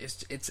website.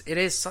 It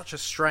is such a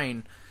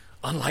strain,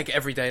 unlike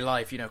everyday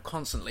life,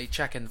 constantly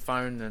checking the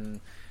phone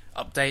and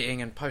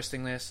updating and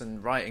posting this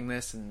and writing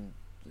this and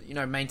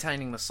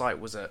maintaining the site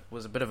was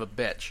a bit of a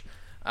bitch.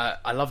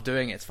 I love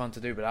doing it. It's fun to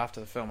do, but after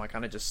the film, I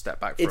kind of just step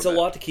back. It's a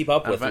lot to keep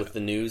up with the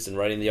news and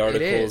writing the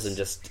articles and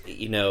just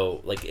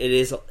like it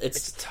is.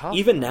 It's tough.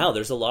 Even now,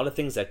 there's a lot of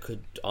things that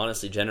could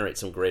honestly generate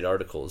some great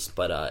articles,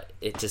 but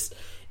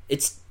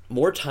it's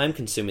more time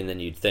consuming than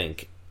you'd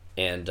think.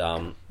 And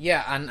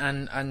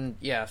and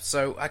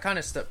so I kind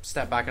of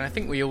step back, and I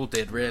think we all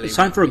did really. It's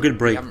time for a good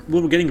break.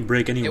 We're getting a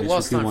break anyway. It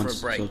was time for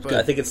a break. So but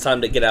I think it's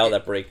time to get out of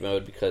that break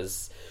mode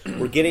because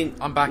we're getting.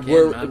 I'm back.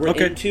 We're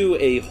into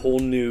a whole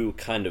new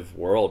kind of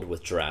world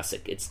with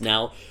Jurassic. It's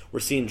now we're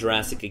seeing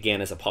Jurassic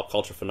again as a pop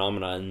culture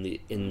phenomenon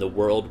in the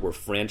world where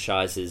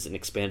franchises and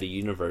expanded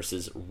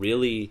universes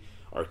really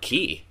are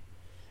key.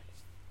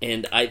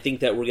 And I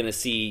think that we're going to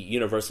see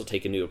Universal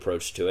take a new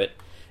approach to it.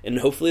 And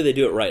hopefully they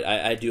do it right.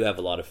 I do have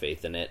a lot of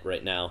faith in it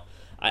right now.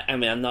 I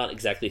mean, I'm not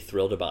exactly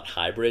thrilled about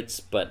hybrids,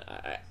 but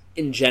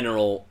in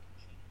general,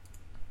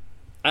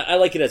 I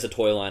like it as a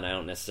toy line. I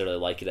don't necessarily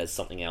like it as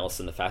something else.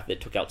 And the fact that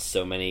it took out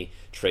so many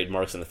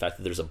trademarks and the fact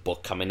that there's a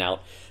book coming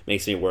out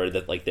makes me worried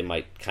that like they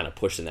might kind of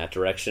push in that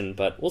direction.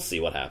 But we'll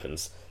see what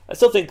happens. I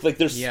still think like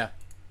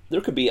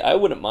there could be. I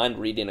wouldn't mind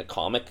reading a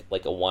comic,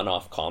 like a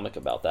one-off comic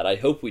about that. I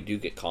hope we do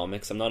get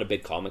comics. I'm not a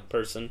big comic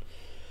person,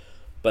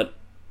 but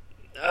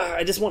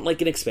I just want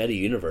like an expanded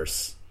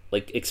universe,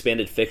 like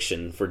expanded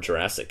fiction for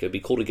Jurassic. It'd be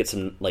cool to get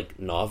some like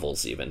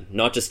novels, even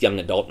not just young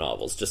adult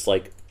novels, just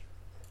like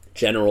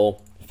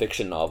general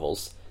fiction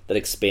novels that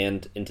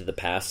expand into the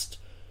past,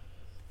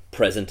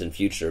 present, and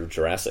future of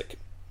Jurassic.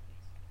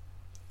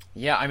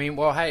 Yeah, I mean,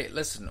 well, hey,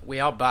 listen,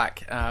 we are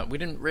back. We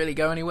didn't really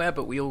go anywhere,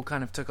 but we all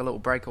kind of took a little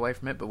break away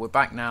from it. But we're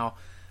back now.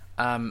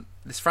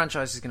 This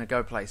franchise is going to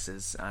go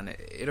places, and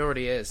it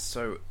already is.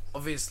 So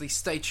obviously,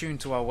 stay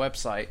tuned to our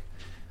website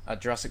at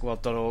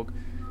JurassicWorld.org.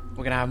 We're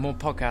going to have more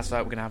podcasts out,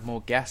 we're going to have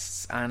more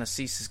guests, and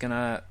Assis is going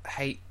to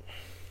hate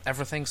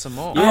everything some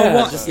more.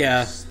 That's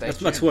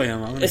who I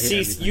am.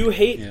 Assis, you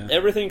hate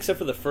everything except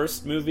for the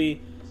first movie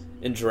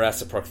in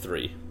Jurassic Park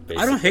 3, basically.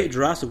 I don't hate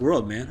Jurassic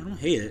World, man. I don't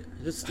hate it.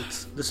 It's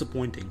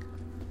disappointing.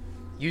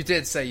 You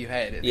did say you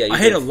hated it. Yeah, I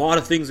hate a lot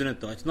of things in it,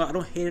 though. I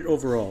don't hate it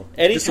overall.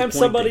 Anytime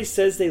somebody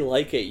says they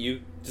like it, you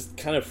just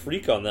kind of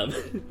freak on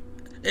them.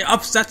 It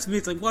upsets me.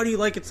 It's like, why do you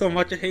like it so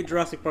much? I hate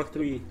Jurassic Park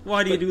 3.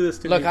 Why do you do this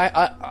to me? Look,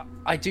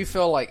 I do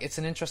feel like it's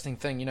an interesting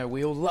thing. You know,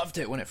 we all loved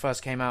it when it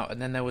first came out,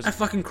 and then there was I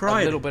fucking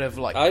cried. A little bit of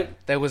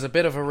like, there was a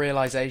bit of a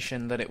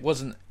realization that it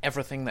wasn't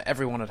everything that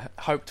everyone had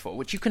hoped for,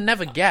 which you can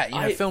never get. You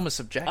know, film is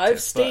subjective.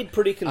 I've stayed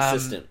pretty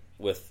consistent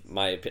with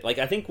my opinion. Like,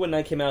 I think when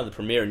I came out of the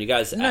premiere and you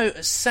guys...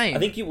 same. I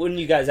think when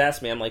you guys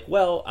asked me, I'm like,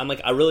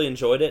 I really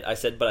enjoyed it. I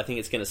said, but I think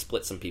it's going to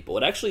split some people.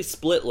 It actually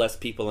split less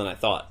people than I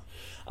thought.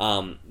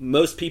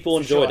 Most people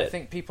enjoyed it. I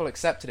think people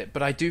accepted it,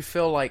 but I do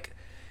feel like,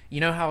 you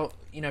know how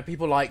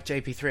people liked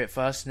JP3 at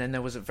first, and then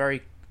it was a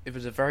very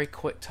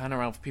quick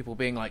turnaround for people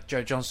being like,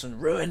 Joe Johnston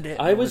ruined it.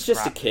 I was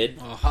just a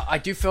kid. I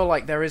do feel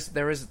like there is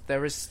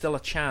still a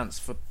chance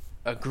for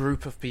a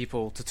group of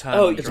people to turn.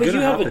 Oh, because you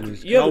have a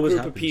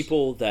group of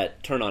people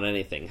that turn on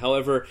anything.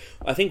 However,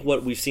 I think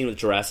what we've seen with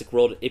Jurassic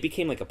World, it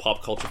became like a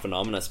pop culture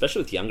phenomenon,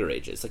 especially with younger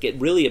ages. Like,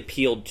 it really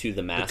appealed to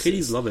the masses. The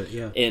kiddies love it,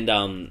 yeah.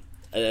 And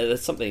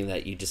that's something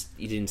that you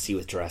didn't see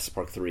with Jurassic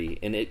Park 3,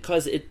 and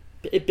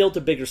it built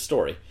a bigger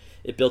story.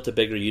 It built a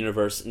bigger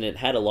universe, and it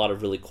had a lot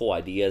of really cool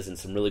ideas and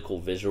some really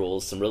cool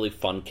visuals, some really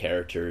fun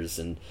characters,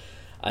 and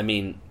I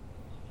mean,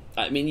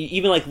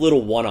 even like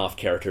little one-off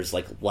characters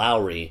like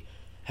Lowry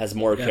has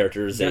more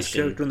characterization. Best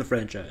character in the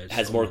franchise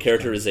has more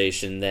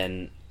characterization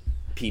than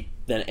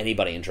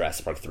anybody in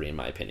Jurassic Park 3, in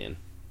my opinion.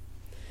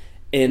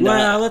 And,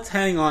 let's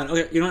hang on.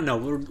 Okay, you don't know.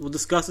 We'll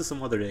discuss this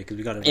some other day because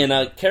we got to.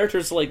 And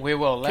characters like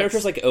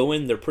characters like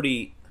Owen, they're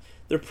pretty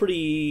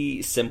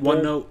simple.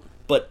 One note,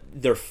 but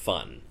they're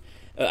fun.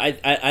 I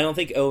don't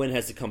think Owen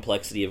has the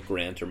complexity of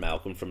Grant or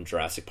Malcolm from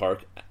Jurassic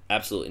Park.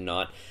 Absolutely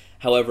not.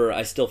 However,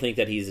 I still think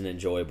that he's an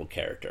enjoyable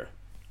character.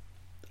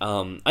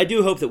 I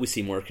do hope that we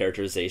see more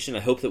characterization.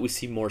 I hope that we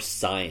see more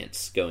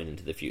science going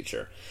into the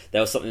future. That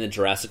was something that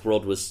Jurassic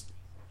World was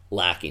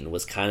lacking.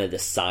 Was kind of the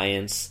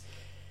science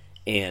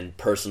and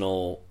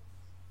personal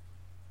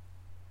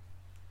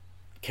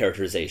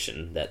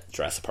characterization that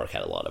Jurassic Park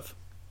had a lot of.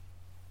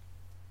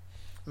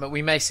 But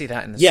we may see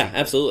that in the sequel.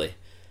 Absolutely.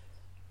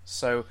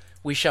 So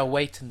we shall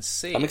wait and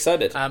see. I'm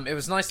excited. It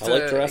was nice to... I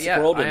like Jurassic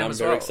World, and I'm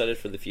very excited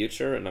for the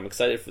future, and I'm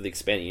excited for the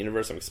expanded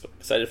universe. I'm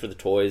excited for the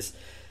toys.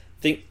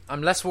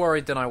 I'm less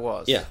worried than I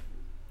was. Yeah.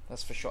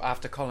 That's for sure.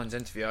 After Colin's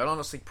interview, I'd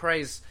honestly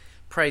praise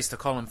to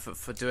Colin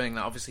for doing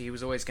that. Obviously, he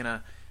was always going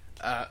to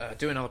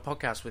do another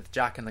podcast with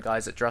Jack and the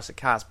guys at Jurassic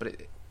Cast, but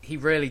he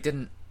really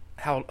didn't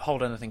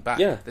hold anything back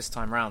this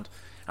time round,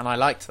 and I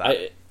liked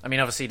that. I mean,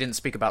 obviously he didn't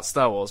speak about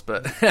Star Wars,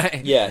 but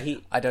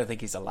I don't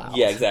think he's allowed.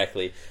 Yeah,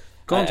 exactly.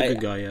 Colin's a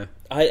good guy. Yeah,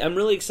 I'm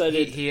really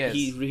excited. He is.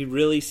 He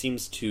really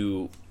seems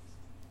to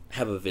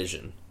have a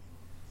vision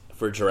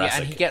for Jurassic,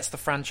 and he gets the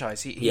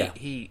franchise.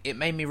 It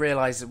made me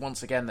realize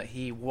once again that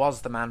he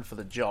was the man for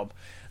the job.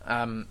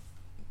 I'm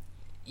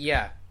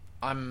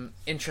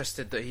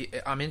interested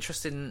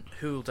in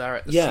who will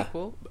direct the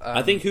sequel.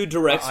 I think who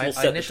directs will set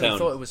the tone. I initially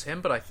thought it was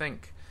him, but I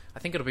think I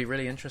think it'll be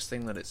really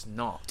interesting that it's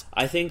not.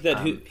 I think that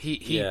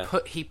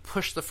he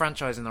pushed the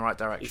franchise in the right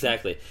direction.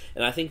 Exactly,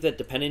 and I think that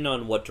depending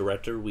on what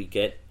director we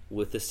get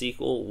with the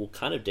sequel will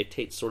kind of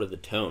dictate sort of the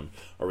tone.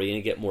 Are we going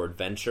to get more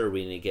adventure? Are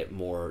we going to get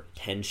more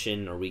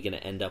tension? Are we going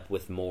to end up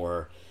with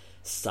more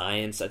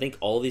science? I think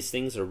all these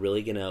things are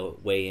really going to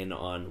weigh in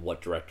on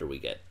what director we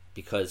get,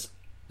 because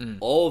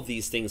all of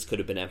these things could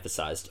have been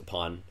emphasized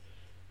upon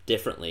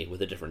differently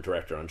with a different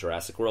director on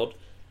Jurassic World.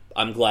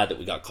 I'm glad that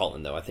we got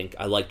Colin, though. I think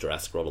I like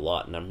Jurassic World a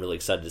lot, and I'm really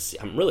excited to see.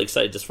 I'm really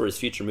excited just for his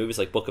future movies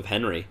like Book of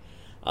Henry.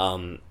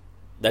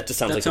 That just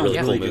sounds like a really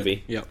cool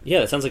movie. Yeah,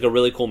 that sounds like a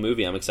really cool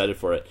movie. I'm excited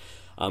for it.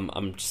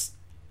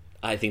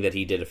 I think that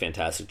he did a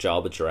fantastic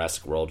job with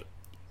Jurassic World.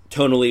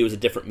 Tonally, it was a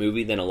different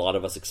movie than a lot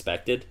of us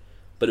expected,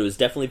 but it was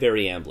definitely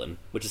very Amblin,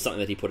 which is something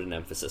that he put an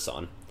emphasis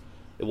on.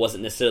 It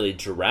wasn't necessarily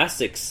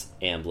Jurassic's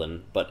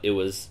Amblin, but it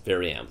was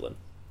very Amblin.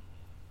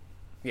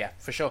 Yeah,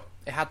 for sure.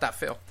 It had that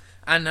feel.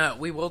 And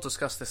we will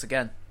discuss this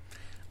again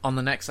on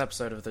the next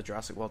episode of the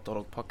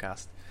JurassicWorld.org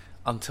podcast.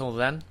 Until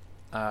then,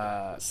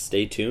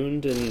 stay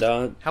tuned.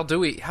 And how do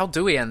we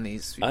end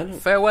these? I don't...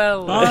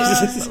 Farewell,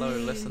 fellow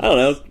listeners. I don't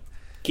know.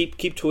 Keep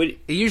tweeting.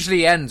 It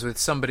usually ends with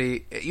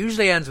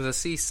a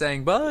cease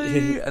saying bye,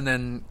 and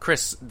then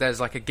Chris. There's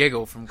like a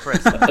giggle from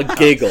Chris. a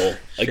giggle.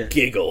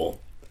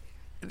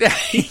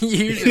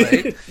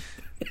 Usually.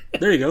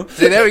 There you go.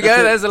 See, there we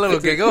go. There's a little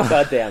giggle.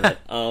 God damn it.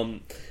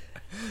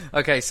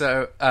 Okay,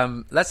 so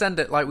let's end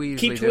it like we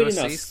usually do. Keep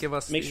tweeting us. Give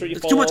us. Make sure you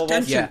it's follow too much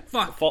tension. Yeah.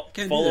 Fuck.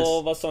 Follow all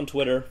of us on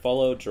Twitter.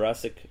 Follow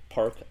Jurassic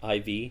Park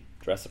IV,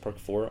 Jurassic Park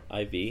 4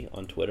 IV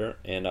on Twitter,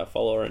 and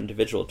follow our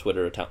individual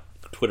Twitter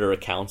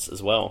accounts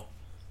as well.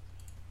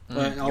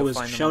 And always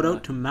shout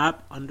out to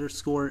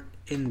map_index.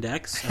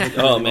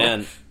 Oh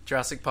man,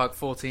 Jurassic Park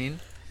 14.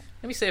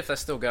 Let me see if they're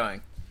still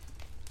going.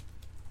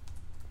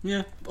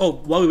 Yeah. Oh,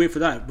 while we wait for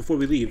that, before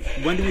we leave,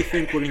 when do we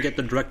think we're gonna get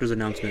the director's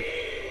announcement?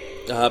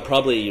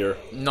 Probably a year.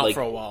 Not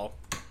for a while.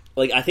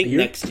 I think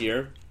next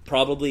year.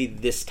 Probably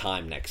this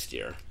time next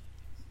year.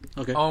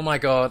 Okay. Oh my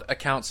god,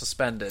 account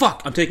suspended.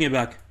 Fuck! I'm taking it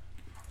back.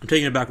 I'm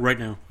taking it back right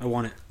now. I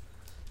want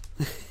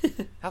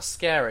it. How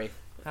scary.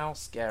 How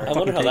scary. I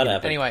wonder how that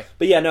happened. Anyway.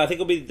 But yeah, no, I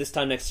think it'll be this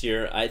time next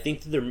year. I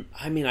think that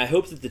I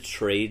hope that the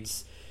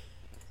trades...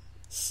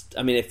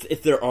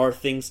 if there are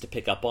things to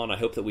pick up on, I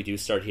hope that we do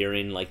start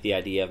hearing, like, the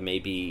idea of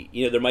maybe...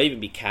 there might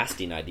even be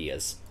casting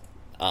ideas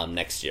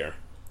next year.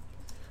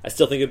 I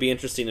still think it'd be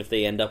interesting if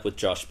they end up with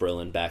Josh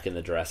Brolin back in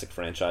the Jurassic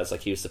franchise,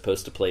 like he was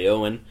supposed to play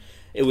Owen.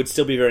 It would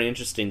still be very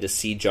interesting to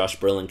see Josh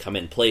Brolin come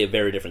in, play a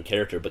very different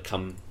character, but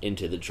come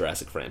into the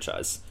Jurassic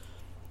franchise.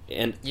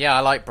 And yeah,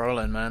 I like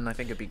Brolin, man. I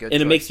think it'd be good.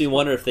 And it makes me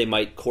wonder if they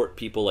might court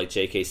people like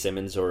J.K.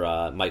 Simmons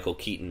or Michael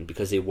Keaton,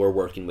 because they were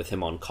working with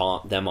him on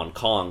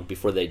Kong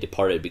before they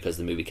departed, because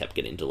the movie kept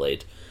getting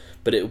delayed.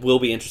 But it will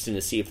be interesting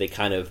to see if they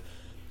kind of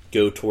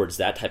go towards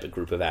that type of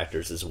group of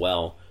actors as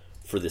well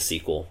for the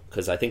sequel,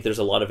 because I think there's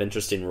a lot of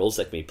interesting roles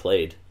that can be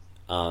played.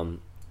 For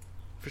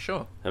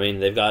sure. I mean,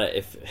 they've got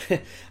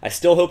I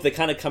still hope they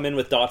kind of come in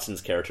with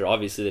Dotson's character.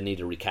 Obviously, they need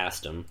to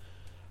recast him.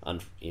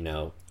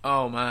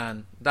 Oh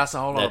man, that's a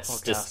whole other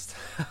podcast. Just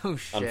oh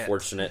shit!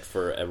 Unfortunate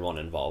for everyone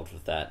involved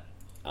with that.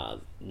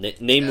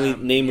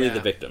 Namely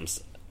the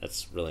victims.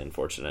 That's really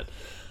unfortunate.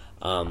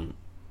 I'm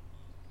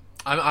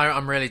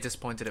really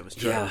disappointed it was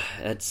true. Yeah,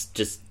 it's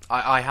just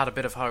I had a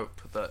bit of hope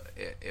that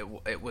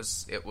it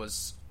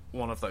was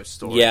one of those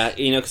stories. Yeah,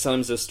 because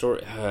sometimes those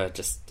stories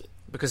just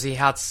because he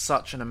had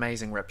such an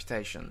amazing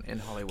reputation in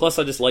Hollywood. Plus,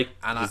 I just like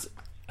I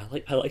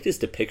liked his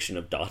depiction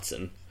of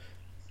Dotson.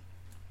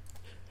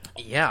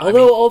 Yeah,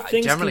 although all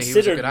things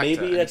considered,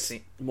 maybe that's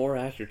more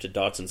accurate to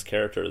Dotson's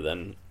character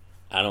than,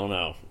 I don't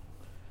know.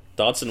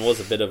 Dotson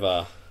was a bit of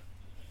a,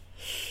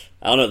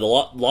 I don't know, the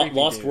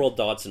Lost World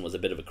Dotson was a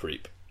bit of a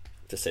creep,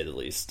 to say the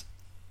least.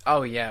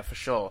 Oh yeah, for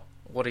sure.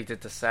 What he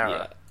did to Sarah.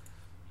 Yeah.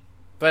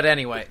 But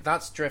anyway,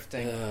 that's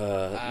drifting.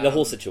 The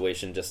whole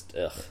situation just,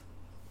 ugh.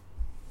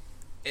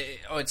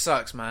 It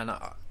sucks, man.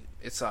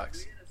 It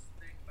sucks.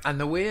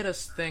 And the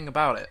weirdest thing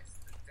about it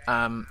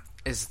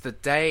is the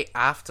day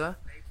after...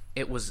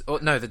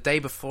 the day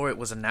before it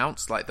was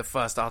announced, like the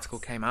first article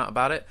came out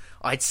about it,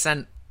 I'd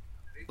sent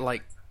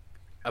like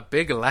a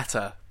big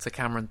letter to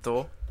Cameron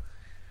Thor.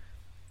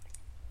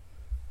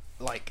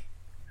 Like,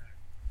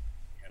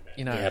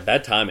 yeah,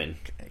 bad timing.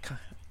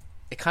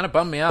 It kind of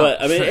bummed me out.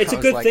 But I mean, it's a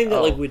good thing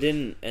that we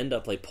didn't end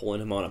up like pulling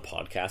him on a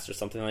podcast or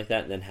something like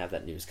that, and then have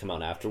that news come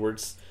out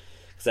afterwards,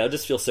 because that would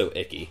just feel so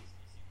icky.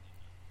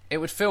 It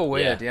would feel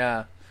weird,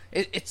 yeah.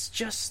 It's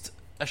just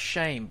a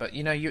shame, but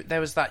there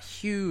was that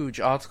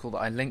huge article that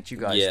I linked you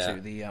guys to.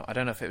 The I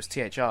don't know if it was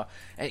THR.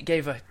 It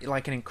gave an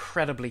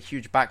incredibly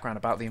huge background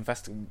about the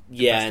investigation.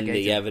 Yeah, and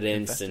the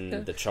evidence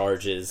and the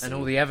charges and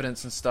all the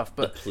evidence and stuff.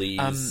 But the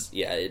pleas,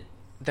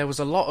 there was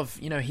a lot of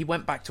he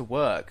went back to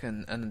work,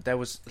 and there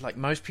was like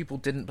most people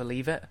didn't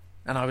believe it,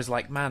 and I was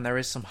like, man, there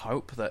is some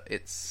hope that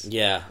it's.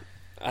 Yeah,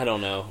 I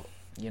don't know.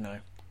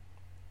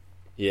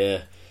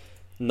 Yeah.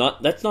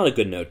 That's not a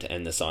good note to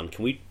end this on.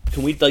 Can we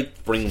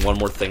like bring one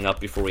more thing up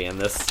before we end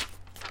this?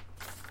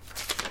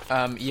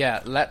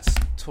 Yeah, let's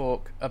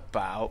talk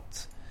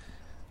about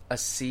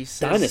Assis'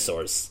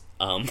 dinosaurs.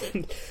 Sure, I'm here.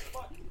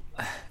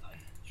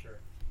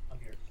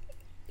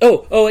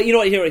 Oh, you know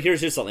what?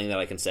 Here's something that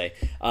I can say.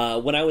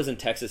 When I was in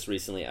Texas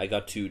recently, I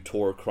got to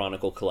tour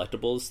Chronicle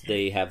Collectibles.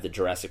 They have the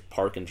Jurassic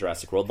Park and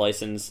Jurassic World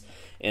license,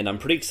 and I'm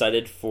pretty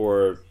excited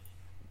for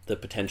the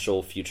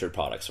potential future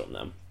products from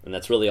them. And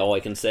that's really all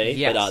I can say.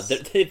 Yes.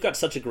 But they've got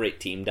such a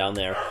great team down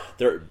there.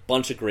 There are a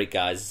bunch of great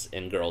guys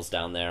and girls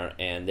down there,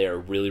 and they're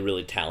really,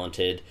 really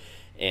talented.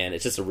 And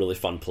it's just a really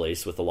fun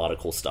place with a lot of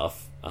cool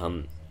stuff.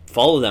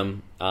 Follow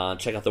them.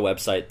 Check out their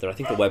website. I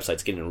think the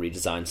website's getting a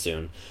redesign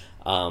soon.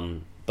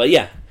 But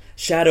yeah,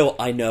 Shadow,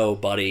 I know,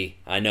 buddy.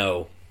 I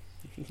know.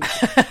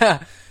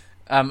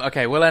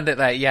 Okay, we'll end it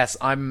there. Yes,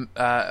 I'm.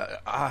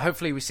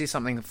 Hopefully, we see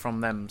something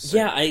from them soon.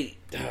 Yeah,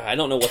 I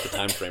don't know what the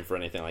time frame for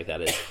anything like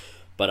that is,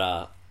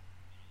 but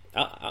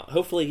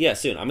hopefully, yeah,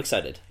 soon. I'm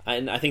excited.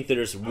 I think that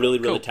there's really,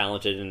 really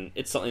talented, and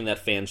it's something that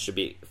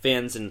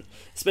fans and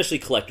especially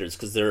collectors,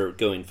 because they're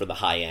going for the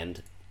high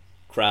end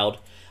crowd.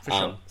 For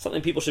sure.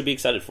 Something people should be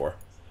excited for,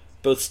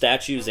 both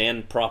statues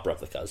and prop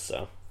replicas.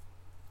 So,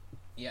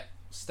 yeah,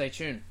 stay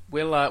tuned.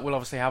 We'll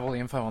obviously have all the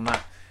info on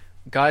that.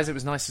 Guys, it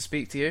was nice to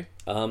speak to you.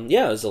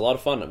 Yeah, it was a lot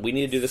of fun. We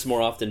need to do this more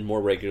often,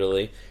 more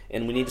regularly,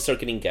 and we need to start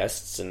getting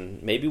guests,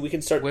 and maybe we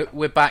can start...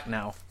 We're back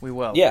now. We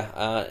will. Yeah,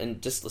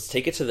 and just let's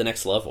take it to the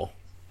next level.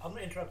 I'm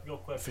going to interrupt real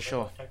quick. For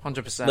sure,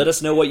 100%. Let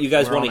us know what you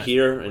guys want to it.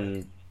 hear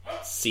and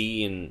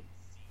see, and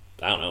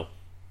I don't know,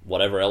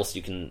 whatever else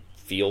you can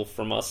feel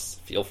from us.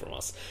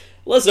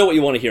 Let us know what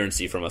you want to hear and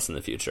see from us in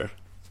the future.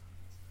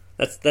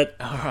 All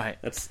right.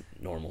 That's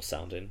normal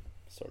sounding,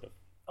 sort of.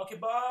 Okay,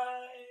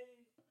 bye.